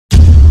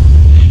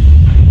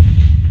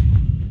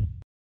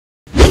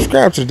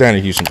Subscribe to the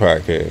Donnie Houston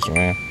podcast,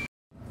 man.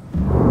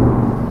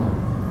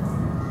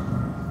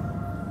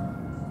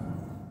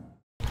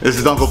 This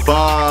is Uncle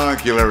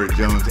Funky Larry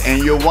Jones,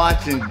 and you're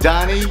watching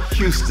Donnie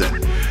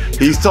Houston.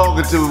 He's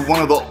talking to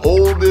one of the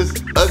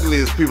oldest,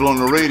 ugliest people on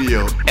the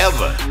radio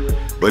ever,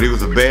 but he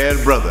was a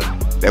bad brother.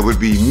 That would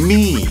be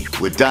me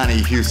with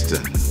Donnie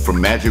Houston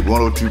from Majic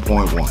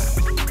 102.1.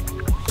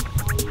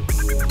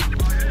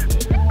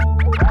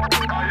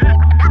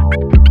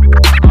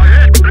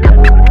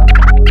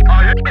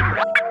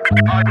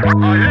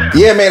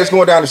 Yeah, man, it's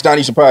going down. It's Donnie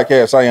Houston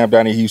podcast. I am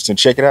Donnie Houston.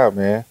 Check it out,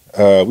 man.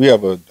 We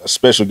have a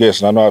special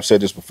guest, and I know I've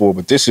said this before,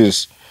 but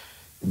these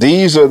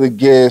are the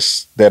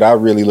guests that I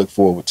really look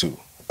forward to.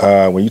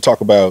 When you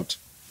talk about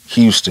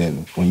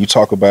Houston, when you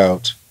talk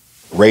about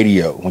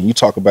radio, when you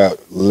talk about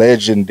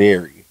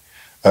legendary,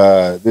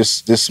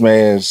 this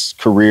man's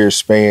career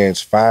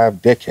spans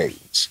 5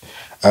 decades.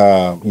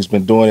 He's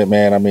been doing it,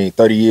 man. I mean,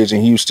 30 years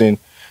in Houston.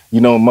 You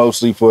know him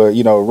mostly for,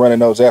 running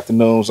those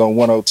afternoons on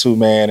 102,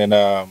 man. And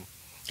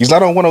he's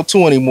not on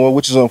 102 anymore,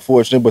 which is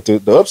unfortunate. But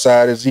the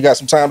upside is he got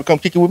some time to come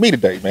kick it with me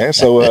today, man.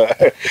 So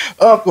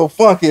Uncle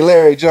Funky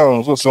Larry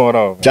Jones, what's going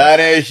on, man?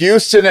 Donnie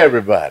Houston,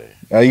 everybody.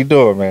 How you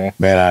doing, man?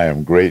 Man, I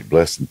am great,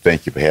 blessed, and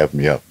thank you for having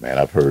me up, man.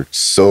 I've heard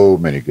so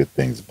many good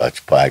things about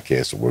your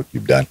podcast, the work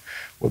you've done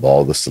with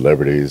all the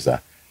celebrities.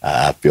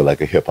 I feel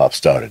like a hip hop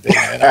star today,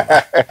 man.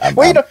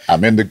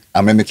 I'm in the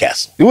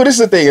castle. Well, this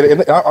is the thing,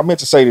 and I meant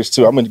to say this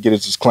too. I meant to get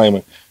this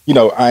disclaimer.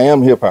 I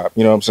am hip hop.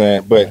 You know what I'm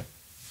saying? But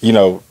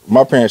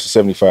my parents are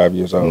 75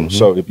 years old. Mm-hmm.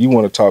 So if you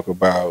want to talk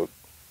about,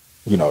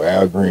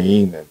 Al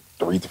Green and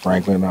Aretha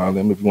Franklin and all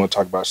them, if you want to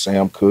talk about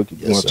Sam Cooke,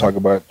 if you want to talk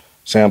about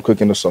Sam Cooke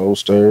and the Soul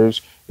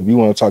Stirrers, if you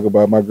want to talk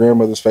about my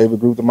grandmother's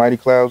favorite group, the Mighty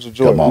Clouds of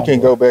Joy, we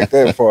can't go back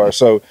that far.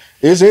 So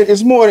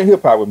it's more than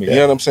hip hop with me. Yeah. You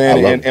know what I'm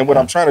saying? And what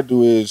I'm trying to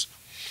do is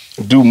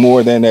do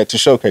more than that, to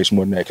showcase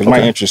more than that, because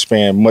my interests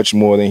span much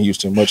more than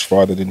Houston, much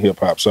farther than hip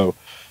hop. So,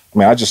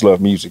 I just love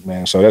music,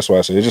 man. So that's why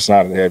I say it's just an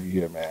honor to have you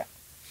here, man.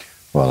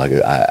 Well,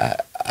 I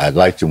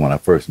liked you when I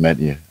first met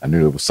you. I knew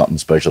there was something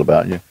special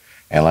about you,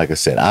 and like I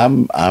said,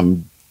 I'm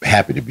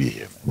happy to be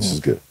here, man. This is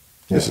good.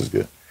 This is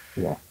good.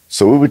 Yeah.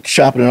 So we were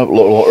chopping it up a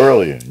little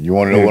earlier. You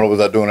want to know what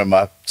was I doing in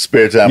my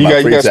spare time?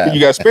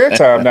 You got spare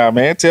time now,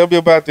 man. Tell me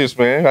about this,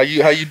 man. How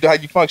you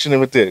functioning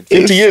with it?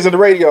 50 years in the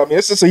radio.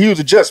 It's just a huge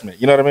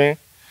adjustment. You know what I mean?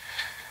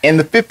 And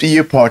the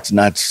 50-year part's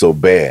not so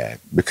bad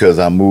because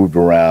I moved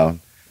around.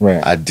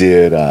 Right. I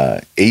did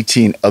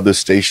 18 other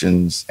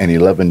stations and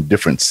 11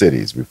 different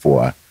cities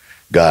before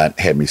God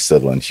had me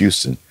settle in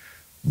Houston.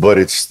 But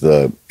it's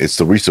the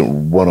recent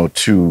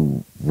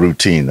 102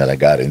 routine that I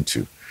got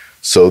into.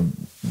 So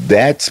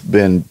that's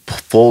been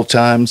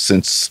full-time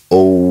since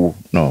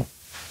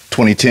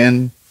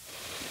 2010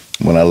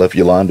 when I left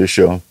Yolanda's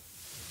show.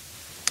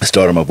 I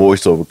started my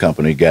voiceover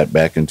company, got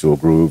back into a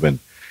groove, and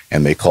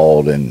they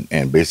called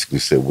and basically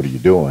said, "What are you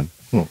doing?"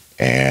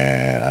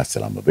 And I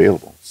said, "I'm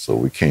available." So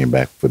we came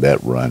back for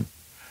that run.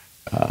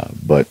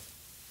 But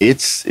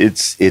it's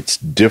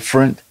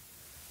different.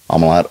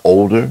 I'm a lot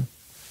older,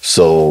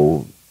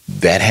 so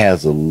that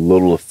has a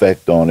little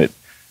effect on it.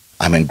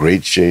 I'm in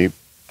great shape.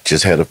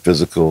 Just had a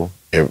physical.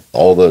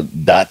 All the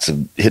dots are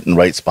hitting the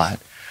right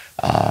spot.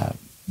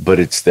 But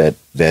it's that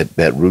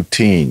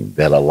routine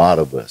that a lot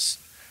of us.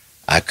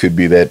 I could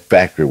be that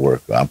factory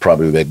worker. I'm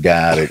probably that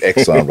guy at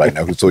Exxon right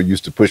now who's so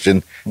used to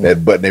pushing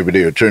that button every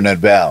day or turning that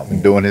valve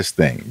and doing his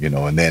thing,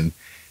 and then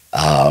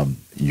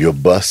your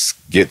bus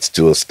gets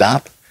to a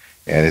stop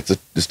and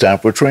it's time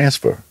for a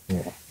transfer.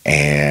 Yeah.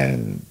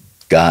 And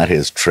God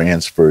has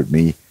transferred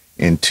me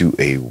into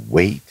a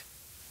wait.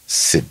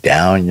 Sit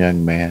down,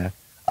 young man.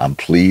 I'm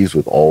pleased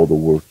with all the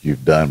work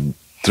you've done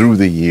through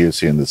the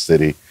years here in the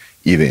city,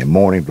 either in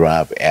morning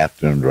drive,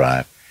 afternoon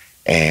drive,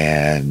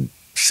 and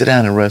sit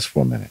down and rest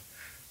for a minute.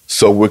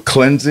 So we're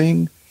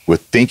cleansing, we're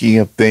thinking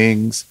of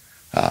things.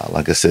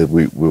 Like I said,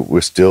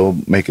 we're still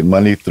making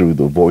money through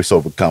the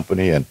voiceover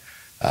company, and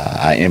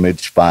I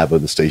image 5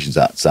 other stations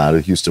outside of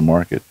the Houston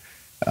market.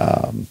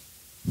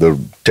 The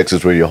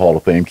Texas Radio Hall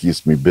of Fame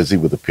keeps me busy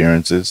with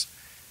appearances,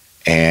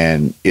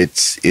 and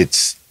it's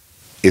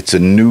a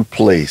new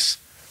place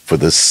for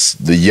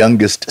the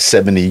youngest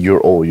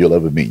 70-year-old you'll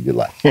ever meet in your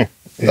life,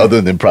 other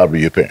than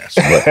probably your parents.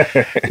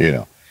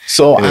 But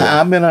So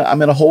I'm in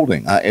a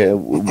holding.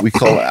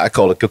 I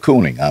call it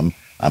cocooning.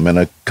 I'm in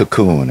a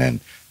cocoon,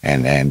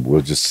 and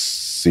we'll just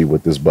see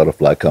what this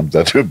butterfly comes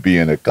out to be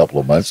in a couple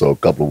of months or a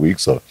couple of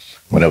weeks or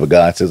whenever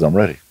God says I'm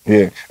ready.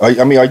 Yeah. Are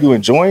you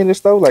enjoying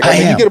this though? Like,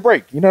 you get a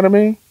break. You know what I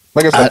mean?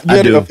 Like I said, you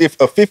had a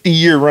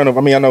 50-year run of.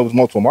 I know it was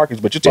multiple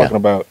markets, but you're talking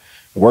about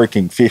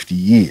working 50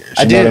 years.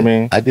 You know what I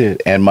mean? I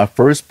did. And my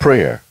first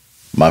prayer,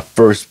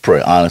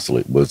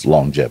 honestly, was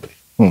longevity.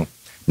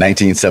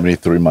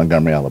 1973,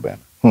 Montgomery, Alabama.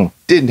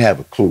 Didn't have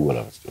a clue what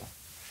I was doing.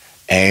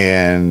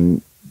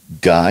 And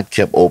God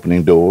kept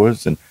opening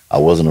doors, and I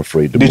wasn't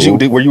afraid to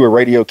move. Were you a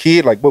radio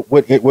kid? Like,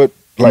 what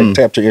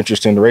tapped your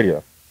interest in the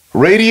radio?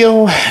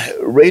 Radio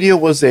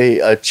was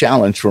a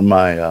challenge for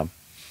my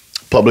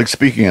public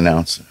speaking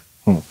announcer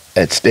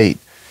at State.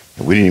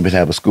 We didn't even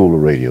have a school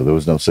of radio. There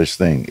was no such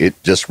thing.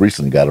 It just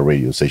recently got a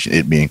radio station,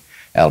 it being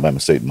Alabama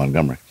State in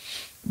Montgomery.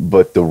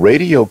 But the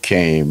radio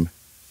came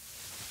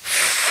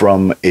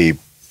from a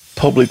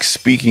public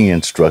speaking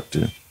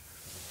instructor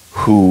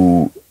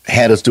who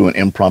had us do an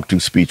impromptu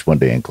speech one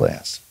day in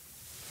class.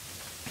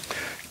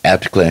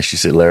 After class, she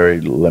said,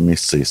 Larry, let me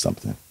say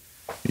something.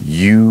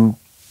 You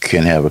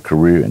can have a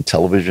career in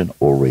television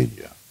or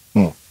radio.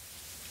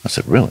 I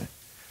said, really?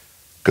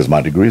 Because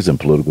my degree is in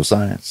political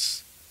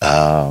science.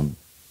 What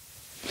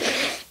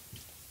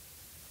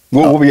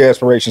were your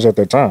aspirations at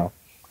that time?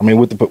 I mean,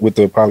 with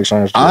the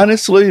poli-science degree?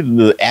 Honestly,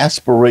 the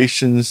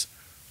aspirations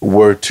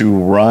were to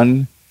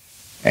run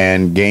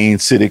and gain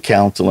city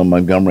council in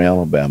Montgomery,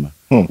 Alabama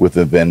with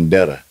a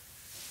vendetta,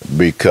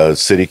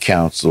 because city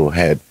council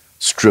had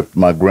stripped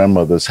my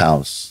grandmother's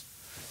house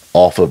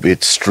off of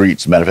its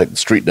streets. Matter of fact, the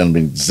street doesn't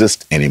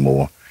exist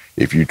anymore.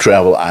 If you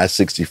travel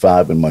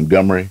I-65 in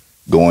Montgomery,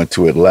 going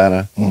to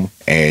Atlanta,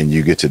 and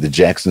you get to the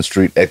Jackson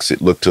Street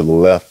exit, look to the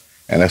left,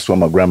 and that's where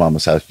my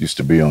grandmama's house used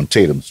to be, on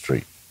Tatum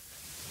Street.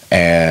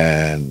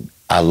 And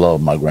I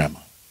love my grandma.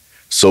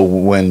 So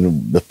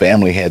when the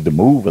family had to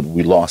move and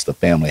we lost the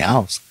family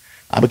house,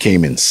 I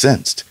became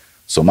incensed.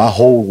 So my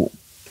whole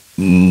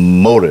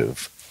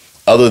motive,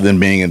 other than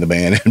being in the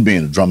band and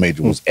being a drum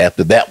major, was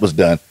after that was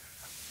done,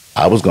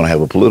 I was going to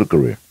have a political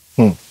career.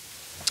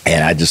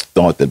 And I just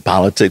thought that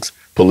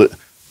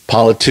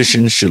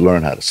politicians should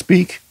learn how to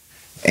speak.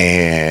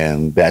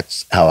 And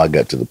that's how I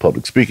got to the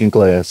public speaking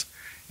class.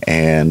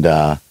 And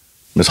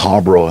Ms.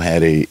 Harborough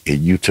had a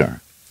U-turn.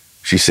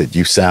 She said,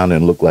 you sound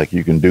and look like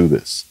you can do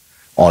this.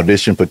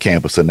 Audition for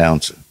campus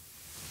announcer.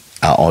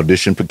 I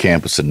auditioned for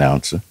campus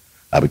announcer.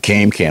 I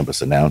became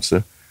campus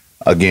announcer.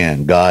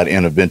 Again, God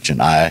intervention.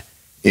 I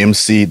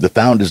emceed the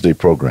Founders Day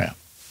program.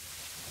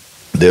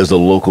 There's a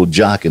local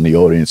jock in the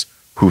audience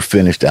who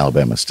finished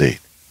Alabama State.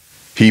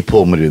 He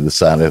pulled me to the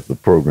side after the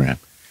program.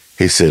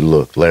 He said,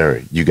 look,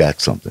 Larry, you got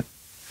something.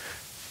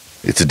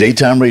 It's a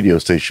daytime radio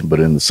station, but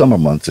in the summer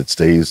months, it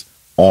stays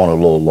on a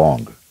little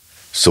longer.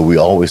 So we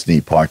always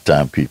need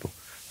part-time people.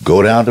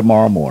 Go down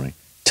tomorrow morning,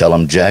 tell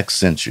them Jack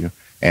sent you,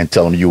 and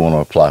tell them you want to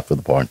apply for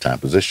the part-time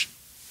position.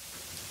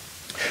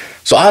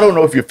 So I don't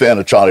know if you're a fan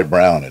of Charlie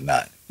Brown or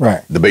not.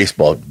 Right. The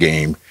baseball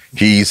game,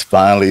 he's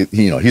finally,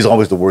 he's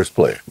always the worst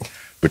player.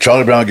 But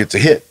Charlie Brown gets a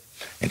hit,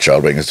 and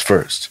Charlie Brown gets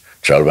first.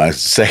 Charlie Brown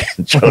gets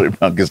second. Charlie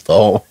Brown gets the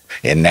home.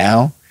 And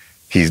now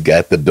he's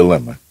got the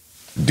dilemma.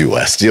 Do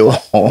I steal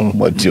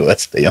home or do I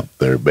stay on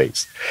third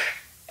base?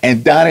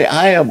 And Donnie,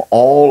 I am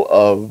all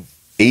of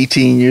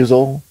 18 years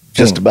old,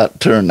 just about to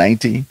turn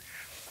 19.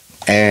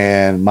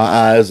 And my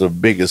eyes are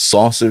big as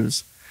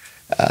saucers.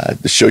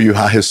 To show you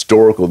how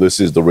historical this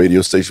is, the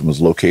radio station was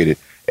located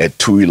at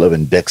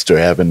 211 Dexter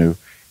Avenue.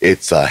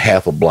 It's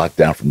half a block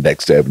down from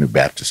Dexter Avenue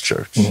Baptist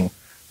Church.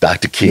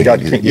 Dr. King.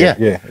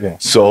 Yeah.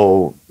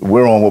 So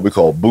we're on what we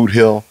call Boot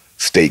Hill.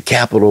 State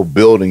Capitol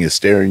building is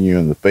staring you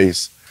in the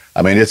face.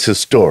 I mean, it's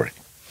historic.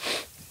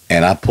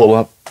 And I pull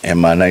up in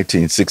my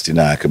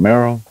 1969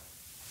 Camaro.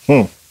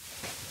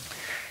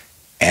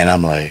 And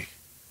I'm like,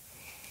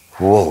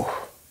 whoa,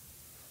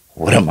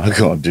 what am I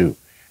going to do?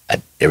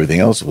 Everything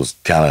else was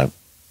kind of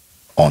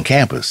on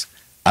campus.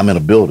 I'm in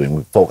a building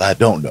with folk I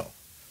don't know.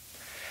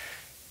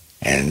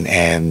 And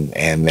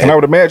I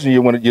would imagine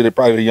you're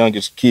probably the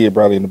youngest kid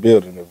probably in the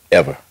building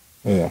ever.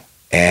 Yeah.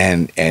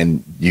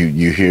 And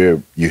you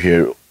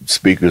hear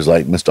speakers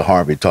like Mr.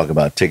 Harvey talk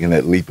about taking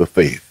that leap of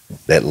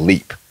faith, that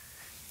leap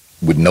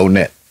with no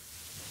net,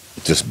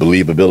 just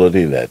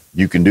believability that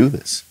you can do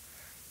this.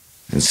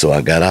 And so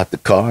I got out the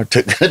car,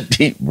 took a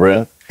deep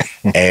breath,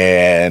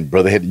 and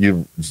brother had to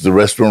use the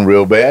restroom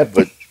real bad,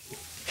 but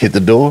hit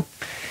the door.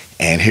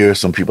 And here are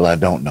some people I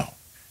don't know,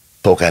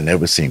 folk I'd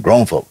never seen,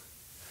 grown folk,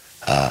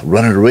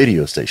 running a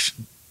radio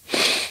station.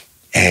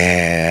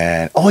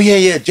 And, oh,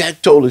 yeah,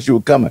 Jack told us you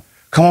were coming.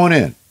 Come on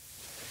in.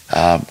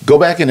 Go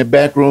back in the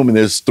back room, and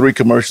there's 3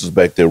 commercials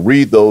back there.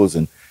 Read those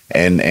and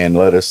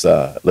let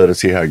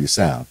us hear how you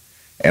sound.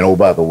 And, oh,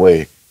 by the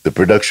way, the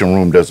production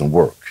room doesn't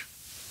work.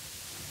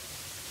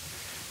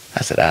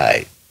 I said, all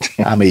right,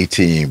 I'm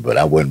 18, but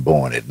I wasn't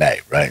born at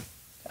night, right?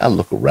 I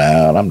look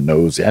around, I'm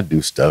nosy, I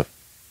do stuff.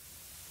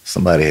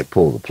 Somebody had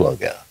pulled the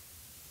plug out.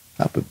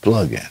 I put the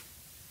plug in.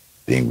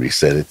 Thing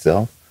reset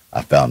itself.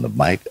 I found the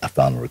mic, I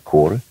found the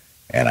recorder,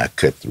 and I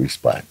cut 3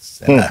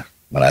 spots. And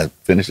when I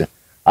finished it,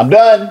 I'm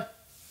done.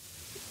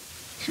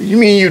 You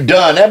mean you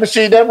done?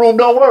 That room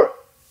don't work.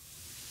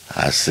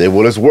 I said,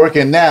 well, it's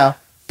working now.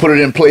 Put it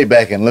in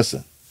playback and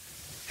listen.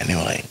 And they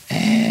were like,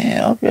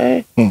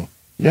 okay.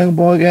 Young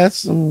boy got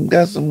some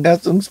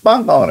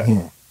spunk on it.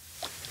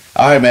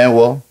 All right, man.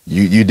 Well,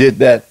 you did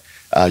that.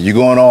 You're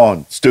going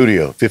on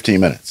studio, 15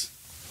 minutes.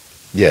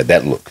 Yeah,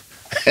 that look.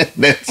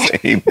 That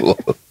same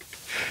look.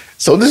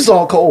 So this is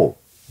all cold.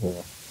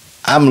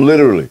 I'm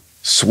literally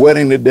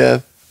sweating to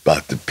death,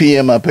 about to pee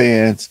in my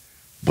pants,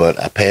 but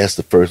I passed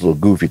the first little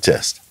goofy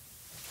test.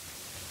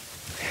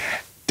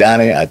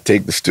 Donnie, I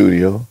take the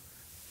studio.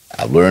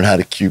 I learned how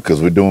to cue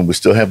because we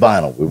still have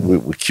vinyl. We're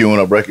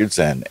queuing up records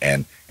and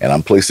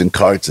I'm placing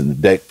carts in the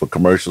deck for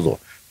commercials or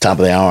top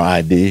of the hour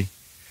ID,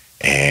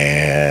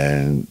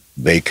 and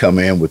they come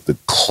in with the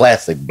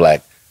classic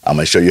black, I'm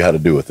going to show you how to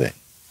do a thing.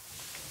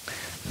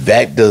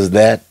 That does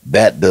that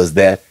does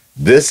that,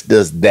 this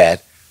does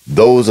that,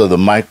 those are the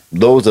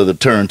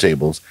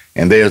turntables,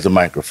 and there's the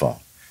microphone.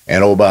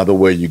 And oh, by the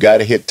way, you got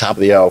to hit top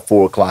of the hour,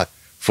 4 o'clock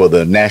for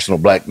the National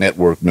Black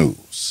Network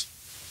News.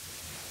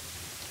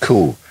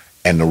 Cool.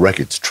 And the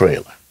record's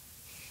trailer.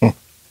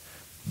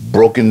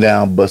 Broken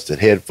down, busted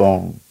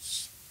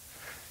headphones.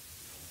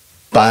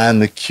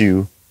 Find the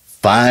cue.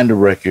 Find the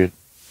record,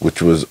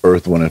 which was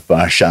Earth, Wind, and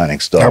Fire, Shining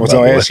Star. I was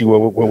going to ask you,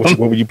 what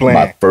were you playing?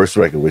 My first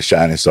record was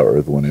Shining Star,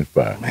 Earth, Wind, and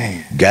Fire.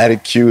 Man. Got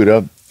it queued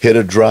up, hit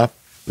a drop,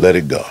 let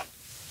it go.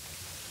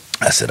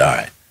 I said, all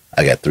right,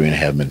 I got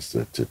 3.5 minutes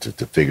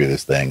to figure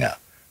this thing out.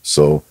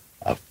 So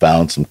I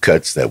found some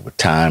cuts that were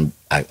timed.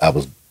 I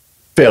was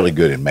fairly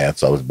good in math,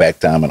 so I was back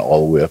timing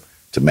all the way up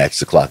to match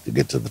the clock to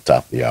get to the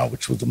top of the hour,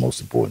 which was the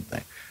most important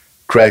thing.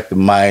 Cracked the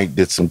mic,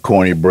 did some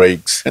corny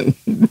breaks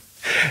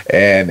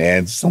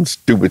and some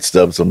stupid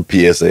stuff, some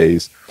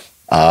PSAs,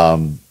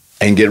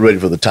 and get ready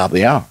for the top of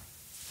the hour.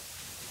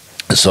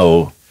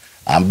 So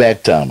I'm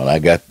back timing. I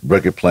got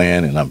record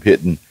playing, and I'm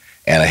hitting,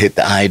 and I hit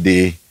the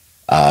ID,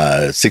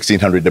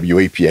 1600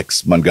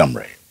 WAPX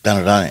Montgomery.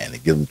 And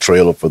it gives the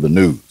trailer for the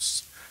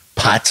news.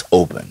 Pots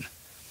open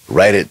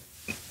right at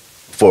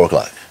 4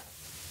 o'clock.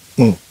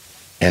 And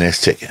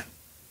it's ticking.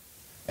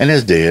 And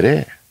it's dead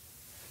air.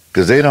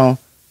 Because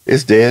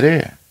it's dead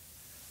air.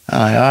 I'm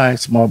like, all right,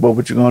 smart boy,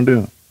 what you gonna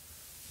do?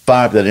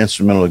 Fire up that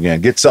instrumental again.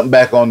 Get something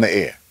back on the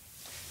air.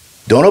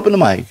 Don't open the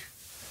mic.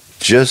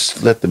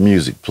 Just let the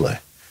music play.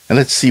 And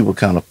let's see what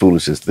kind of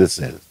foolishness this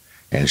is.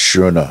 And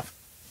sure enough,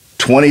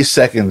 20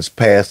 seconds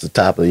past the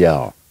top of the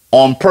hour,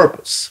 on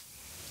purpose,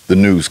 the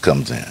news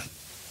comes in.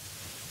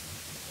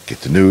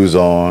 Get the news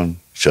on,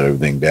 shut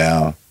everything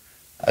down.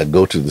 I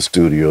go to the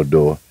studio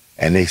door,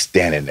 and they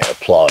standing there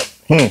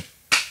applauding.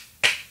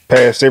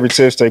 Passed every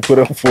test they put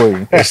up for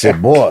you. They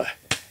said, boy,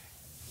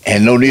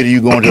 and no need of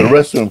you going to the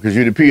restroom because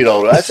you done peed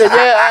all over. I said,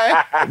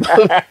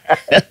 yeah.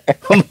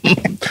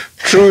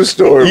 True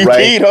story. You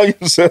peed on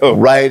yourself.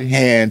 Right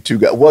hand to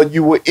God. Well,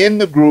 you were in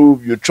the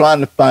groove. You're trying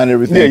to find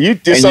everything. Yeah, you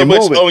did so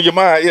much on your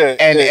mind. Yeah.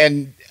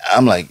 And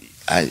I'm like,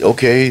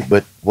 okay,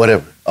 but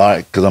whatever. All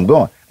right, because I'm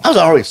going. I was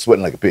already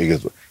sweating like a pig.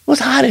 It was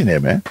hot in there,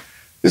 man.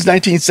 This is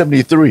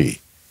 1973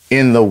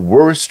 in the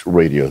worst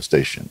radio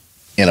station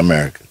in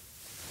America.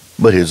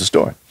 But here's the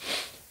story.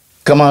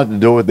 Come out the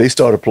door, they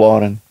start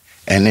applauding,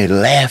 and they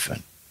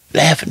laughing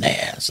their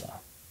ass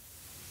off.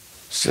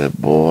 Said,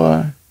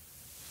 boy,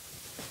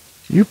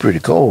 you pretty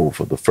cold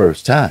for the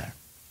first time.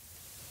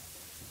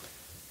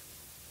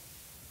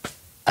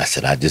 I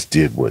said, I just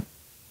did what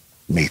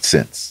made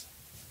sense.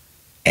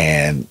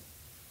 And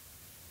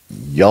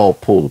y'all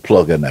pulled the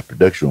plug on that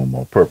production room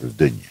on purpose,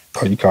 didn't you?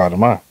 Oh, you called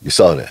them out. You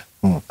saw that.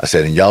 I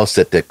said, and y'all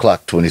set that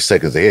clock 20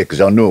 seconds ahead because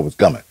y'all knew it was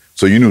coming.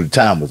 So you knew the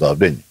time was off,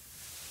 didn't you?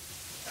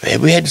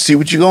 Man, we had to see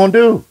what you're going to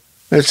do.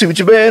 We had to see what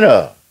you're made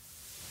of.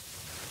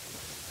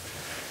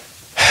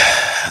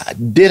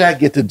 Did I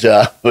get the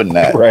job or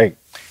not? Right.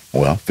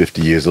 Well,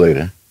 50 years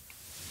later,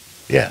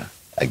 yeah,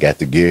 I got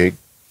the gig.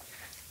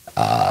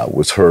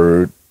 Was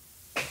heard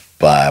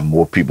by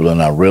more people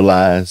than I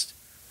realized.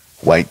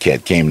 White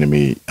Cat came to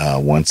me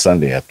one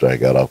Sunday after I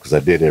got off because I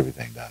did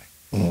everything,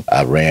 Donnie.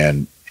 I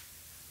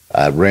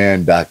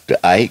ran Dr.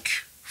 Ike,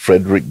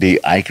 Frederick D.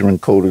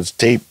 Eicher-Encoder's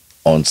tape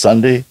on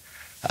Sunday.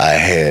 I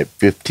had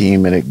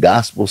 15-minute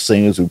gospel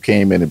singers who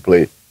came in and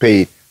paid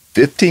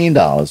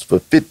 $15 for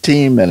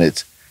 15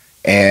 minutes,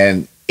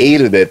 and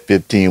 8 of that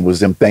 15 was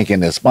them thanking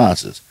their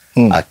sponsors.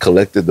 I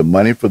collected the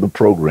money for the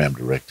program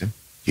director.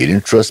 He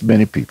didn't trust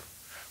many people.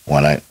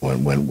 When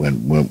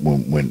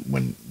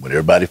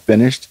everybody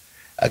finished,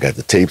 I got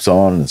the tapes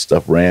on and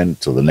stuff ran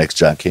until the next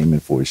jock came in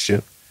for his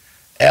shift.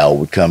 Al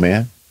would come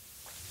in.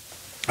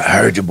 I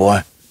heard you,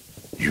 boy.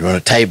 You're on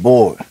a tight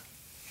board.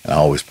 And I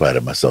always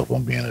prided myself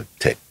on being a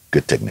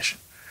good technician.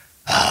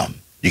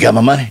 You got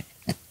my money?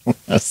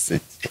 I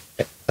said,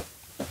 yeah.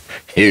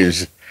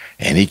 Here's,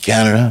 and he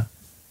counted up.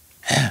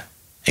 Yeah.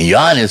 And you're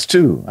honest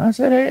too. I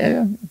said,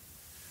 hey,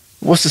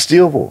 what's the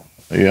steal for?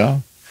 You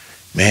know?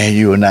 Man,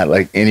 you are not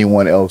like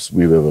anyone else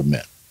we've ever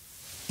met.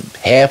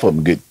 Half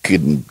of them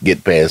couldn't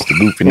get past the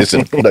goofiness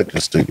in the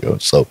production studio.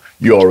 So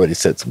you already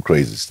said some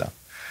crazy stuff.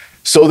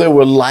 So there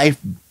were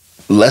life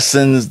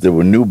lessons. There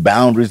were new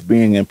boundaries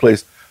being in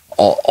place.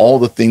 All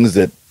the things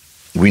that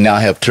we now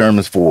have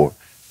terms for.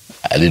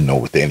 I didn't know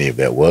what any of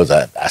that was.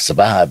 I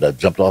survived. I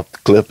jumped off the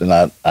cliff and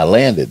I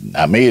landed and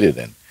I made it.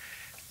 And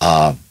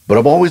but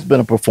I've always been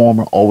a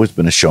performer, always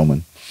been a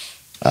showman.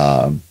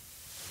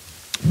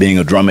 Being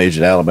a drum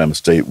major at Alabama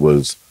State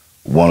was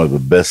one of the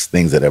best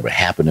things that ever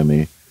happened to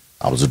me.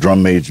 I was a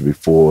drum major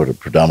before at a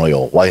predominantly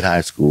all-white high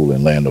school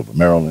in Landover,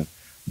 Maryland.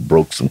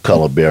 Broke some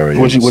color barriers.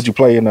 What'd you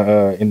play in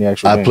the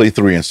actual I band? played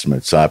 3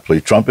 instruments. I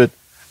played trumpet,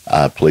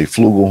 I played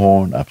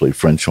flugelhorn, I played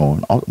French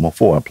horn. Well,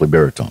 4, I played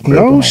baritone.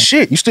 No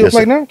shit. You still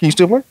play now? Can you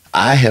still play?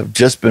 I have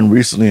just been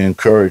recently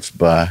encouraged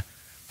by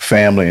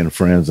family and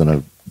friends and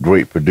a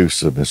great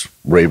producer, Miss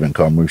Raven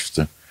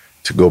Carmuster,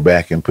 to go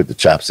back and put the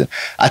chops in.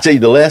 I tell you,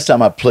 the last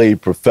time I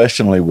played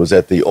professionally was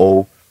at the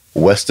old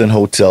Westin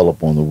Hotel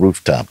up on the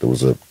rooftop. There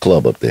was a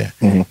club up there,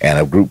 and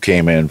a group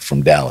came in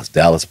from Dallas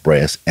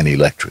Brass and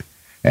Electric,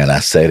 and I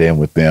sat in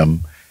with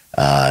them,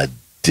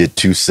 did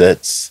 2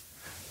 sets,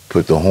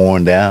 put the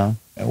horn down,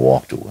 and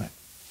walked away.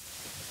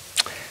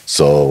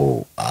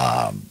 So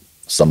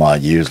some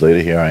odd years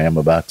later, here I am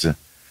about to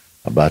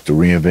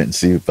reinvent and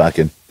see if I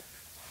can.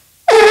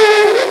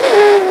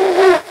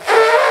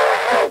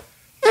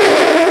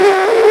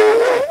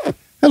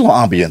 A little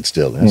ambience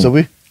still, and so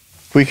we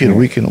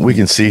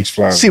can see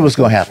what's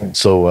going to happen.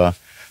 So,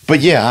 but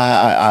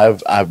yeah,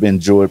 I've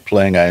enjoyed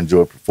playing. I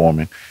enjoyed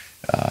performing.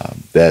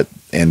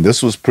 And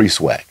this was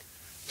pre-SWAC,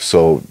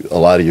 so a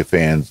lot of your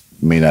fans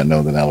may not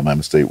know that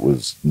Alabama State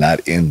was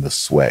not in the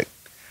SWAC,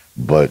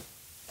 but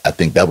I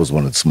think that was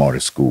one of the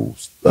smartest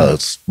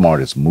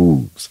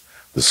moves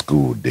the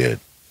school did.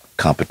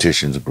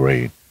 Competitions are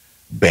great,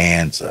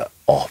 bands are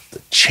off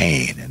the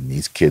chain, and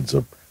these kids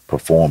are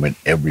performing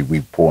every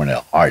week, pouring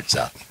their hearts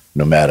out.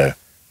 No matter,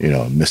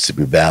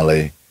 Mississippi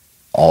Valley,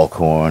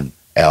 Alcorn,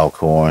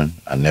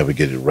 I never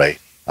get it right.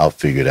 I'll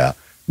figure it out.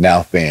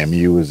 Now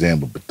FAMU is in,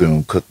 but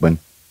Bethune-Cookman,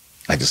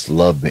 I just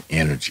love the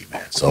energy,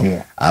 man.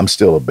 So I'm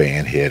still a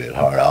band head at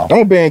heart. I'm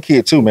a band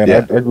kid too, man.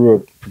 I grew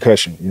up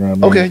percussion. You know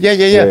what I mean?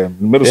 Okay, yeah.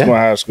 Middle school and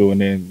high school,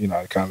 and then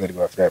I kind of let it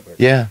go after that. But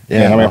yeah.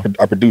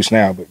 I produce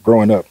now, but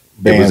growing up,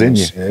 it was in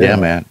you. Yeah,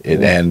 man.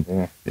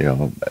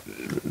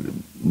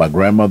 My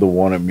grandmother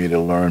wanted me to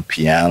learn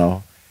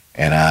piano,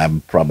 and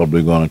I'm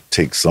probably going to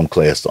take some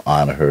class to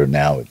honor her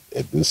now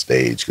at this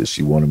stage because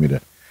she wanted me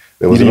to.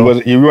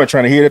 You weren't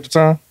trying to hear it at the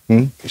time?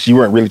 You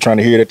weren't really trying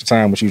to hear it at the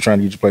time when she was trying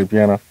to get you to play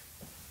piano?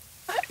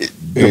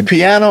 The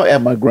piano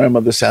at my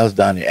grandmother's house,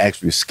 Donnie,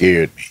 actually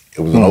scared me.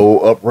 It was an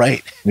old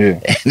upright,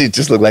 and it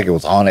just looked like it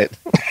was haunted.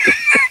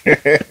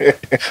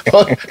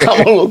 Well,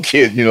 I'm a little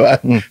kid,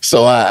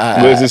 so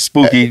I was it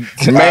spooky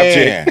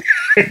object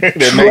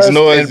that makes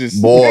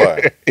noises,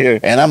 boy.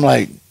 And I'm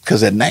like,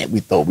 because at night we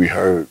thought we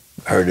heard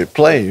it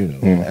play,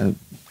 And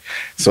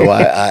so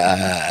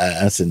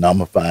I said, no, I'm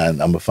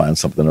gonna find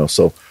something else.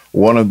 So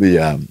one of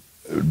the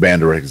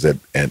band directors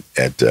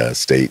at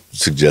State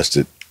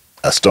suggested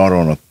I start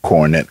on a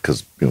cornet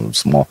because it was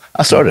small.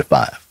 I started at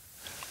 5.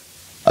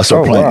 I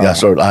started playing.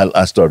 Wow.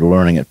 I started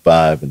learning at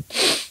 5, and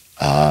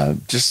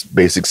just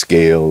basic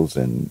scales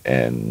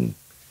and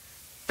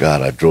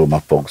God, I drove my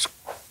folks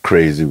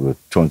crazy with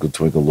Twinkle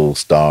Twinkle Little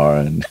Star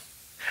and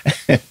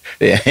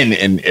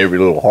and every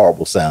little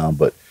horrible sound.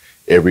 But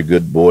every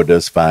good boy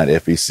does find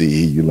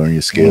FECE. You learn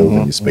your scales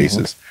and your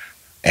spaces,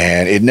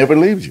 and it never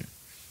leaves you.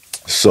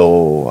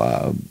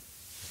 So.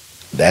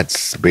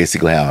 That's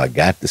basically how I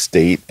got to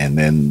State, and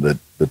then the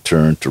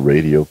turn to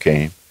radio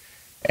came,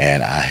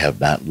 and I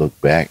have not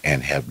looked back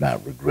and have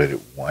not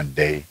regretted one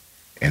day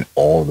in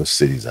all the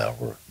cities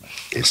I've worked.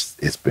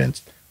 It's been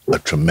a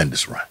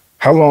tremendous run.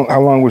 How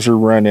long was your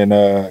run in?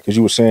 Because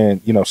you were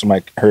saying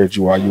somebody heard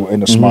you while you were in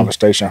the smaller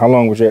station. How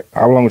long was your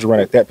run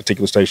at that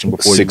particular station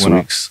before 6 you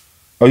went weeks?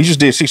 On? Oh, you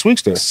just did 6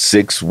 weeks there.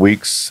 6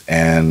 weeks,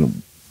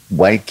 and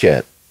White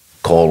Cat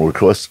called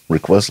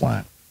request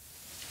line.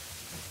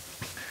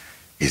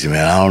 He said,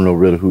 man, I don't know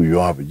really who you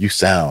are, but you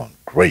sound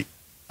great.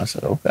 I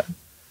said, okay.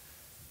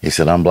 He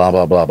said, I'm blah,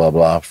 blah, blah, blah,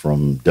 blah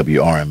from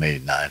WRMA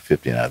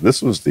 950. Now,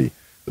 this was a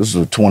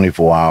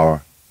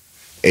 24-hour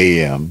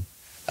AM.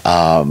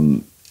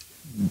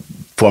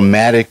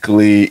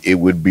 Formatically, it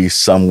would be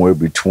somewhere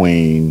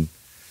between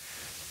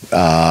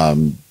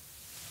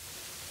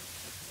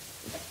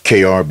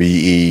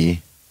KRBE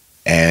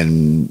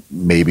and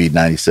maybe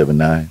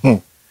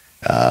 97.9.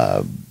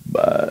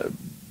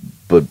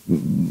 But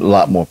a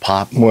lot more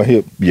pop, more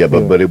hip,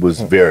 but it was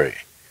very,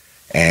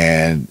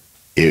 and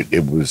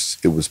it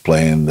was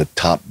playing the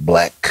top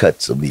black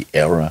cuts of the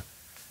era,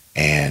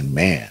 and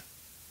man,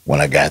 when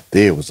I got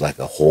there, it was like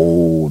a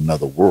whole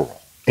nother world.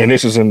 And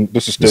this is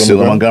still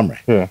in Montgomery.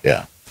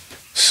 Yeah.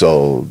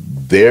 So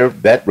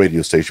that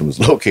radio station was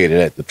located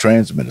at the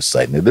transmitter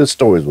site, and there's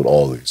stories with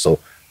all these. So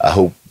I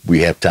hope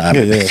we have time.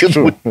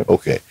 Sure.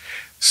 Okay,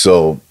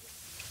 so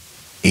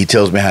he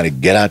tells me how to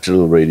get out to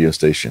the radio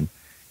station.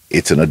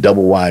 It's in a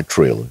double wide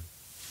trailer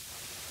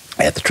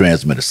at the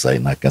transmitter site.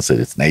 And like I said,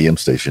 it's an AM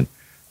station,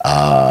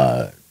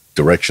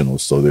 directional.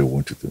 So there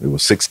were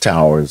 6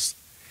 towers,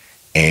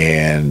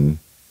 and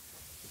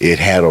it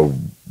had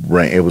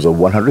it was a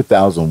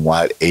 100,000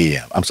 watt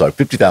AM. I'm sorry,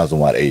 50,000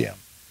 watt AM,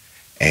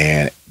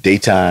 and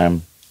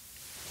daytime,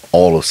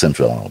 all of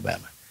Central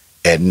Alabama.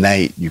 At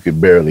night, you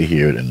could barely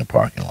hear it in the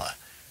parking lot,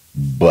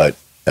 but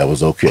that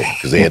was okay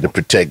because they had to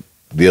protect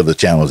the other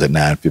channels at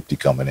 950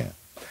 coming in.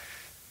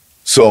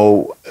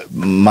 So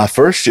my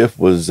first shift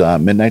was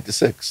midnight to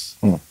 6.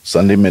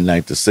 Sunday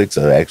midnight to 6.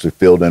 I actually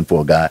filled in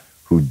for a guy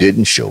who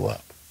didn't show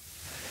up.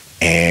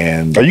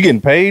 And are you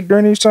getting paid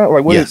during these times?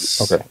 Like what?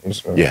 Yes.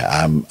 Yeah,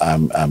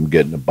 I'm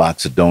getting a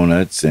box of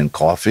donuts and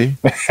coffee.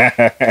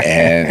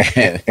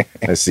 and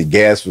let's see,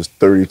 gas was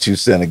 32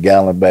 cents a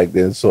gallon back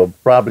then, so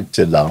probably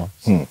 $10.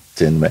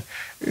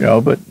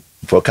 $10, but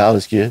for a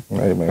college kid,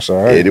 hey man,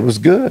 sorry. it was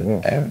good.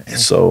 Yeah.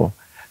 So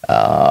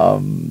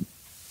And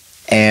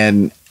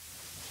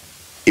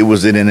it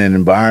was in an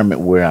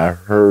environment where I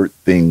heard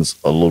things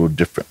a little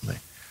differently.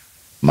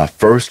 My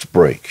first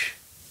break,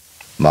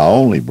 my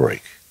only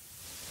break,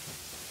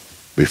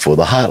 before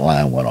the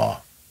hotline went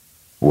off,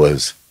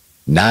 was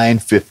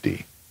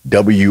 950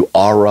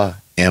 WRMA.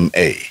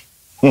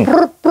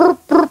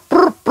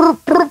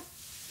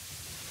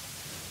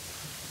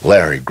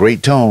 Larry,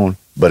 great tone,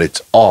 but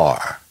it's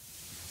R,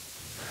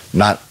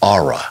 not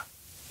aura.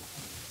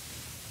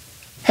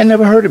 Had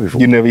never heard it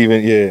before. You never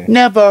even, yeah.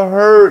 Never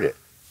heard it.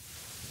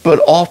 But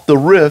off the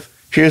riff,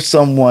 here's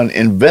someone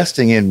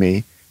investing in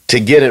me to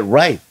get it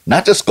right.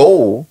 Not to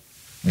scold,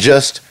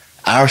 just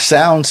our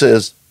sound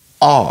says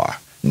R,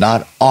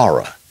 not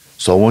aura.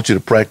 So I want you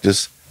to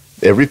practice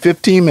every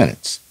 15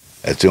 minutes.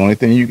 That's the only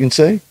thing you can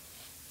say.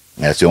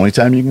 That's the only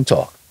time you can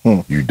talk.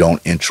 You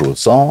don't intro a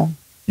song.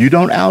 You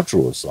don't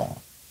outro a song.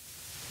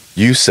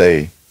 You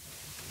say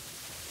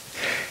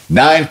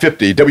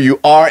 950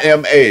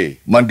 WRMA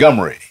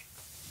Montgomery.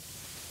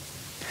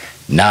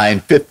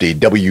 950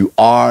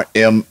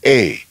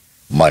 WRMA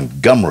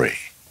Montgomery.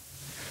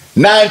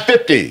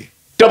 950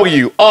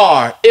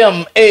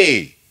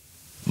 WRMA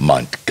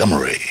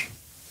Montgomery.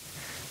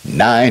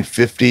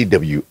 950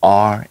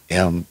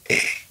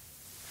 WRMA.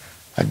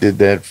 I did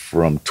that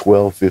from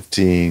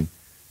 12:15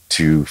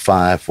 to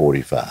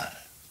 5:45.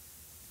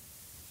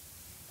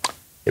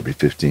 Every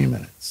 15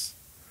 minutes.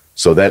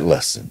 So that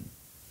lesson,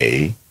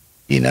 A,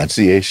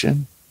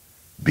 enunciation,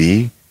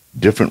 B,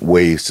 different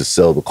ways to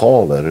sell the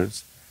call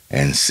letters,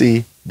 and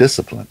C,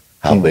 discipline.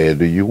 How bad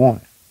do you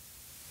want it?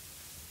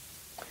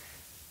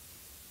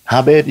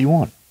 How bad do you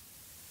want it?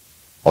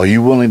 Are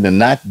you willing to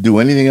not do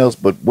anything else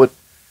but what?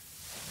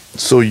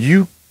 So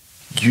you're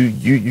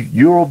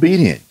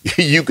obedient.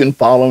 You can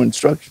follow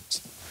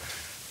instructions.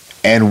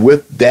 And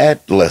with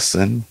that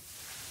lesson,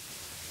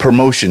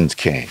 promotions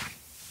came.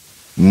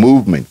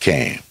 Movement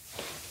came.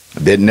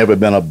 There'd never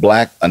been a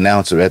black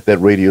announcer at that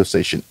radio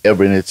station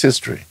ever in its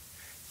history.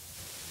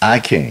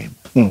 I came.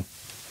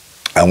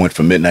 I went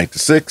from midnight to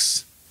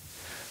 6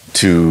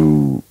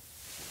 to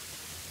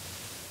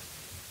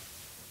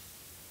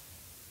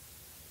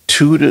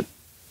 10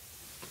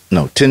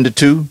 to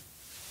 2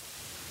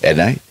 at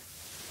night.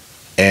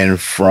 And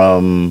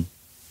from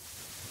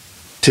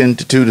 10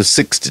 to 2 to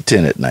 6 to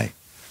 10 at night.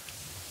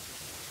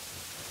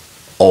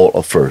 All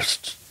a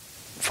first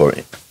for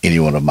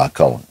anyone of my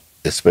color,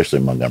 especially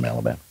in Montgomery,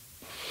 Alabama.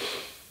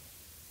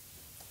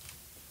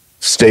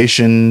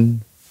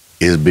 Station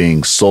is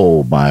being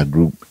sold by a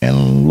group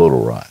in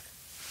Little Rock.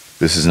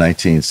 This is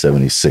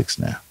 1976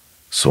 now.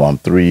 So I'm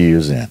 3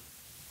 years in.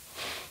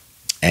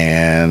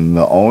 And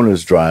the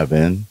owners drive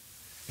in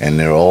and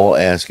they're all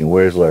asking,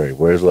 where's Larry?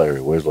 Where's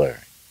Larry? Where's Larry?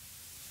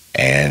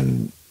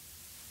 And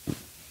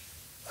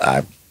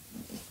I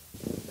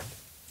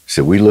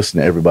said, we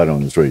listen to everybody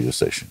on this radio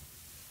station.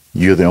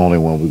 You're the only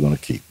one we're going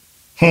to keep.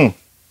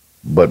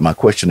 But my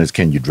question is,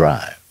 can you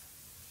drive?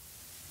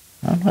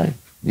 I'm like,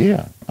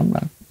 yeah, I'm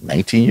not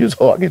 19 years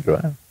old. I can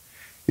drive.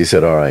 He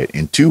said, all right,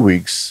 in 2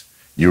 weeks,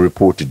 you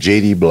report to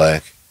J.D.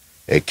 Black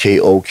at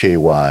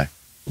KOKY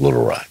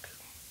Little Rock.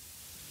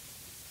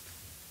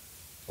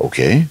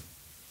 Okay.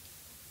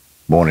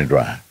 Morning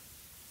drive.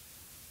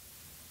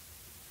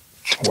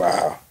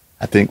 Wow.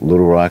 I think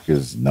Little Rock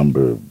is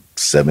number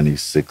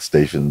 76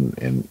 station,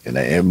 and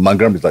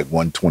Montgomery's like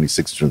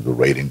 126 in terms of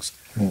ratings.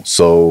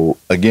 So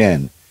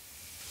again,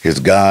 here's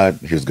God,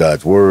 here's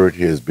God's word,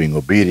 here's being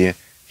obedient,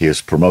 here's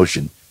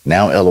promotion,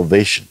 now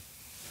elevation.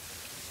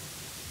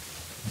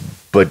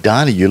 But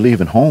Donnie, you're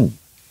leaving home.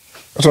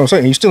 That's what I'm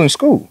saying. You're still in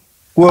school.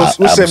 Well,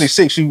 what's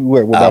 76? You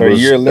what? About a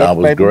year left? I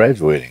was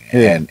graduating,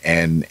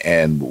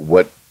 and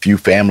what few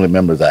family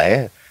members I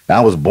had. Now,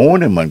 I was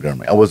born in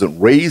Montgomery. I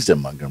wasn't raised in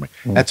Montgomery.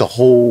 That's a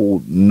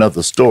whole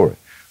nother story.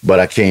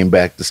 But I came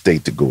back to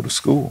state to go to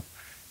school.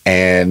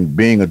 And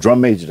being a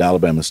drum major at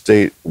Alabama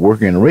State,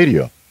 working in the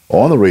radio,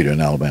 on the radio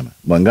in Alabama,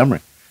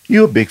 Montgomery,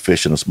 you're a big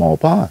fish in a small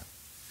pond.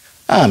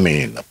 I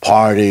mean, the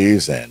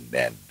parties and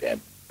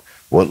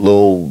what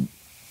little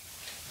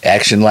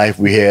action life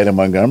we had in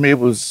Montgomery,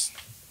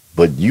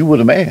 but you were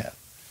the man.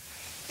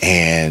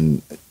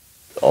 And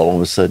all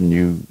of a sudden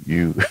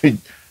you're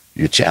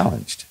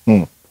challenged.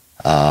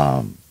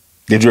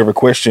 Did you ever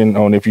question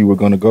on if you were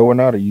going to go or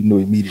not, or you knew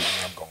immediately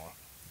I'm going?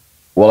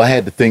 Well, I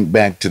had to think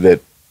back to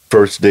that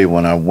first day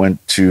when I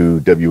went to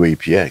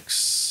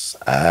WAPX.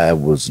 I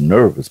was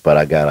nervous, but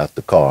I got out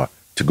the car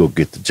to go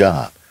get the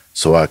job.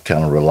 So I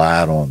kind of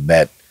relied on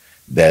that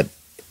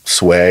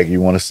swag,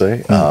 you want to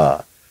say,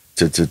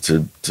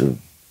 to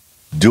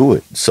do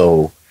it.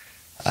 So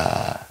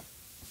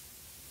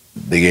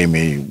they gave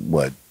me,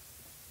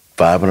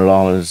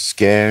 $500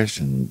 cash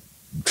and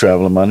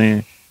traveling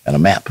money and a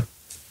map.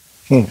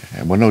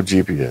 And with no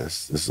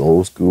GPS, this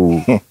old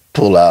school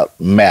pull-out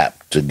map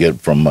to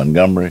get from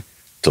Montgomery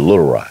to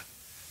Little Rock.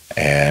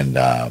 And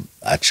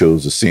I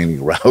chose the scenic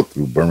route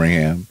through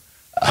Birmingham.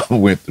 I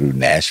went through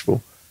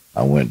Nashville.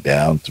 I went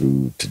down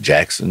through to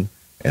Jackson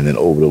and then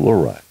over to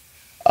Little Rock.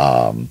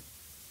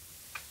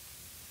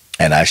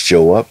 And I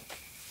show up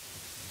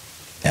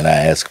And I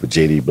asked for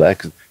JD Black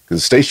because the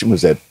station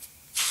was at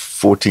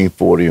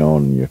 1440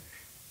 on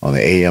the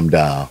AM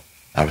dial.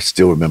 I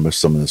still remember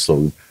some of the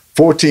slogan.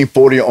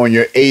 1440 on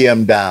your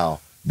AM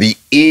dial. The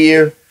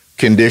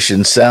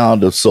ear-conditioned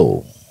sound of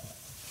soul.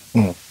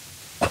 Mm.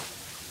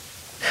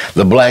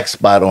 The black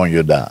spot on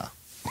your dial.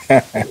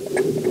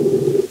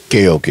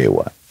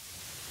 KOKY.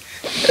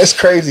 That's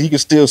crazy. You can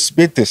still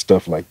spit this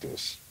stuff like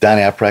this.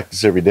 Donnie, I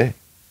practice every day.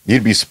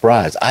 You'd be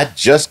surprised. I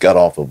just got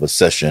off of a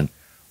session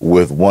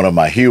with one of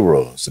my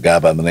heroes, a guy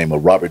by the name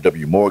of Robert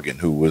W. Morgan,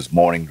 who was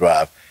morning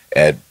drive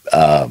at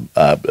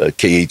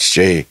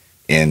KHJ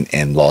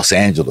in Los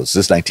Angeles.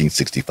 This is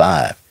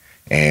 1965.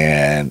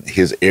 And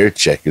his air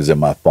check is in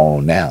my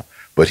phone now.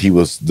 But he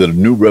was the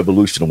new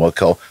revolution of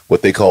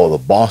what they call the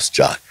boss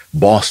jock,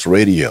 boss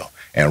radio.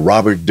 And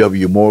Robert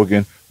W.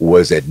 Morgan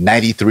was at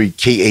 93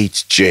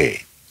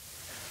 KHJ,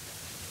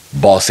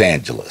 Los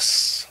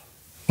Angeles.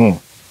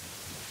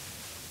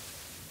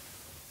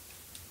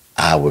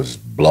 I was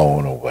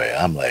blown away.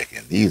 I'm like,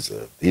 and these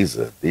are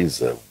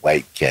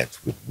white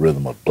cats with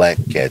rhythm of black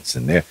cats,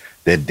 and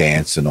they're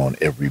dancing on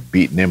every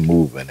beat, and they're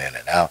moving in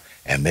and out,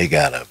 and they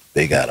got a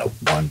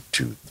 1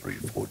 2 3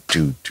 4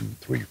 2 2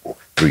 3 4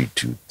 3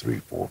 2 3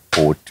 4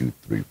 4 2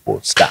 3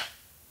 4 stop.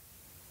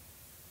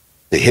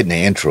 They're hitting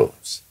the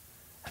intros,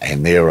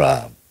 and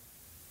they're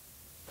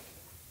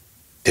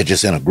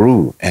just in a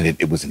groove, and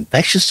it was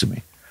infectious to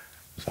me.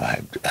 So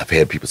I've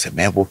had people say,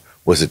 man, what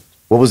was it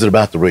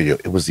about the radio?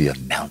 It was the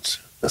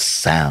announcer, the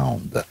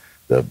sound,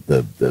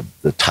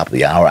 the top of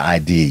the hour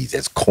IDs,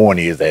 as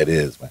corny as that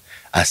is.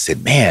 I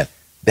said, man,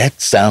 that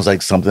sounds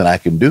like something I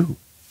can do.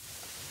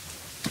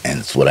 And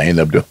it's what I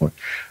ended up doing.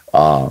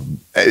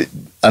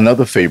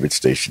 Another favorite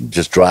station,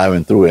 just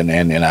driving through it,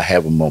 and I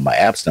have them on my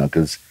apps now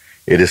because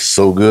it is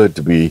so good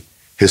to be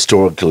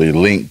historically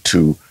linked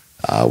to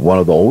one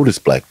of the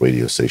oldest black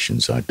radio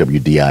stations,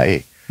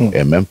 WDIA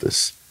in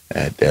Memphis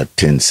at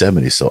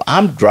 1070. So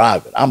I'm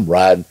driving, I'm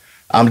riding,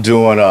 I'm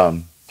doing,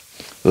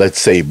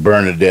 let's say,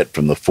 Bernadette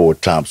from the Four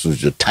Tops, which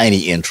is a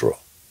tiny intro.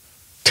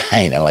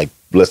 Tiny, like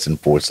less than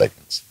 4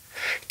 seconds.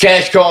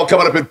 Cash call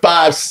coming up in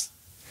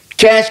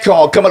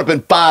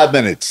 5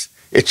 minutes.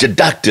 It's your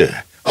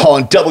doctor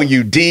on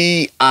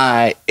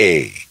WDIA.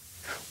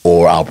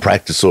 Or I'll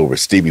practice over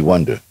Stevie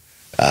Wonder.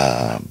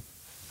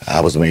 I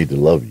was made to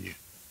love you.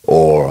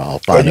 Or I'll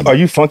find Are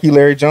you Funky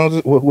Larry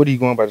Jones? What are you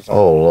going by the song?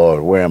 Oh,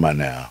 Lord, where am I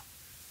now?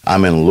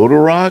 I'm in Little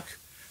Rock.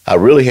 I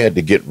really had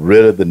to get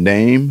rid of the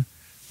name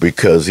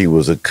because he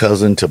was a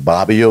cousin to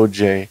Bobby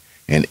OJ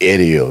and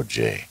Eddie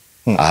OJ.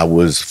 I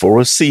was, for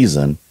a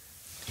season,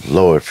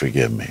 Lord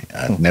forgive me,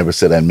 I never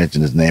said I'd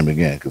mention his name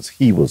again because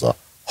he was a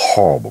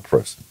horrible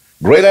person.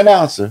 Great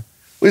announcer.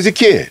 He was a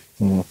kid.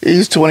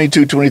 He's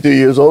 22, 23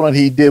 years old, and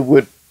he did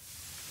what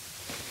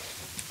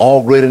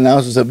all great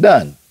announcers have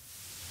done.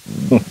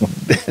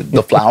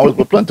 The flowers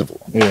were plentiful.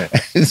 Yeah.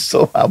 And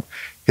so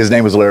his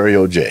name was Larry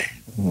OJ.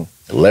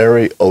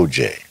 Larry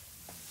OJ.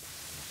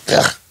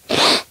 Ugh.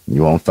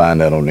 You won't find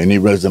that on any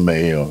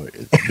resume. Or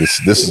this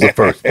is the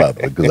first, by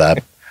the way, because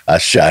I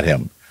shot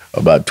him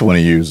about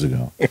 20 years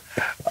ago.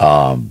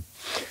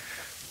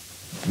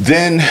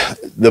 Then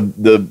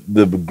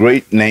the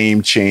great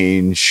name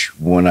change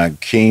when I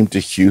came to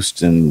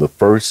Houston the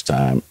first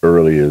time,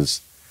 early as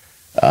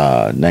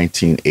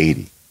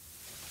 1980.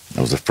 That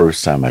was the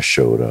first time I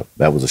showed up.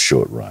 That was a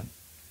short run.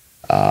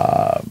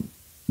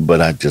 But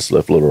I just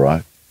left Little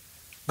Rock,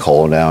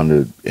 called down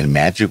to, and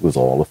Majic was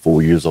all of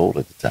 4 years old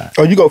at the time.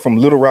 Oh, you go from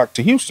Little Rock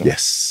to Houston?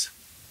 Yes.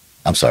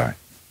 I'm sorry.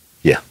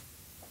 Yeah.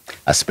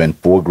 I spent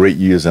 4 great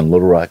years in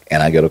Little Rock,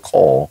 and I got a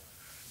call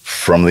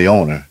from the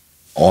owner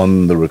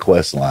on the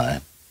request line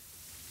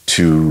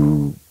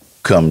to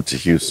come to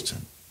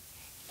Houston.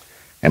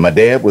 And my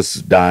dad was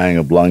dying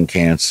of lung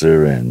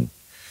cancer, and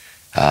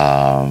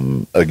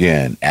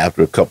again,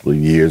 after a couple of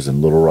years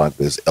in Little Rock,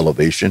 there's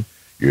elevation.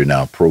 You're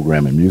now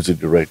program and music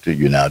director.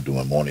 You're now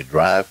doing morning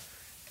drive.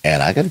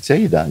 And I got to tell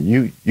you, Don,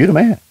 you're the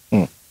man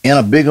in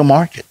a bigger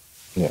market.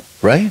 Yeah.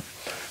 Right?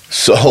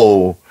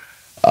 So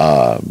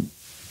I'm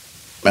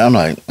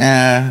like,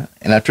 and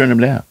I turned him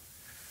down.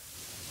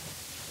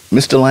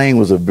 Mr. Lang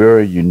was a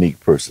very unique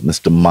person,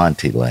 Mr.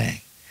 Monty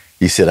Lang.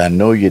 He said, I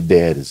know your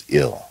dad is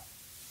ill.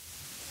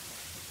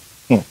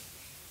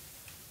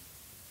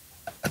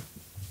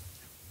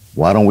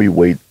 Why don't we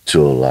wait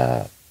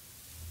till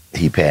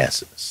he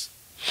passes?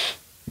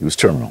 He was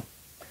terminal.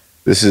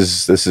 This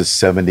is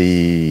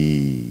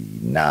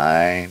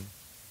 79,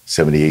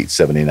 78,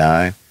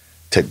 79.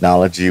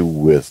 Technology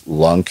with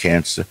lung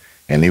cancer.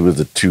 And he was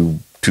a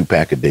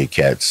two-pack-a-day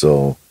cat.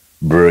 So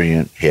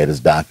brilliant, he had his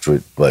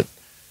doctorate, but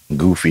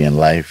goofy in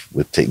life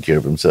with taking care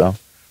of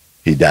himself.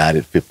 He died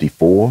at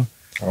 54.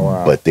 Oh,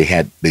 wow. But they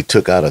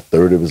took out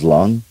 1/3 of his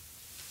lung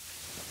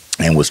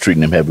and was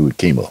treating him heavy with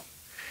chemo.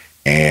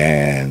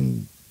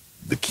 And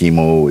the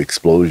chemo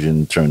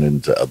explosion turned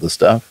into other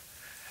stuff,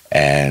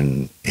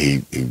 and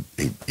he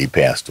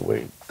passed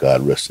away.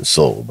 God rest his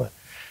soul. But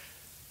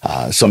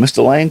so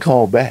Mr. Lang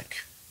called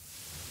back,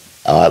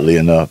 oddly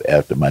enough,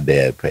 after my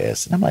dad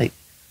passed, and I'm like,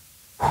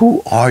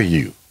 "Who are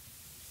you?"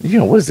 You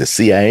know, what is this,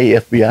 CIA,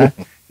 FBI?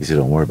 He said,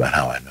 don't worry about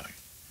how I know you.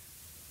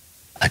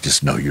 I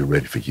just know you're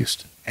ready for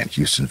Houston, and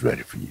Houston's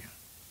ready for you.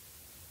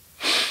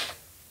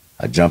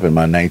 I jump in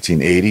my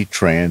 1980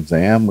 Trans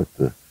Am with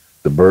the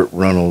Burt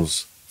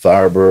Reynolds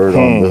Firebird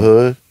on the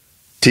hood,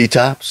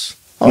 T-tops.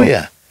 Oh,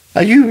 yeah.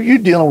 Now you're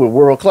dealing with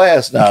world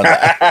class now,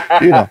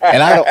 you know.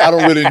 And I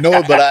don't really know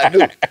it, but I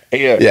knew.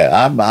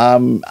 Yeah.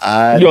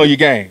 You know your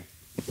game.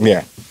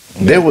 Yeah.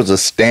 There was a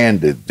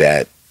standard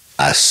that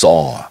I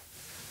saw,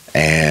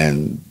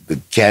 and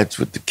the cats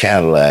with the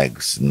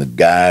Cadillacs and the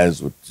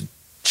guys with the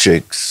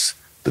chicks,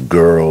 the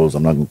girls.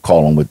 I'm not gonna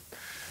call them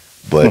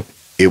but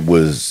it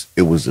was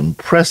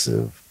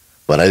impressive.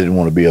 But I didn't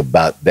want to be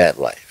about that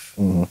life.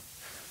 Mm-hmm.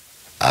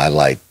 I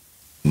like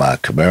my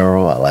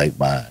Camaro. I like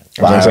my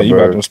Firebird. You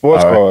about them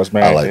sports cars,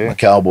 man. I like my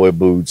cowboy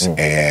boots,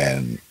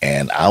 and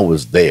I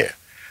was there.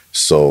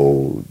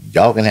 So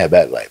y'all can have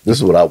that life. This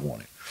is what I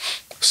wanted.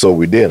 So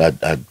we did.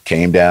 I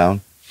came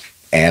down,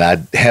 and I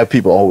have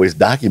people always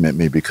document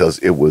me because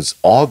it was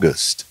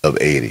August of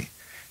 '80,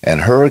 and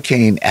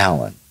Hurricane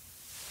Allen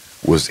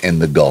was in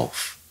the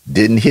Gulf.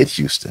 Didn't hit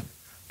Houston,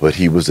 but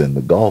he was in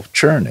the Gulf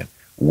churning.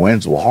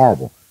 Winds were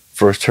horrible.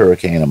 First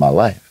hurricane of my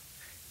life,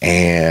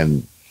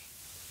 and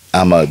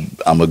I'm a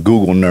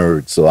Google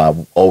nerd, so I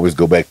always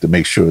go back to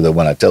make sure that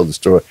when I tell the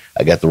story,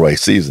 I got the right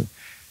season.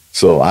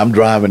 So I'm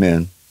driving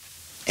in,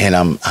 and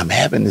I'm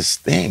having this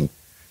thing,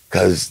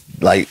 because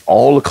like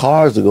all the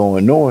cars are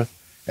going north,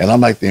 and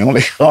I'm like the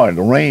only car in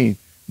the rain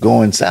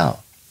going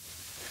south.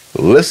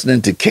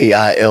 Listening to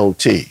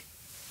KILT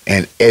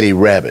and Eddie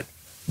Rabbit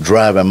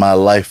driving my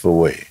life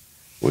away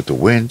with the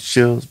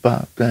windshields,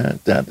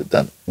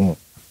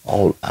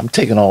 I'm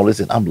taking all this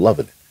and I'm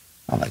loving it.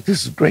 I'm like,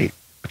 this is great,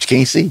 but you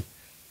can't see.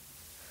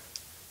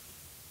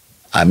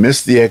 I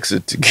missed the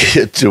exit to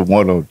get to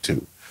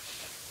 102.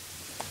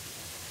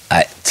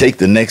 I take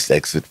the next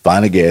exit,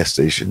 find a gas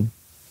station,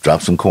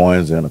 drop some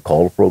coins in, I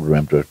call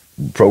the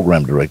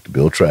program director,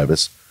 Bill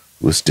Travis,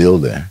 who was still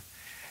there.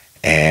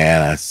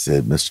 And I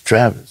said, Mr.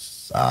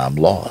 Travis, I'm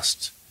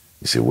lost.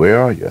 He said, where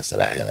are you? I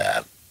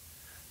said,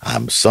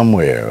 I'm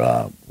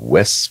somewhere,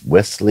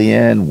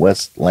 Westland,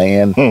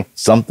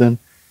 something.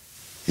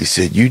 He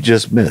said, you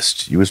just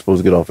missed. You were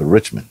supposed to get off at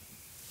Richmond.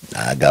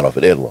 I got off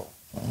at Edlow.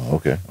 Oh,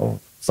 okay. Oh,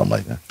 something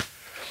like that.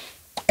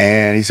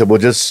 And he said, well,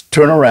 just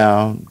turn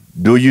around,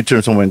 do a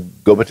U-turn somewhere, and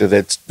go back to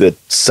that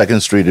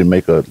 2nd Street and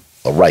make a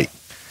right.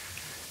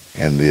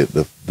 And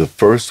the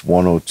first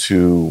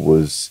 102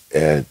 was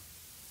at,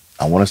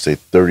 I want to say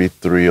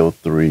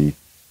 3303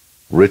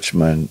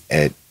 Richmond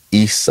at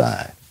East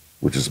Side,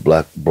 which is a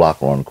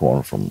block around the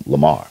corner from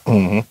Lamar,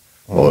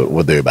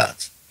 or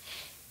thereabouts.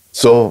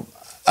 So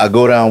I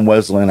go down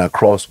Westland, I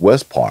cross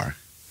West Park,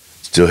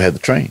 still had the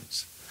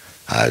trains.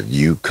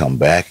 You come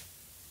back,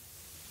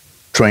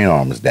 train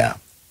arm is down.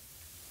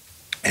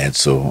 And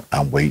so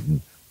I'm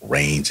waiting,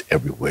 rain's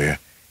everywhere,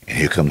 and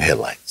here come the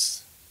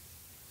headlights.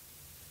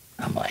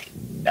 I'm like,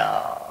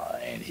 no,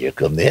 and here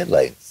come the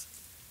headlights.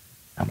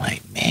 I'm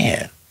like,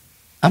 man,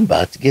 I'm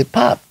about to get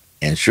popped.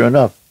 And sure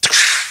enough,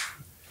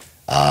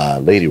 a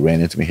lady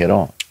ran into me head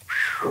on.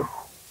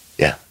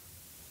 Yeah.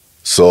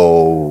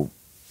 So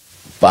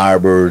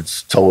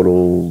Firebirds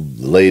total,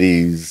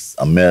 ladies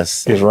a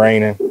mess. It's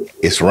raining.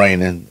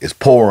 It's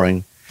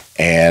pouring,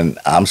 and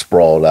I'm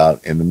sprawled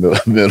out in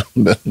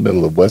the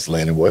middle of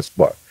Westland and West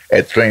Park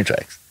at train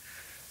tracks.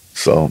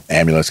 So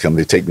ambulance come,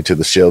 they take me to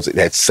the Shell.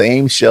 That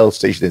same Shell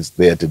station that's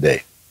there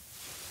today.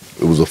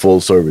 It was a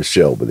full service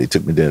Shell, but they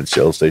took me to the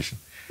Shell station.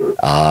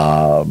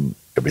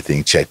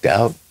 Everything checked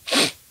out.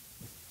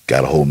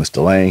 Got a hold of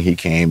Mr. Lang. He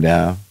came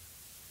down.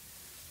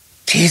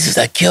 Jesus,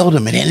 I killed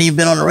him. It ain't even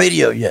been on the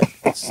radio yet.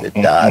 I said,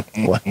 Doc,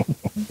 what?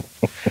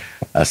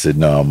 I said,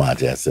 no,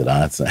 Majic.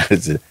 I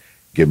said,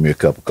 give me a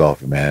cup of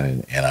coffee,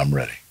 man, and I'm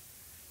ready.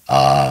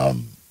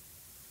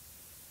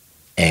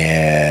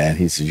 And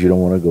he said, you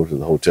don't want to go to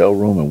the hotel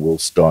room and we'll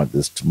start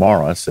this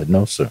tomorrow? I said,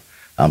 no, sir.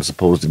 I'm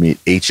supposed to meet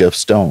H.F.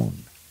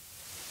 Stone,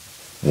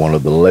 one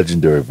of the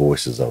legendary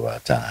voices of our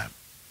time.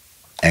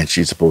 And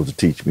she's supposed to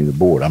teach me the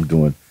board. I'm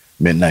doing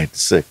midnight to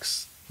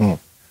 6. I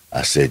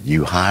said,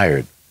 you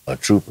hired a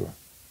trooper,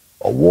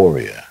 a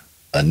warrior,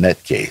 a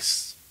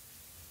netcase.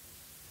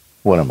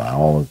 What am I,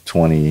 on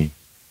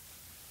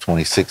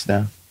 26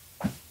 now?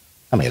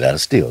 I made out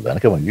of steel, Donnie.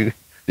 Come on, you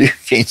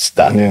can't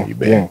stop me, man.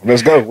 Yeah.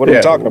 Let's go. What are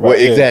we talking about? Well,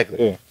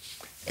 exactly. Yeah.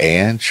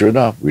 And sure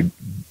enough,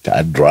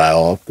 I dry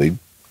off. They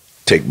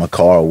take my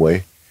car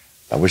away.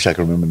 I wish I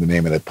could remember the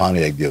name of that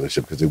Pontiac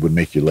dealership because it would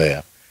make you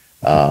laugh.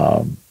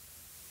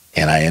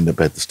 And I end up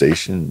at the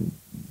station,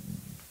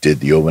 did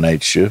the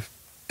overnight shift,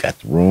 got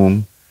the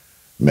room,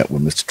 met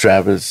with Mr.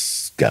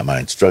 Travis, got my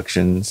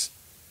instructions,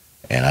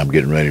 and I'm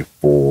getting ready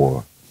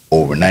for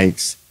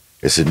overnights.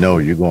 They said, no,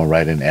 you're going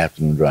right in the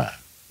afternoon drive.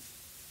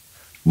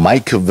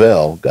 Mike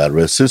Cavell, God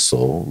rest his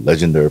soul,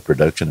 legendary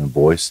production and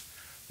voice.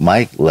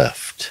 Mike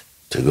left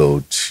to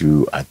go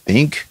to, I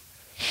think,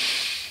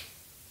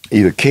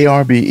 either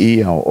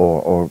KRBE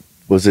or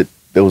was it,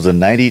 there was a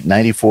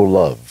 94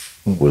 Love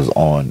was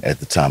on at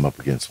the time up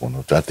against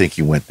 102. I think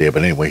he went there,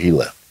 but anyway, he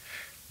left.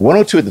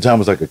 102 at the time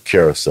was like a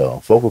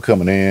carousel. Folk were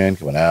coming in,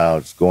 coming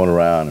out, just going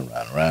around and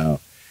around and around.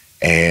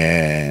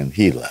 And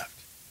he left.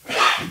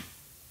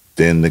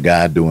 Then the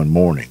guy doing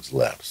mornings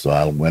left. So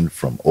I went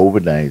from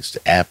overnights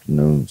to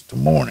afternoons to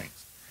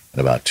mornings in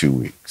about 2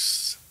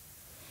 weeks.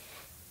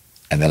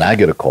 And then I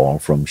get a call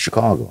from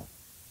Chicago.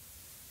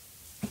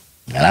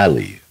 And I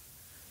leave.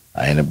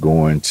 I end up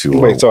going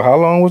to... Wait, so how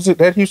long was it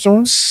that Houston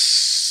run?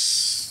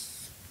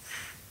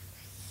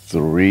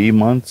 3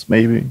 months,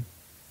 maybe.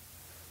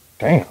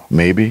 Damn.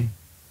 Maybe.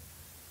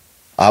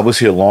 I was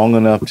here long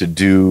enough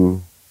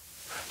to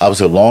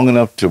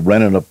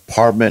rent an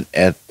apartment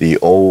at the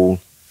old...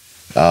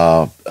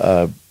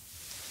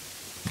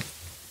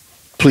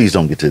 please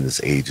don't get to this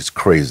age. It's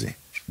crazy.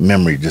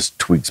 Memory just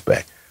tweaks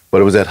back.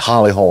 But it was at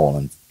Holly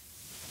Hall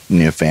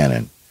near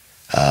Fannin.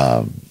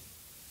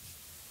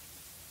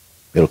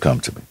 It'll come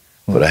to me.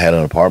 But I had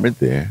an apartment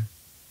there,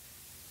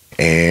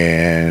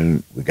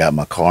 and we got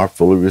my car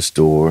fully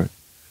restored.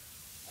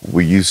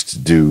 We used to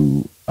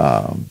do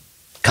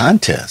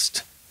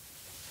contest,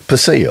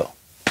 Paseo.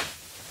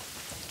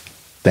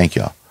 Thank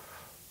y'all.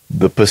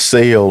 The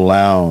Paseo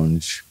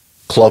Lounge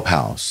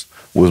Clubhouse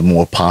was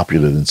more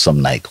popular than some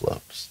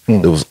nightclubs.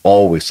 There was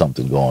always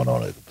something going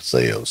on at the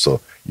Paseo.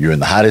 So you're in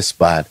the hottest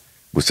spot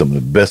with some of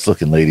the best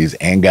looking ladies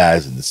and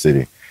guys in the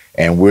city,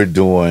 and we're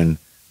doing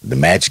the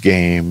match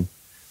game.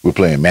 We're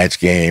playing match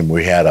game.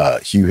 We had a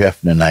Hugh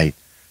Hefner night.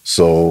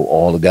 So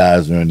all the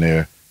guys are in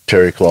their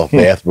terry cloth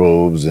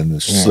bathrobes and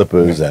the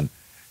slippers. And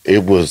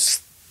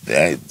it's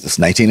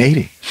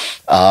 1980.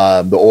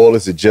 The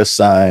Oilers had just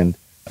signed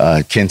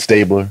Ken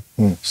Stabler.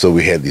 So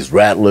we had these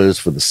rattlers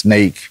for the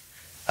Snake.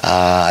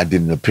 I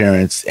did an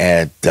appearance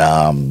at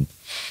Tyler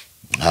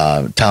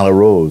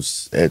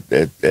Rose at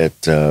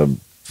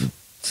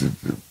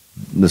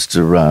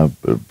Mr.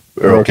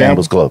 Earl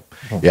Campbell's club.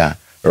 Yeah.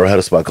 Earl had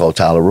a spot called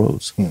Tyler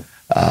Rose.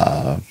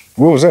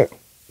 Where was that?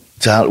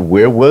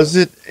 Where was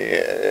it?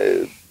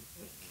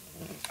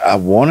 I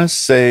want to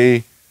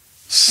say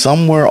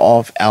somewhere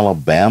off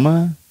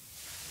Alabama,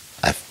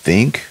 I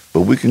think,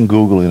 but we can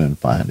Google it and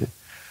find it.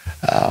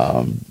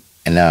 And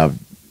now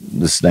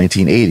this is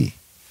 1980,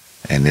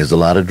 and there's a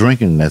lot of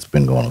drinking that's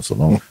been going on.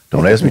 So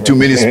don't ask me too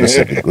many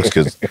specifics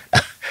because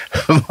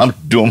I'm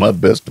doing my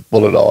best to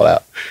pull it all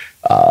out.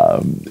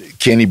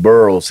 Kenny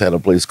Burroughs had a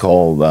place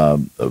called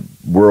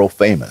World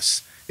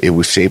Famous. It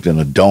was shaped in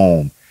a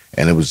dome,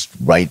 and it was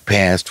right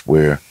past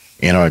where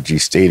NRG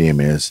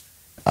Stadium is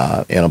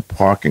in a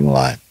parking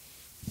lot.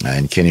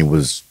 And Kenny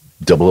was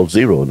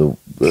 000.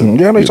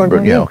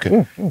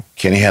 Okay. Yeah.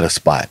 Kenny had a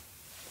spot.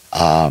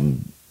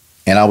 And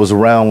I was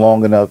around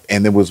long enough,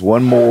 and there was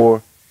one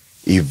more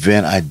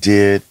event I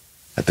did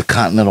at the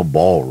Continental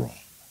Ballroom.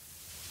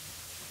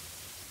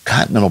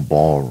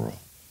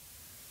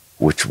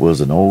 Which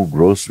was an old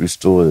grocery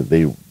store that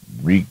they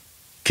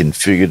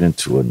reconfigured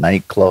into a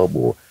nightclub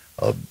or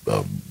a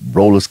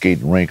roller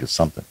skating rink or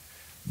something.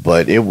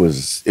 But it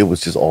was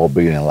just all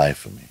bigger than life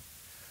for me.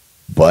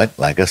 But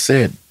like I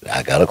said,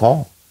 I got a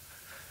call.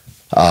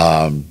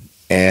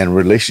 And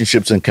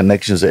relationships and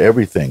connections are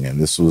everything. And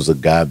this was a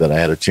guy that I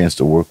had a chance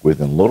to work with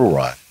in Little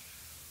Rock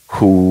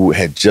who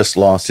had just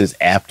lost his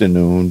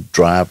afternoon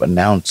drive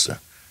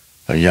announcer,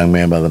 a young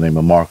man by the name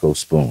of Marco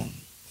Spoon.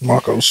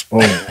 Marco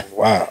Spoon,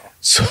 wow.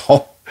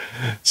 So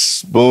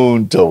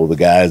Spoon told the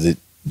guys at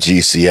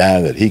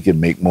GCI that he could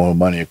make more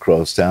money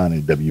across town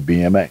in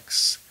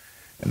WBMX.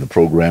 And the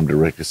program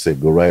director said,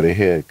 go right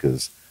ahead,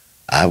 because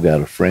I've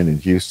got a friend in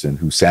Houston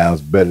who sounds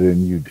better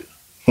than you do.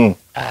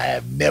 I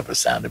have never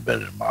sounded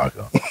better than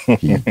Marco.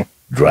 He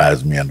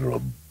drives me under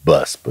a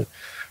bus. But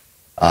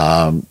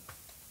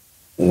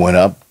went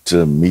up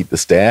to meet the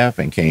staff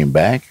and came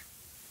back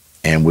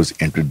and was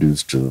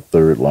introduced to the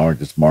third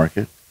largest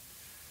market.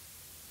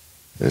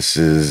 This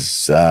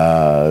is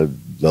the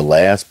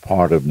last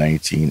part of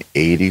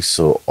 1980,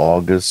 so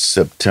August,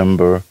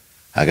 September,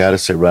 I got to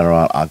say right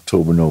around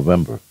October,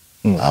 November,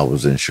 I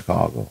was in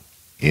Chicago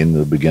in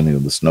the beginning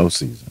of the snow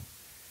season.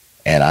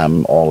 And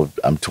I'm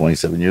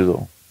 27 years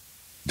old,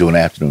 doing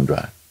an afternoon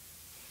drive.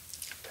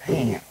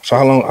 Damn. So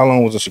how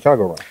long was the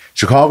Chicago run?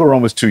 Chicago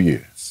run was 2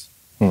 years.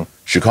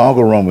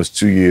 Chicago run was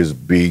 2 years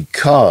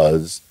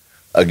because,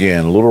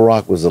 again, Little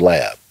Rock was a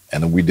lab.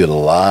 And we did a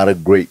lot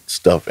of great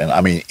stuff, and I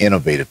mean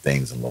innovative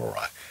things in Little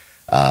Rock.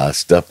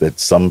 Stuff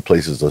that some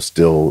places are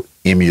still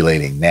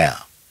emulating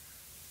now.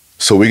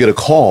 So we get a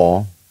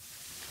call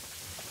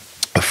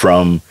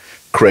from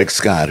Craig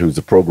Scott, who's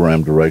the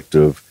program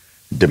director of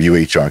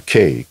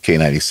WHRK,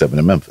 K97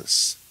 in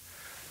Memphis.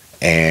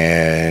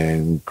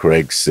 And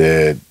Craig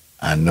said,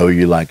 I know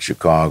you like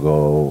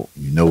Chicago.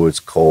 You know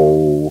it's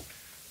cold.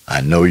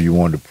 I know you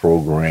wanted to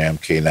program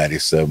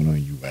K97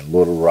 when you were in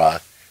Little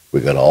Rock.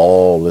 We got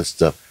all this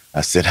stuff. I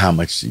said, how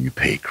much do you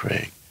pay,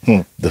 Craig?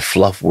 The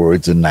fluff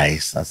words are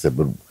nice. I said,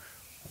 but...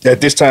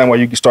 At this time, were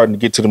you starting to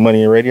get to the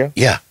money in radio?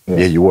 Yeah,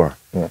 you were.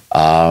 Yeah.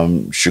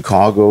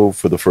 Chicago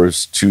for the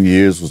first 2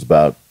 years was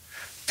about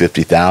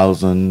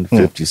 50,000,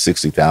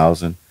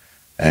 60,000.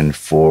 And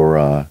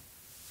for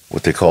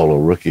what they call a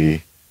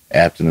rookie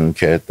afternoon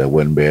cat, that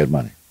wasn't bad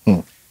money.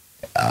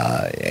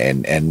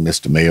 And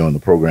Mr. Mayo and the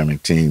programming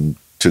team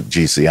took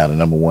GCI to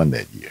 #1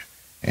 that year.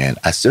 And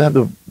I still have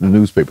the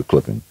newspaper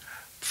clipping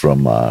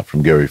from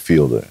Gary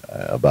Fielder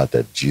about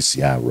that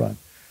GCI run.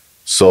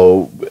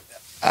 So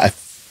I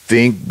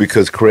think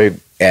because Craig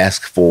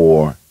asked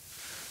for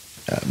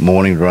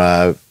morning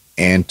drive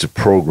and to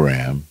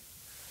program,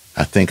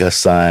 I think I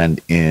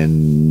signed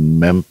in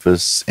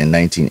Memphis in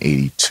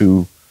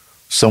 1982,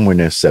 somewhere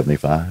near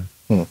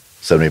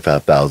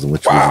 75,000,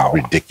 which was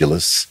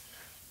ridiculous.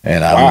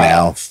 And I'm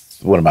now,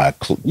 what am I?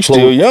 You're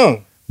still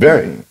young.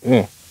 Very.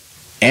 Yeah.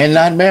 And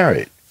not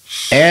married.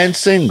 And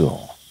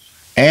single.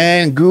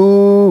 And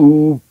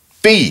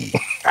goofy.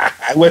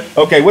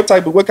 Okay, what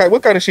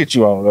kind of shit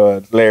you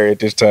on, Larry, at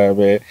this time,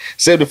 man?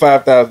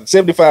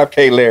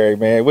 75K Larry,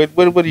 man. What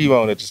are you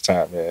on at this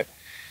time, man?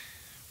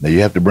 Now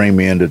you have to bring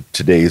me into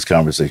today's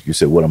conversation. You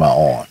said, "What am I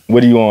on?"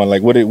 What are you on?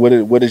 Like, what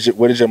is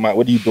your mind?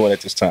 What are you doing at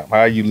this time?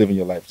 How are you living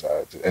your life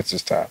at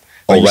this time?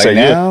 Like you right say,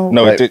 now?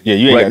 No, right, you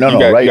ain't right,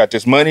 got, right. You got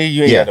this money.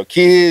 You ain't got no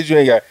kids. You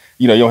ain't got,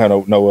 you don't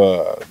have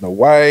no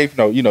wife.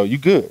 No, you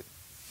good.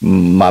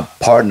 My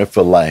partner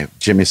for life,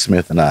 Jimmy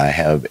Smith, and I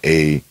have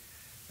a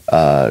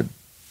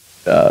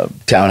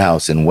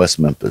townhouse in West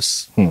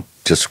Memphis,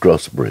 just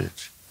across the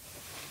bridge.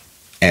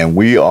 And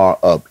we are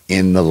up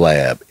in the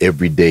lab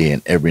every day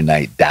and every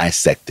night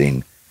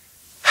dissecting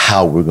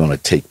how we're going to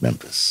take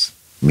Memphis,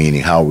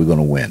 meaning how we're going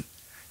to win.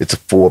 It's a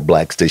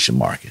 4-black station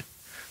market.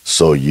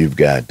 So you've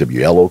got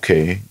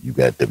WLOK, you've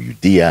got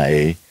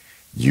WDIA,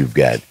 you've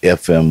got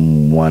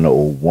FM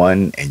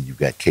 101, and you've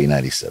got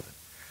K97.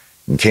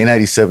 And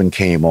K97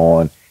 came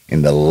on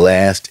in the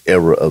last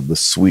era of the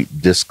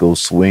sweet disco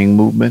swing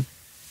movement,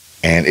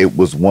 and it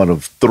was one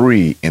of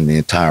 3 in the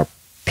entire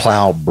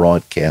Plow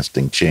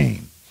broadcasting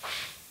chain.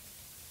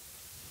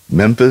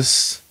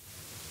 Memphis,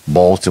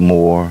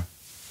 Baltimore,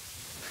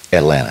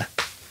 Atlanta.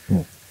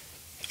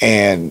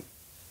 And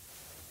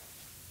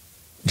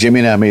Jimmy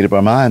and I made up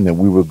our mind that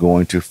we were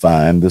going to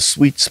find the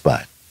sweet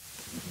spot.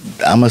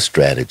 I'm a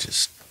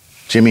strategist.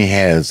 Jimmy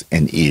has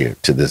an ear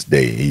to this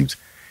day. He's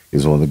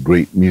one of the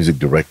great music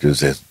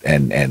directors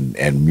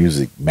and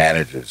music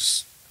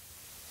managers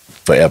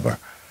forever.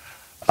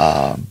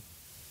 And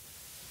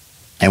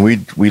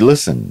we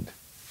listened,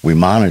 we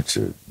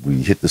monitored,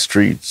 we hit the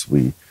streets,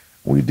 we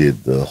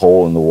did the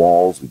hole in the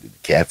walls, we did the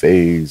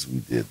cafes, we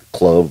did the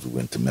clubs, we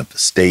went to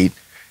Memphis State,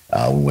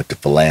 we went to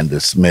Philander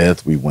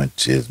Smith, we went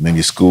to as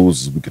many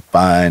schools as we could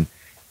find,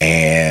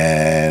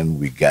 and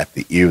we got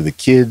the ear of the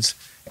kids,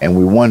 and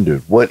we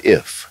wondered, what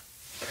if?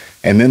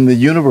 And then the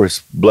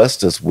universe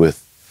blessed us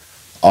with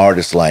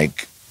artists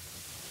like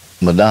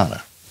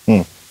Madonna.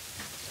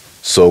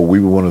 So we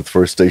were one of the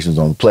first stations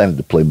on the planet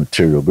to play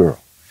Material Girl,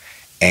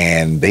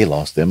 and they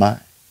lost their mind.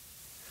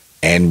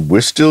 And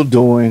we're still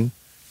doing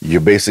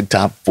your basic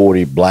top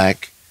 40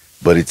 black,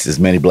 but it's as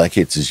many black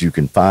hits as you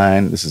can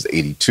find. This is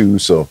 82,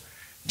 so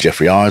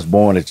Jeffrey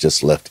Osborne has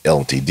just left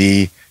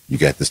LTD. You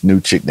got this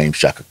new chick named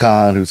Shaka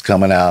Khan who's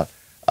coming out.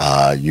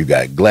 You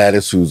got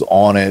Gladys who's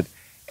on it,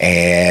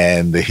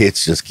 and the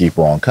hits just keep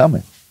on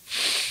coming.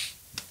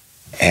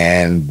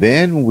 And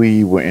then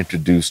we were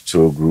introduced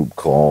to a group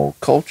called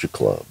Culture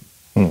Club.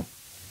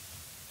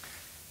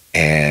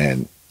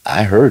 And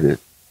I heard it,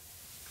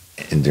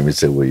 and Jimmy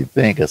said, "What do you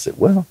think?" I said,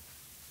 "Well,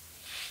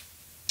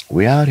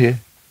 we out here.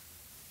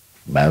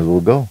 Might as well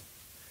go."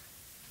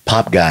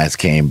 Pop guys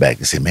came back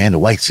and said, "Man, the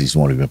white seats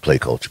won't even play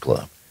Culture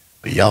Club,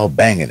 but y'all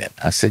banging it."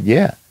 I said,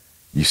 "Yeah.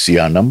 You see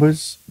our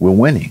numbers? We're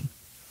winning.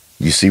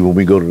 You see when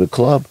we go to the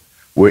club,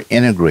 we're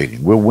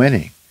integrating. We're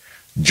winning."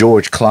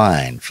 George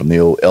Klein from the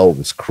old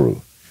Elvis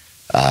crew,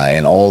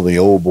 and all the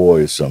old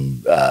boys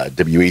from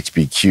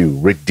WHBQ,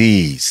 Rick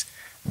Dees,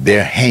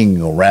 they're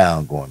hanging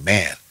around going,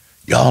 "Man,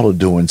 y'all are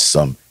doing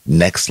some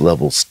next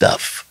level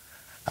stuff,"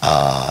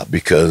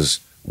 because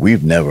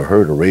we've never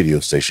heard a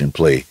radio station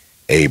play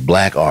a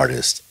black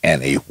artist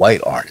and a white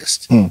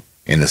artist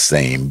in the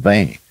same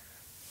vein.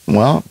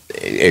 Well,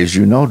 as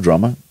you know,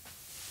 drummer,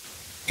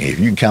 if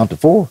you can count to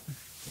 4,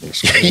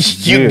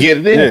 you get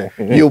it in.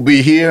 Yeah. You'll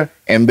be here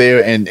and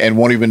there and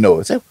won't even know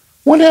it. Say,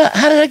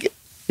 how did I get?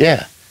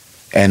 Yeah.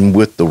 And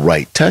with the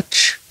right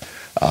touch,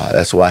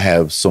 that's why I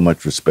have so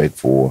much respect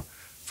for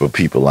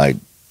people like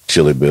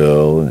Chili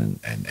Bill and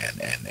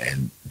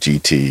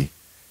GT,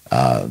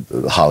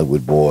 the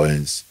Hollywood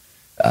Boys,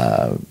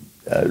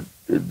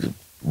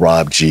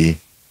 Rob G,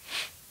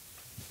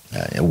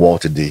 and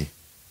Walter D.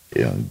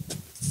 You know,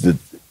 the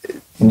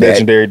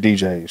legendary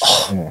DJs.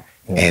 Oh,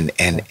 yeah. And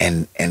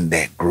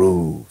that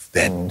groove,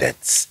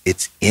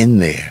 it's in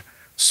there.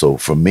 So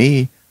for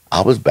me,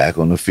 I was back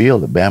on the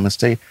field at Bama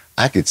State.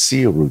 I could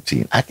see a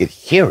routine. I could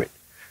hear it.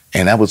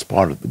 And that was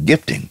part of the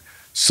gifting.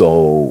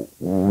 So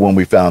when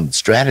we found the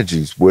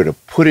strategies where to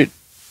put it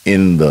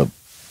in the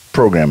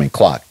programming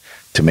clock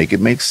to make it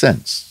make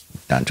sense,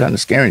 not trying to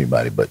scare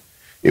anybody, but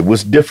it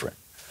was different.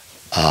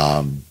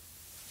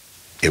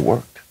 It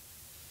worked.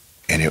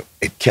 And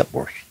it kept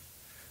working.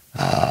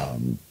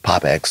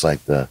 Pop acts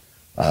like the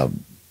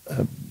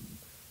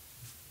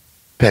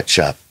Pet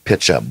Shop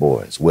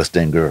Boys, West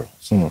End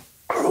Girls,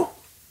 Groove,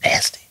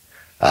 nasty.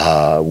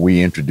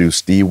 we introduced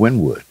Steve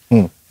Winwood.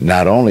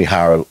 Not only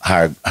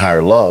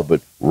higher love,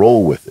 but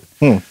roll with it.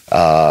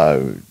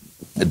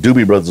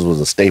 Doobie Brothers was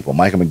a staple.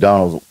 Michael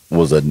McDonald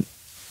was a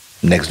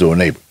next door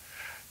neighbor,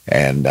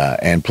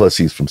 and plus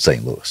he's from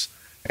St. Louis,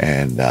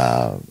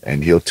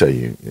 and he'll tell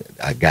you,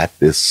 I got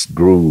this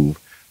groove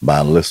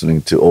by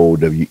listening to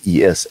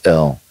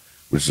OWESL,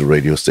 which is a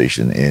radio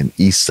station in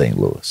East St.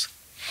 Louis.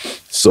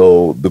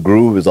 So the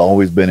groove has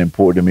always been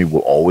important to me,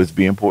 will always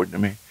be important to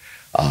me.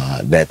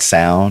 That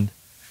sound.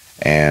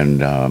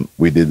 And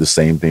we did the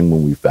same thing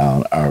when we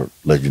found our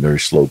legendary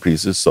slow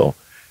pieces. So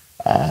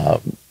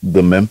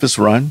the Memphis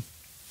run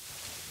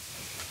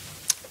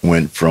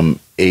went from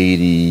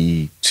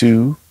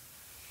 82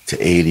 to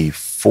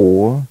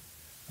 84.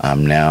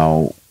 I'm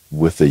now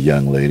with a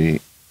young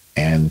lady,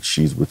 and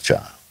she's with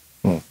child.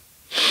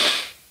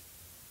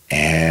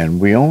 And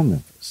we own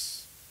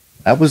Memphis.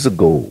 That was the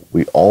goal.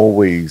 We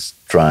always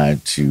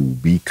tried to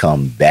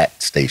become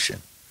that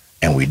station,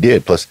 and we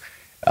did. Plus,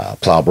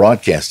 Plow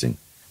Broadcasting,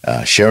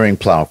 sharing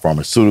Plow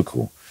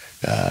Pharmaceutical.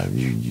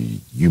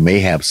 You may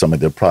have some of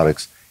their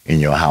products in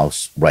your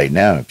house right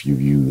now if you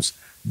use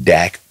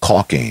DAC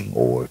caulking,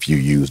 or if you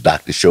use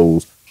Dr.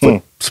 Scholl's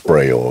foot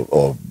spray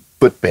or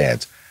foot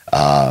pads.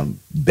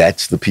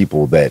 That's the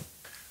people that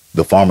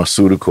the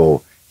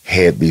pharmaceutical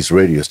had these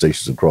radio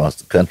stations across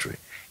the country,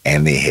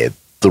 and they had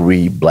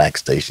 3 black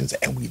stations,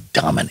 and we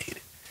dominated.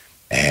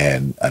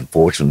 And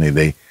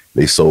unfortunately,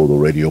 they sold the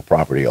radio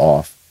property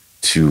off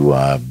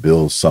to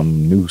build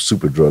some new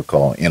super drug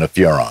called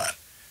interferon,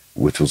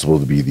 which was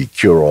supposed to be the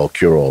cure-all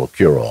of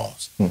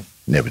cure-alls.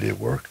 Never did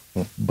work.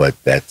 But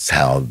that's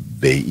how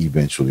they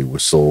eventually were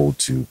sold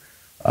to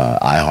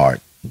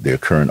iHeart, their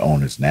current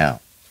owners now.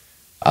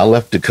 I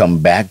left to come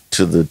back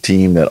to the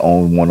team that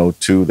owned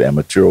 102, the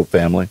Amaturo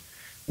family.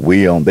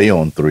 They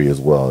owned 3 as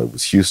well. It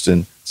was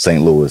Houston,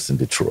 St. Louis, and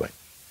Detroit.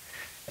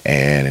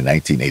 And in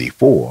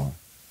 1984,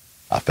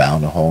 I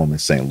found a home in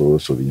St.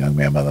 Louis with a young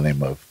man by the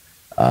name of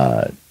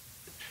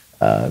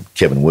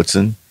Kevin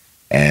Woodson,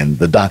 and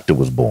the doctor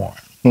was born.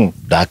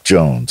 Doc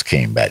Jones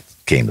came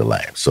to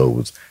life. So it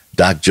was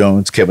Doc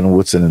Jones, Kevin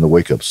Woodson, and the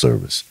Wake Up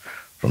Service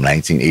from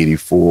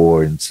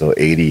 1984 until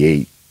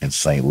 88 in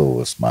St.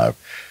 Louis. My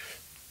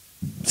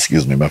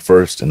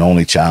first and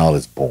only child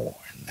is born.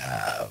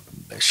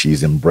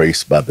 She's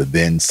embraced by the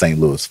then St.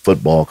 Louis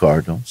football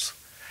Cardinals,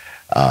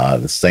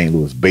 the St.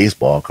 Louis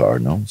baseball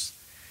Cardinals,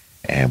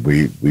 and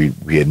we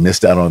had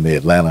missed out on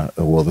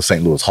the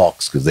St. Louis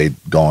Hawks, because they'd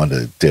gone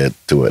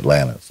to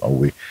Atlanta.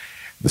 So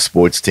the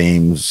sports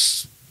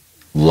teams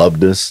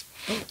loved us.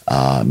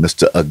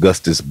 Mr.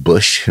 Augustus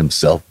Bush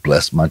himself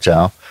blessed my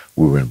child.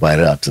 We were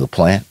invited out to the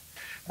plant,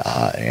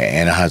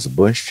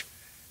 Anheuser-Busch,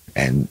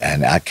 and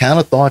I kind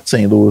of thought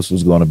St. Louis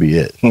was going to be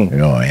it,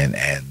 and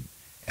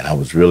I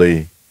was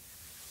really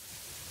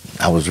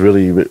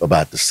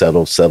about to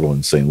settle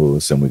in St.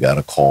 Louis, and we got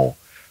a call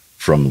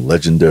from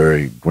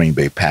legendary Green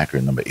Bay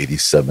Packer number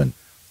 87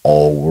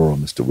 All-World,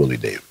 Mr. Willie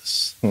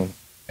Davis.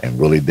 And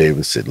Willie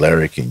Davis said,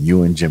 "Larry, can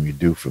you and Jimmy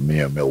do for me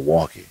in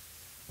Milwaukee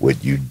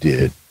what you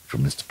did for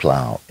Mr.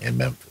 Plow in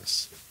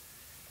Memphis?"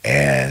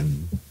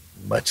 And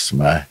but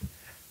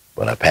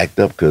I packed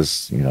up,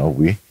 because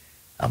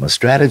I'm a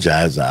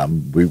strategizer.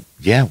 We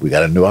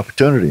got a new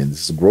opportunity, and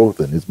this is growth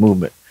and this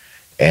movement.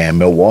 And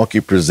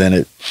Milwaukee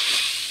presented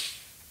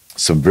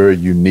some very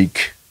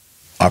unique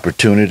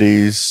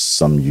opportunities,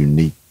 some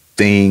unique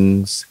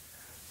things.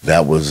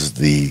 That was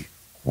the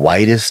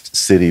whitest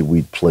city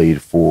we'd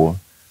played for,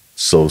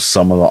 so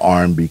some of the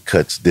R&B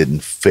cuts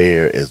didn't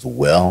fare as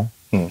well.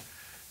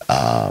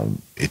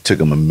 It took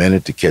them a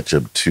minute to catch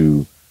up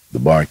to the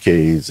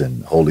Barcades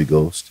and Holy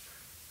Ghost,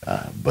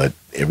 but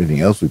everything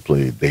else we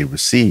played, they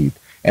received.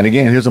 And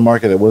again, here's a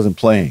market that wasn't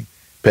playing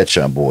Pet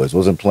Shop Boys,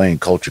 wasn't playing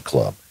Culture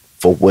Club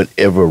for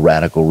whatever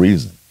radical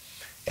reason.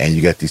 And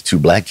you got these 2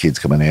 black kids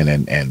coming in,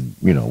 and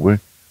we're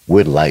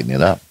lighting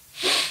it up.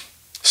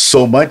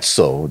 So much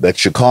so that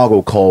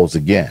Chicago calls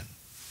again.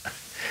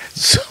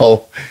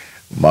 So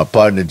my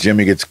partner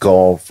Jimmy gets a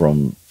call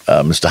from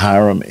Mr.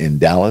 Hiram in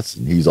Dallas,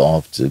 and he's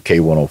off to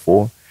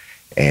K104.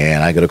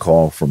 And I get a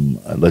call from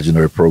a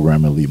legendary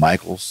programmer, Lee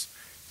Michaels.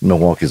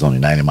 Milwaukee's only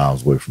 90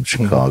 miles away from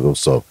Chicago.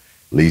 So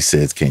Lee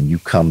says, "Can you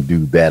come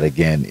do that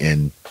again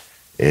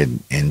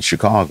in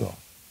Chicago?"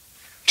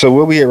 So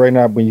where we at right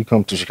now when you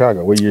come to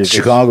Chicago? What year is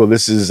Chicago,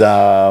 this is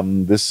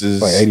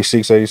like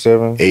 86,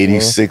 87?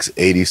 86,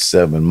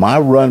 87. My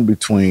run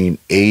between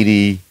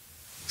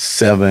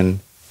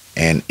 87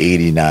 and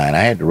 89, I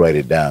had to write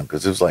it down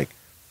because it was like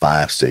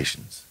 5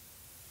 stations.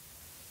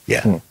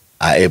 Yeah.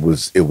 It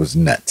was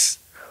nuts.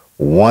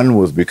 One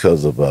was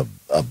because of a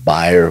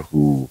buyer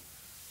who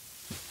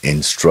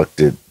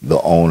instructed the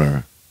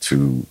owner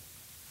to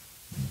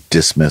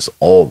dismiss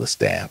all the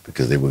staff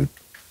because they were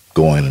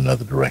going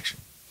another direction.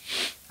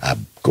 I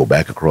go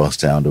back across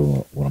town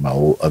to one of my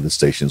old other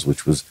stations,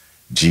 which was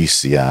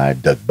GCI.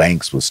 Doug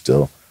Banks was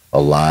still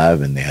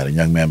alive, and they had a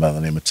young man by the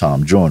name of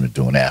Tom Joyner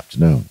doing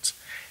afternoons.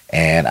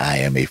 And I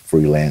am a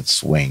freelance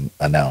swing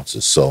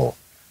announcer. So,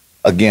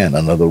 again,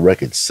 another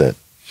record set.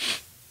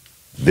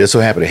 they're so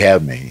happy to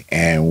have me,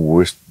 and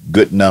we're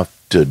good enough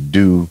to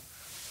do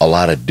a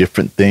lot of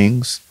different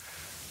things.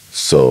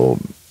 So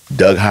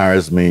Doug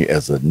hires me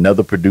as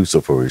another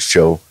producer for his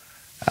show.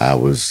 I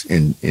was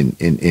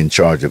in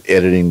charge of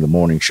editing the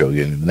morning show,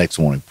 getting the next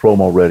morning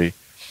promo ready.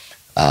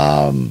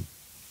 I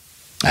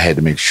had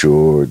to make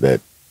sure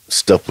that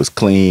stuff was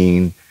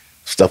clean,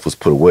 stuff was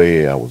put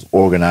away. I was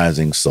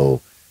organizing.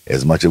 So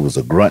as much as it was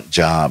a grunt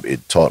job,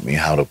 it taught me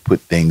how to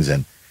put things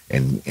in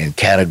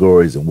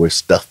categories and where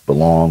stuff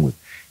belonged with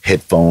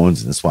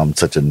headphones. And that's why I'm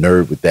such a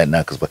nerd with that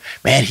now. Because,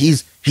 man,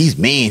 he's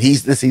mean.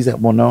 He's this, he's that.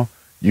 Well, no,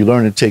 you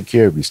learn to take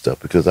care of your stuff,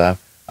 because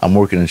I'm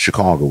working in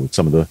Chicago with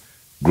some of the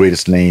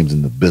greatest names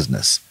in the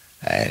business.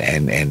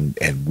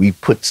 And we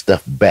put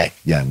stuff back,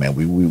 young man.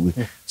 We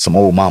some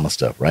old mama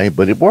stuff, right?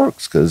 But it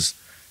works, because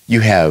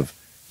you have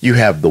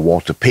the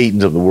Walter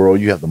Paytons of the world,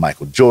 you have the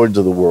Michael Jordans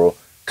of the world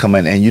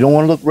coming, and you don't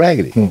want to look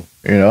raggedy, you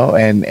know.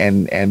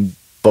 And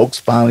folks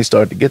finally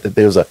start to get that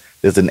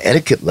there's an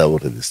etiquette level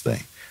to this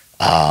thing.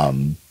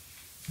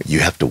 You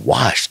have to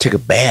wash, take a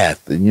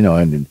bath, and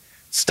and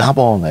stop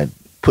all that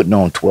putting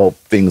on 12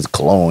 things of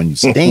cologne. You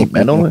stink,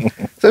 man.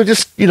 So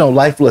just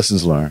life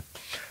lessons learned.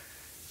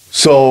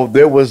 So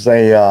there was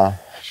an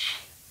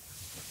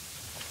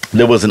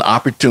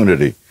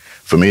opportunity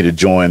for me to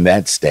join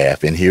that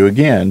staff. And here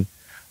again,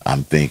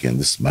 I'm thinking,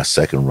 this is my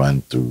second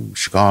run through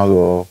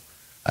Chicago.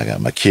 I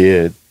got my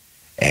kid,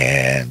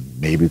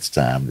 and maybe it's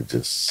time to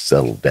just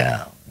settle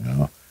down,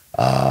 and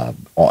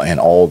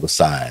all the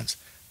signs.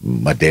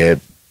 My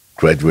dad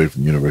graduated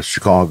from the University of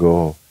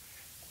Chicago.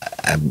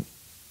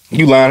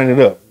 You lining it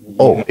up.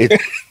 Oh,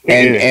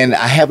 and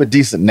I have a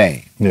decent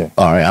name. Yeah.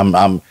 All right.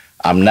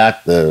 I'm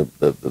not the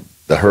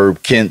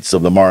Herb Kents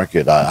of the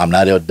market. I'm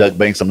not a Doug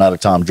Banks. I'm not a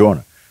Tom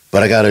Joyner.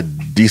 But I got a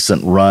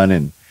decent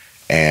run,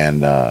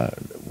 and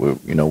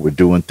we're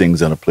doing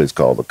things in a place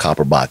called the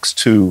Copper Box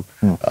 2,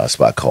 a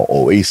spot called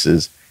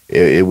Oasis.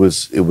 It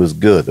was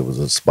good. There was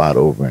a spot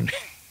over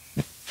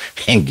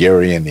in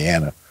Gary,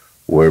 Indiana,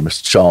 where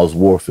Mr. Charles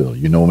Warfield,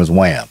 you know him as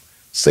Wham,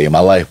 saved my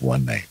life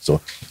one night.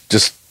 So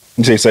just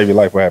you say save your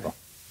life. What happened?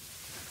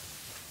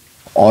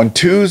 On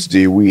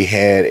Tuesday we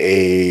had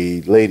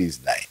a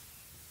ladies' night.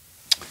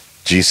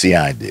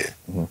 GCI did.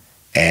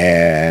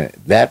 And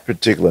that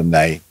particular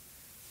night,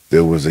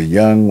 there was a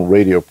young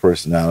radio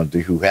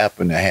personality who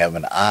happened to have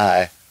an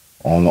eye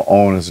on the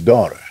owner's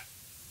daughter.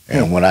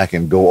 And when I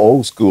can go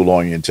old school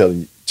on you and tell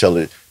you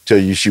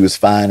she was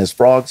fine as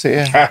frog's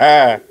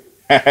hair.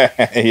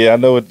 Yeah, I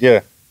know it.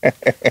 Yeah.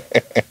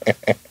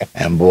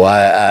 And boy,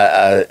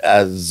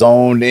 I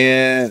zoned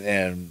in,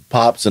 and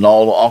Pops and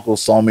all the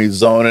uncles saw me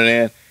zoning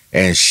in,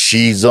 and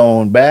she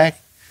zoned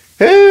back.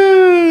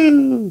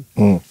 Ooh.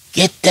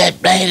 Get that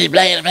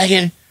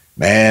blanket.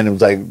 Man, it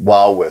was like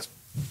Wild West.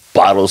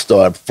 Bottles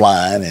started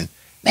flying, and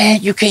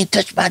man, you can't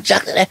touch my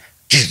chocolate.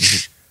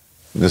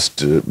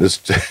 Mr.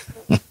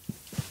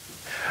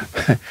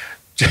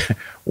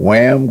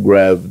 Wham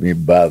grabbed me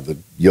by the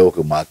yoke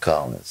of my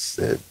collar and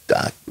said,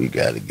 "Doc, we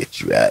got to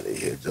get you out of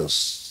here.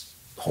 Just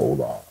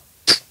hold on."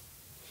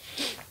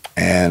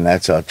 And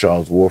that's how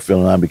Charles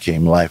Warfield and I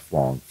became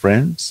lifelong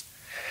friends.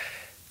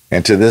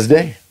 And to this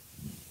day,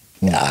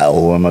 I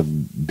owe him a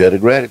debt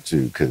of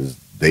gratitude, because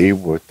they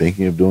were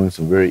thinking of doing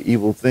some very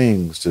evil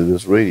things to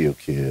this radio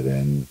kid,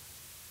 and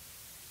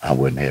I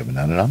wasn't having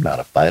none of it. I'm not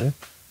a fighter.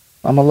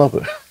 I'm a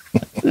lover.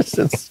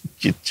 Just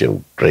get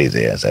your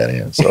crazy ass out of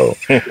here. So,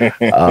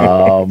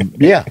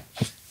 yeah.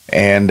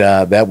 And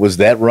that was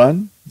that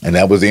run, and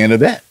that was the end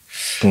of that.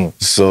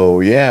 So,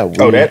 yeah.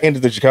 That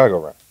ended the Chicago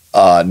run?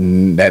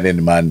 That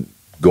ended my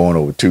going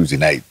over Tuesday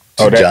night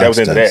to that was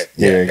into that.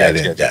 Yeah, that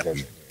ended that.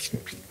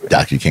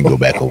 Doc, you can't go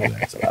back over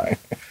that. All right.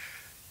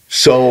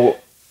 So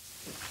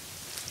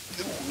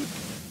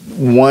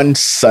one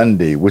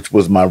Sunday, which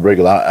was my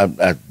regular,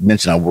 I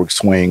mentioned I worked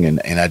swing, and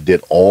I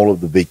did all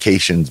of the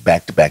vacations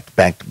back to back.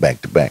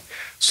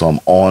 So I'm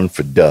on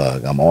for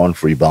Doug. I'm on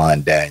for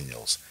Yvonne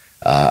Daniels.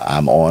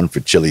 I'm on for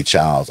Chili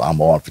Childs.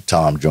 I'm on for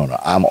Tom Joyner.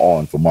 I'm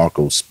on for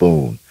Marco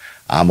Spoon.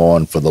 I'm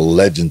on for the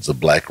Legends of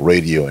Black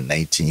Radio in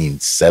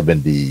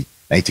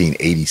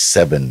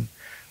 1987.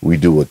 We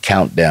do a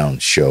countdown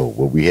show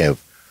where we have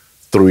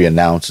 3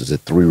 announcers at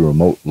 3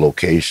 remote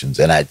locations.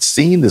 And I'd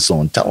seen this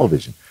on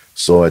television.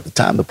 So at the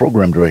time, the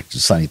program director,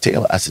 Sonny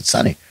Taylor, I said,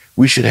 "Sonny,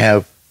 we should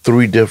have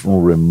 3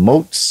 different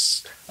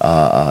remotes,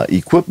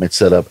 equipment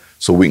set up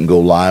so we can go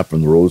live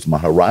from the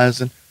Rosemont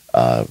Horizon."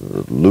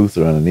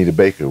 Luther and Anita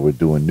Baker were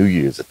doing New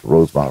Year's at the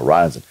Rosemont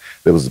Horizon.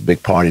 There was a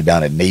big party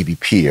down at Navy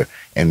Pier.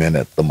 And then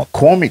at the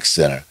McCormick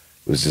Center,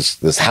 it was just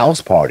this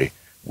house party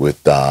with,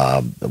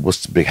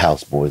 what's the big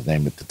house boy's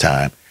name at the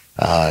time?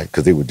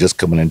 Because they were just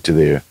coming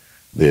into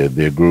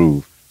their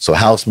groove. So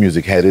house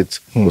music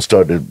was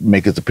starting to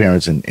make its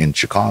appearance in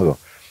Chicago.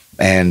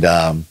 And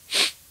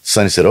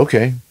Sonny said,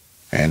 "Okay,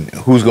 and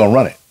who's going to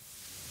run it?"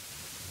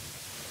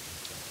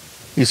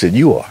 He said,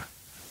 "You are.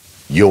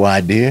 Your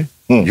idea,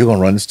 you're going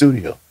to run the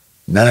studio."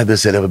 None of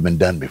this had ever been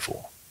done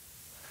before.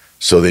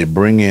 So they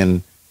bring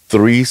in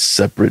 3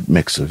 separate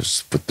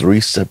mixers for 3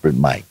 separate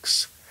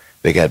mics.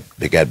 They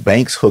got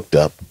Banks hooked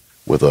up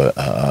with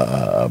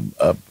a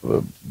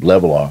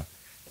leveler,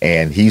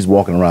 and he's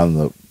walking around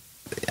the.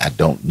 I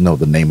don't know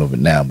the name of it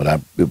now,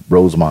 but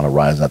Rosemont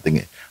Horizon. I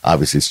think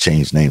obviously it's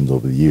changed names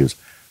over the years,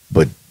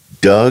 but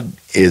Doug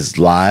is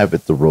live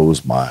at the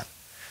Rosemont.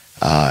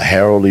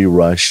 Harold E.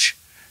 Rush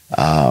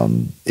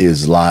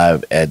is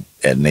live at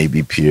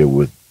Navy Pier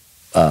with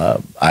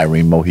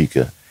Irene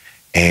Mojica,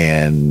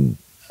 and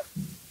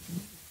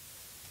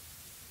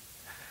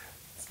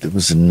there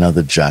was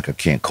another jock. I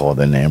can't call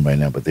their name right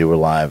now, but they were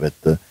live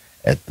at the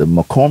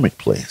McCormick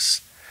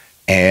Place.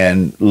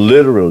 And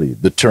literally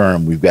the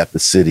term, we've got the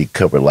city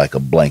covered like a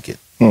blanket,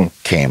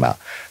 came out.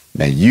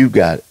 Now you've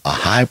got a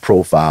high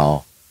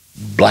profile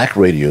black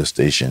radio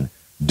station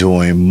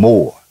doing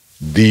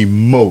the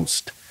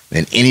most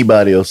than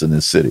anybody else in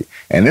the city.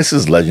 And this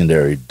is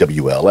legendary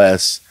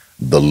WLS,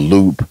 The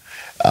Loop.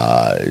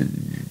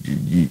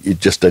 It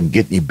just doesn't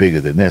get any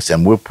bigger than this.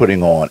 And we're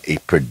putting on a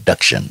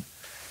production.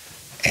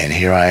 And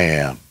here I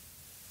am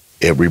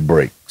every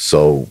break.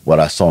 So what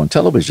I saw on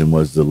television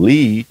was the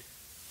lead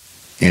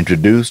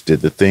introduced,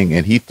 did the thing,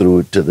 and he threw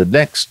it to the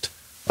next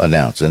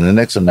announcer. And the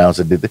next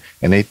announcer did it,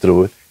 and they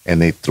threw it, and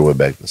they threw it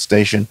back to the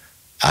station.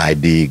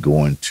 ID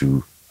going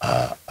to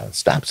a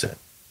stop set.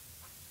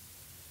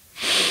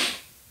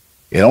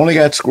 It only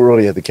got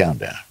squirrely at the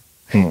countdown.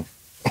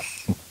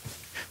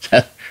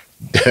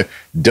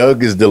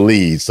 Doug is the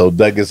lead, so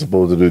Doug is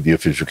supposed to do the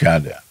official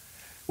countdown.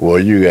 Well,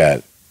 you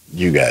got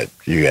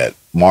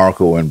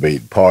Marco and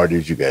bait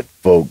parties, you got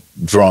folk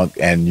drunk,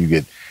 and you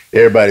get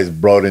everybody's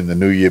brought in the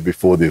new year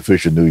before the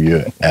official new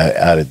year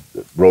out at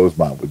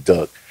Rosemont with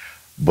Doug.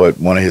 But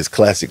one of his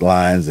classic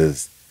lines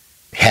is,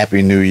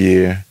 "Happy New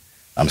Year.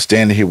 I'm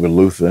standing here with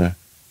Luther.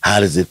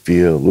 How does it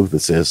feel?" Luther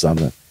says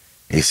something.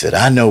 He said,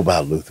 "I know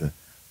about Luther.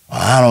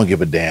 I don't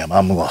give a damn.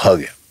 I'm going to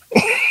hug him."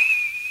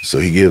 So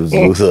he gives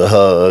Luther a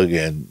hug,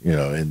 and,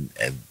 in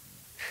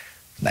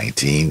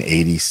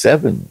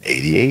 1987,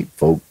 88,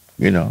 folk,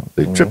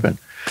 they're tripping.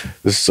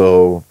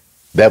 So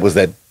that was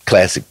that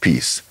classic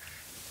piece.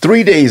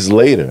 3 days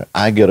later,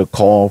 I get a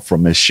call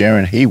from Miss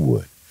Sharon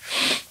Haywood.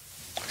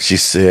 She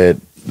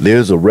said,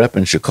 "There's a rep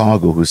in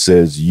Chicago who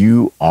says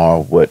you are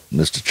what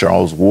Mr.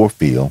 Charles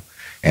Warfield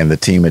and the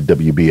team at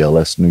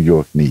WBLS New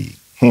York need."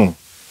 New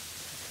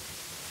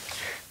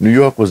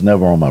York was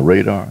never on my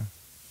radar,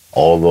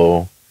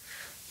 although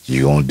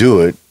you're going to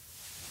do it.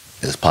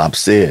 As Pop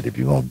said, if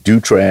you're going to do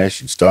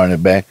trash, you're starting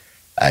it back,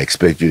 I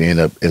expect you to end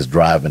up as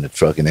driving the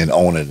truck and then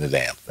owning the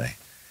damn thing.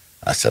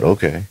 I said,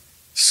 okay.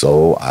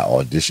 So I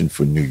auditioned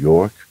for New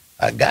York.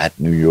 I got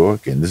New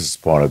York, and this is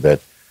part of that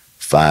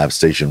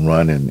 5-station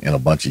run in a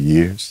bunch of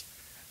years.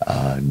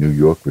 New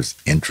York was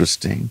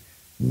interesting.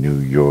 New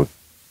York,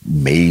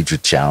 major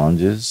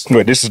challenges.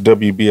 Wait, this is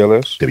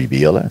WBLS?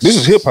 WBLS. This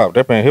is hip-hop.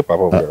 They're playing hip-hop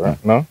over there,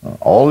 right? No?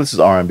 All this is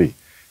R&B.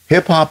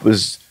 Hip-hop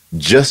is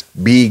just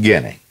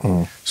beginning.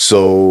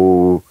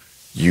 So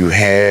you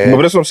had...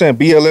 But that's what I'm saying.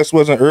 BLS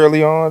wasn't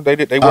early on? They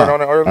weren't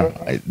on it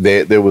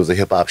earlier? There was a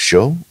hip-hop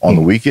show on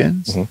the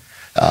weekends.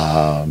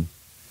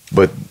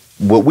 But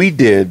what we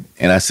did,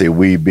 and I say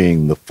we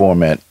being the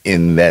format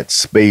in that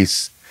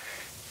space,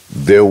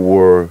 there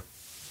were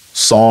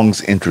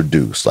songs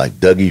introduced, like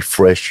Dougie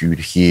Fresh you'd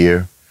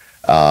hear.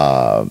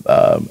 God,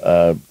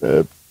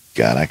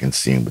 I can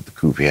see him with the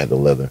coupe. He had the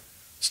leather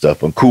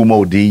stuff. And Kool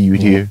Moe Dee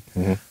you'd hear.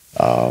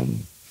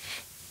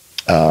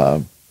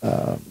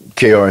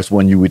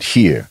 KRS-One you would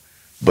hear,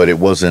 but it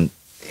wasn't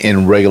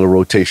in regular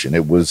rotation.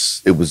 It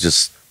was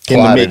just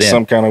in the mix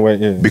some kind of way,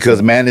 yeah.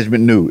 Because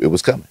management knew it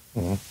was coming.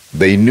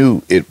 They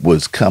knew it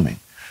was coming.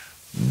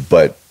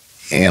 But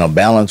in a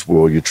balanced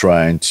world, you're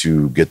trying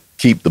to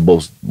keep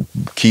both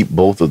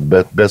of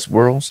the best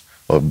worlds,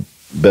 or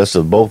best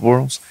of both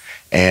worlds,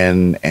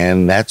 and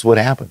that's what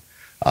happened.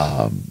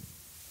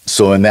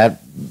 So in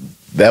that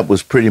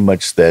was pretty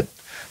much the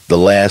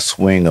last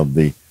swing of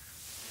the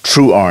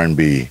true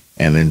R&B,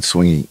 and then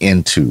swinging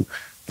into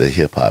the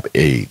hip hop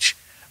age.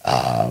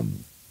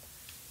 And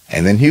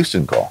then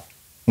Houston called.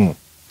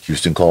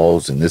 Houston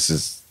calls, and this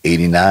is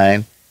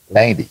 89,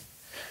 90.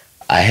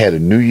 I had a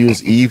New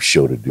Year's Eve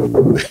show to do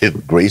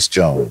with Grace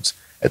Jones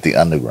at the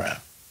Underground.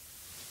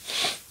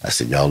 I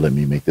said, "Y'all let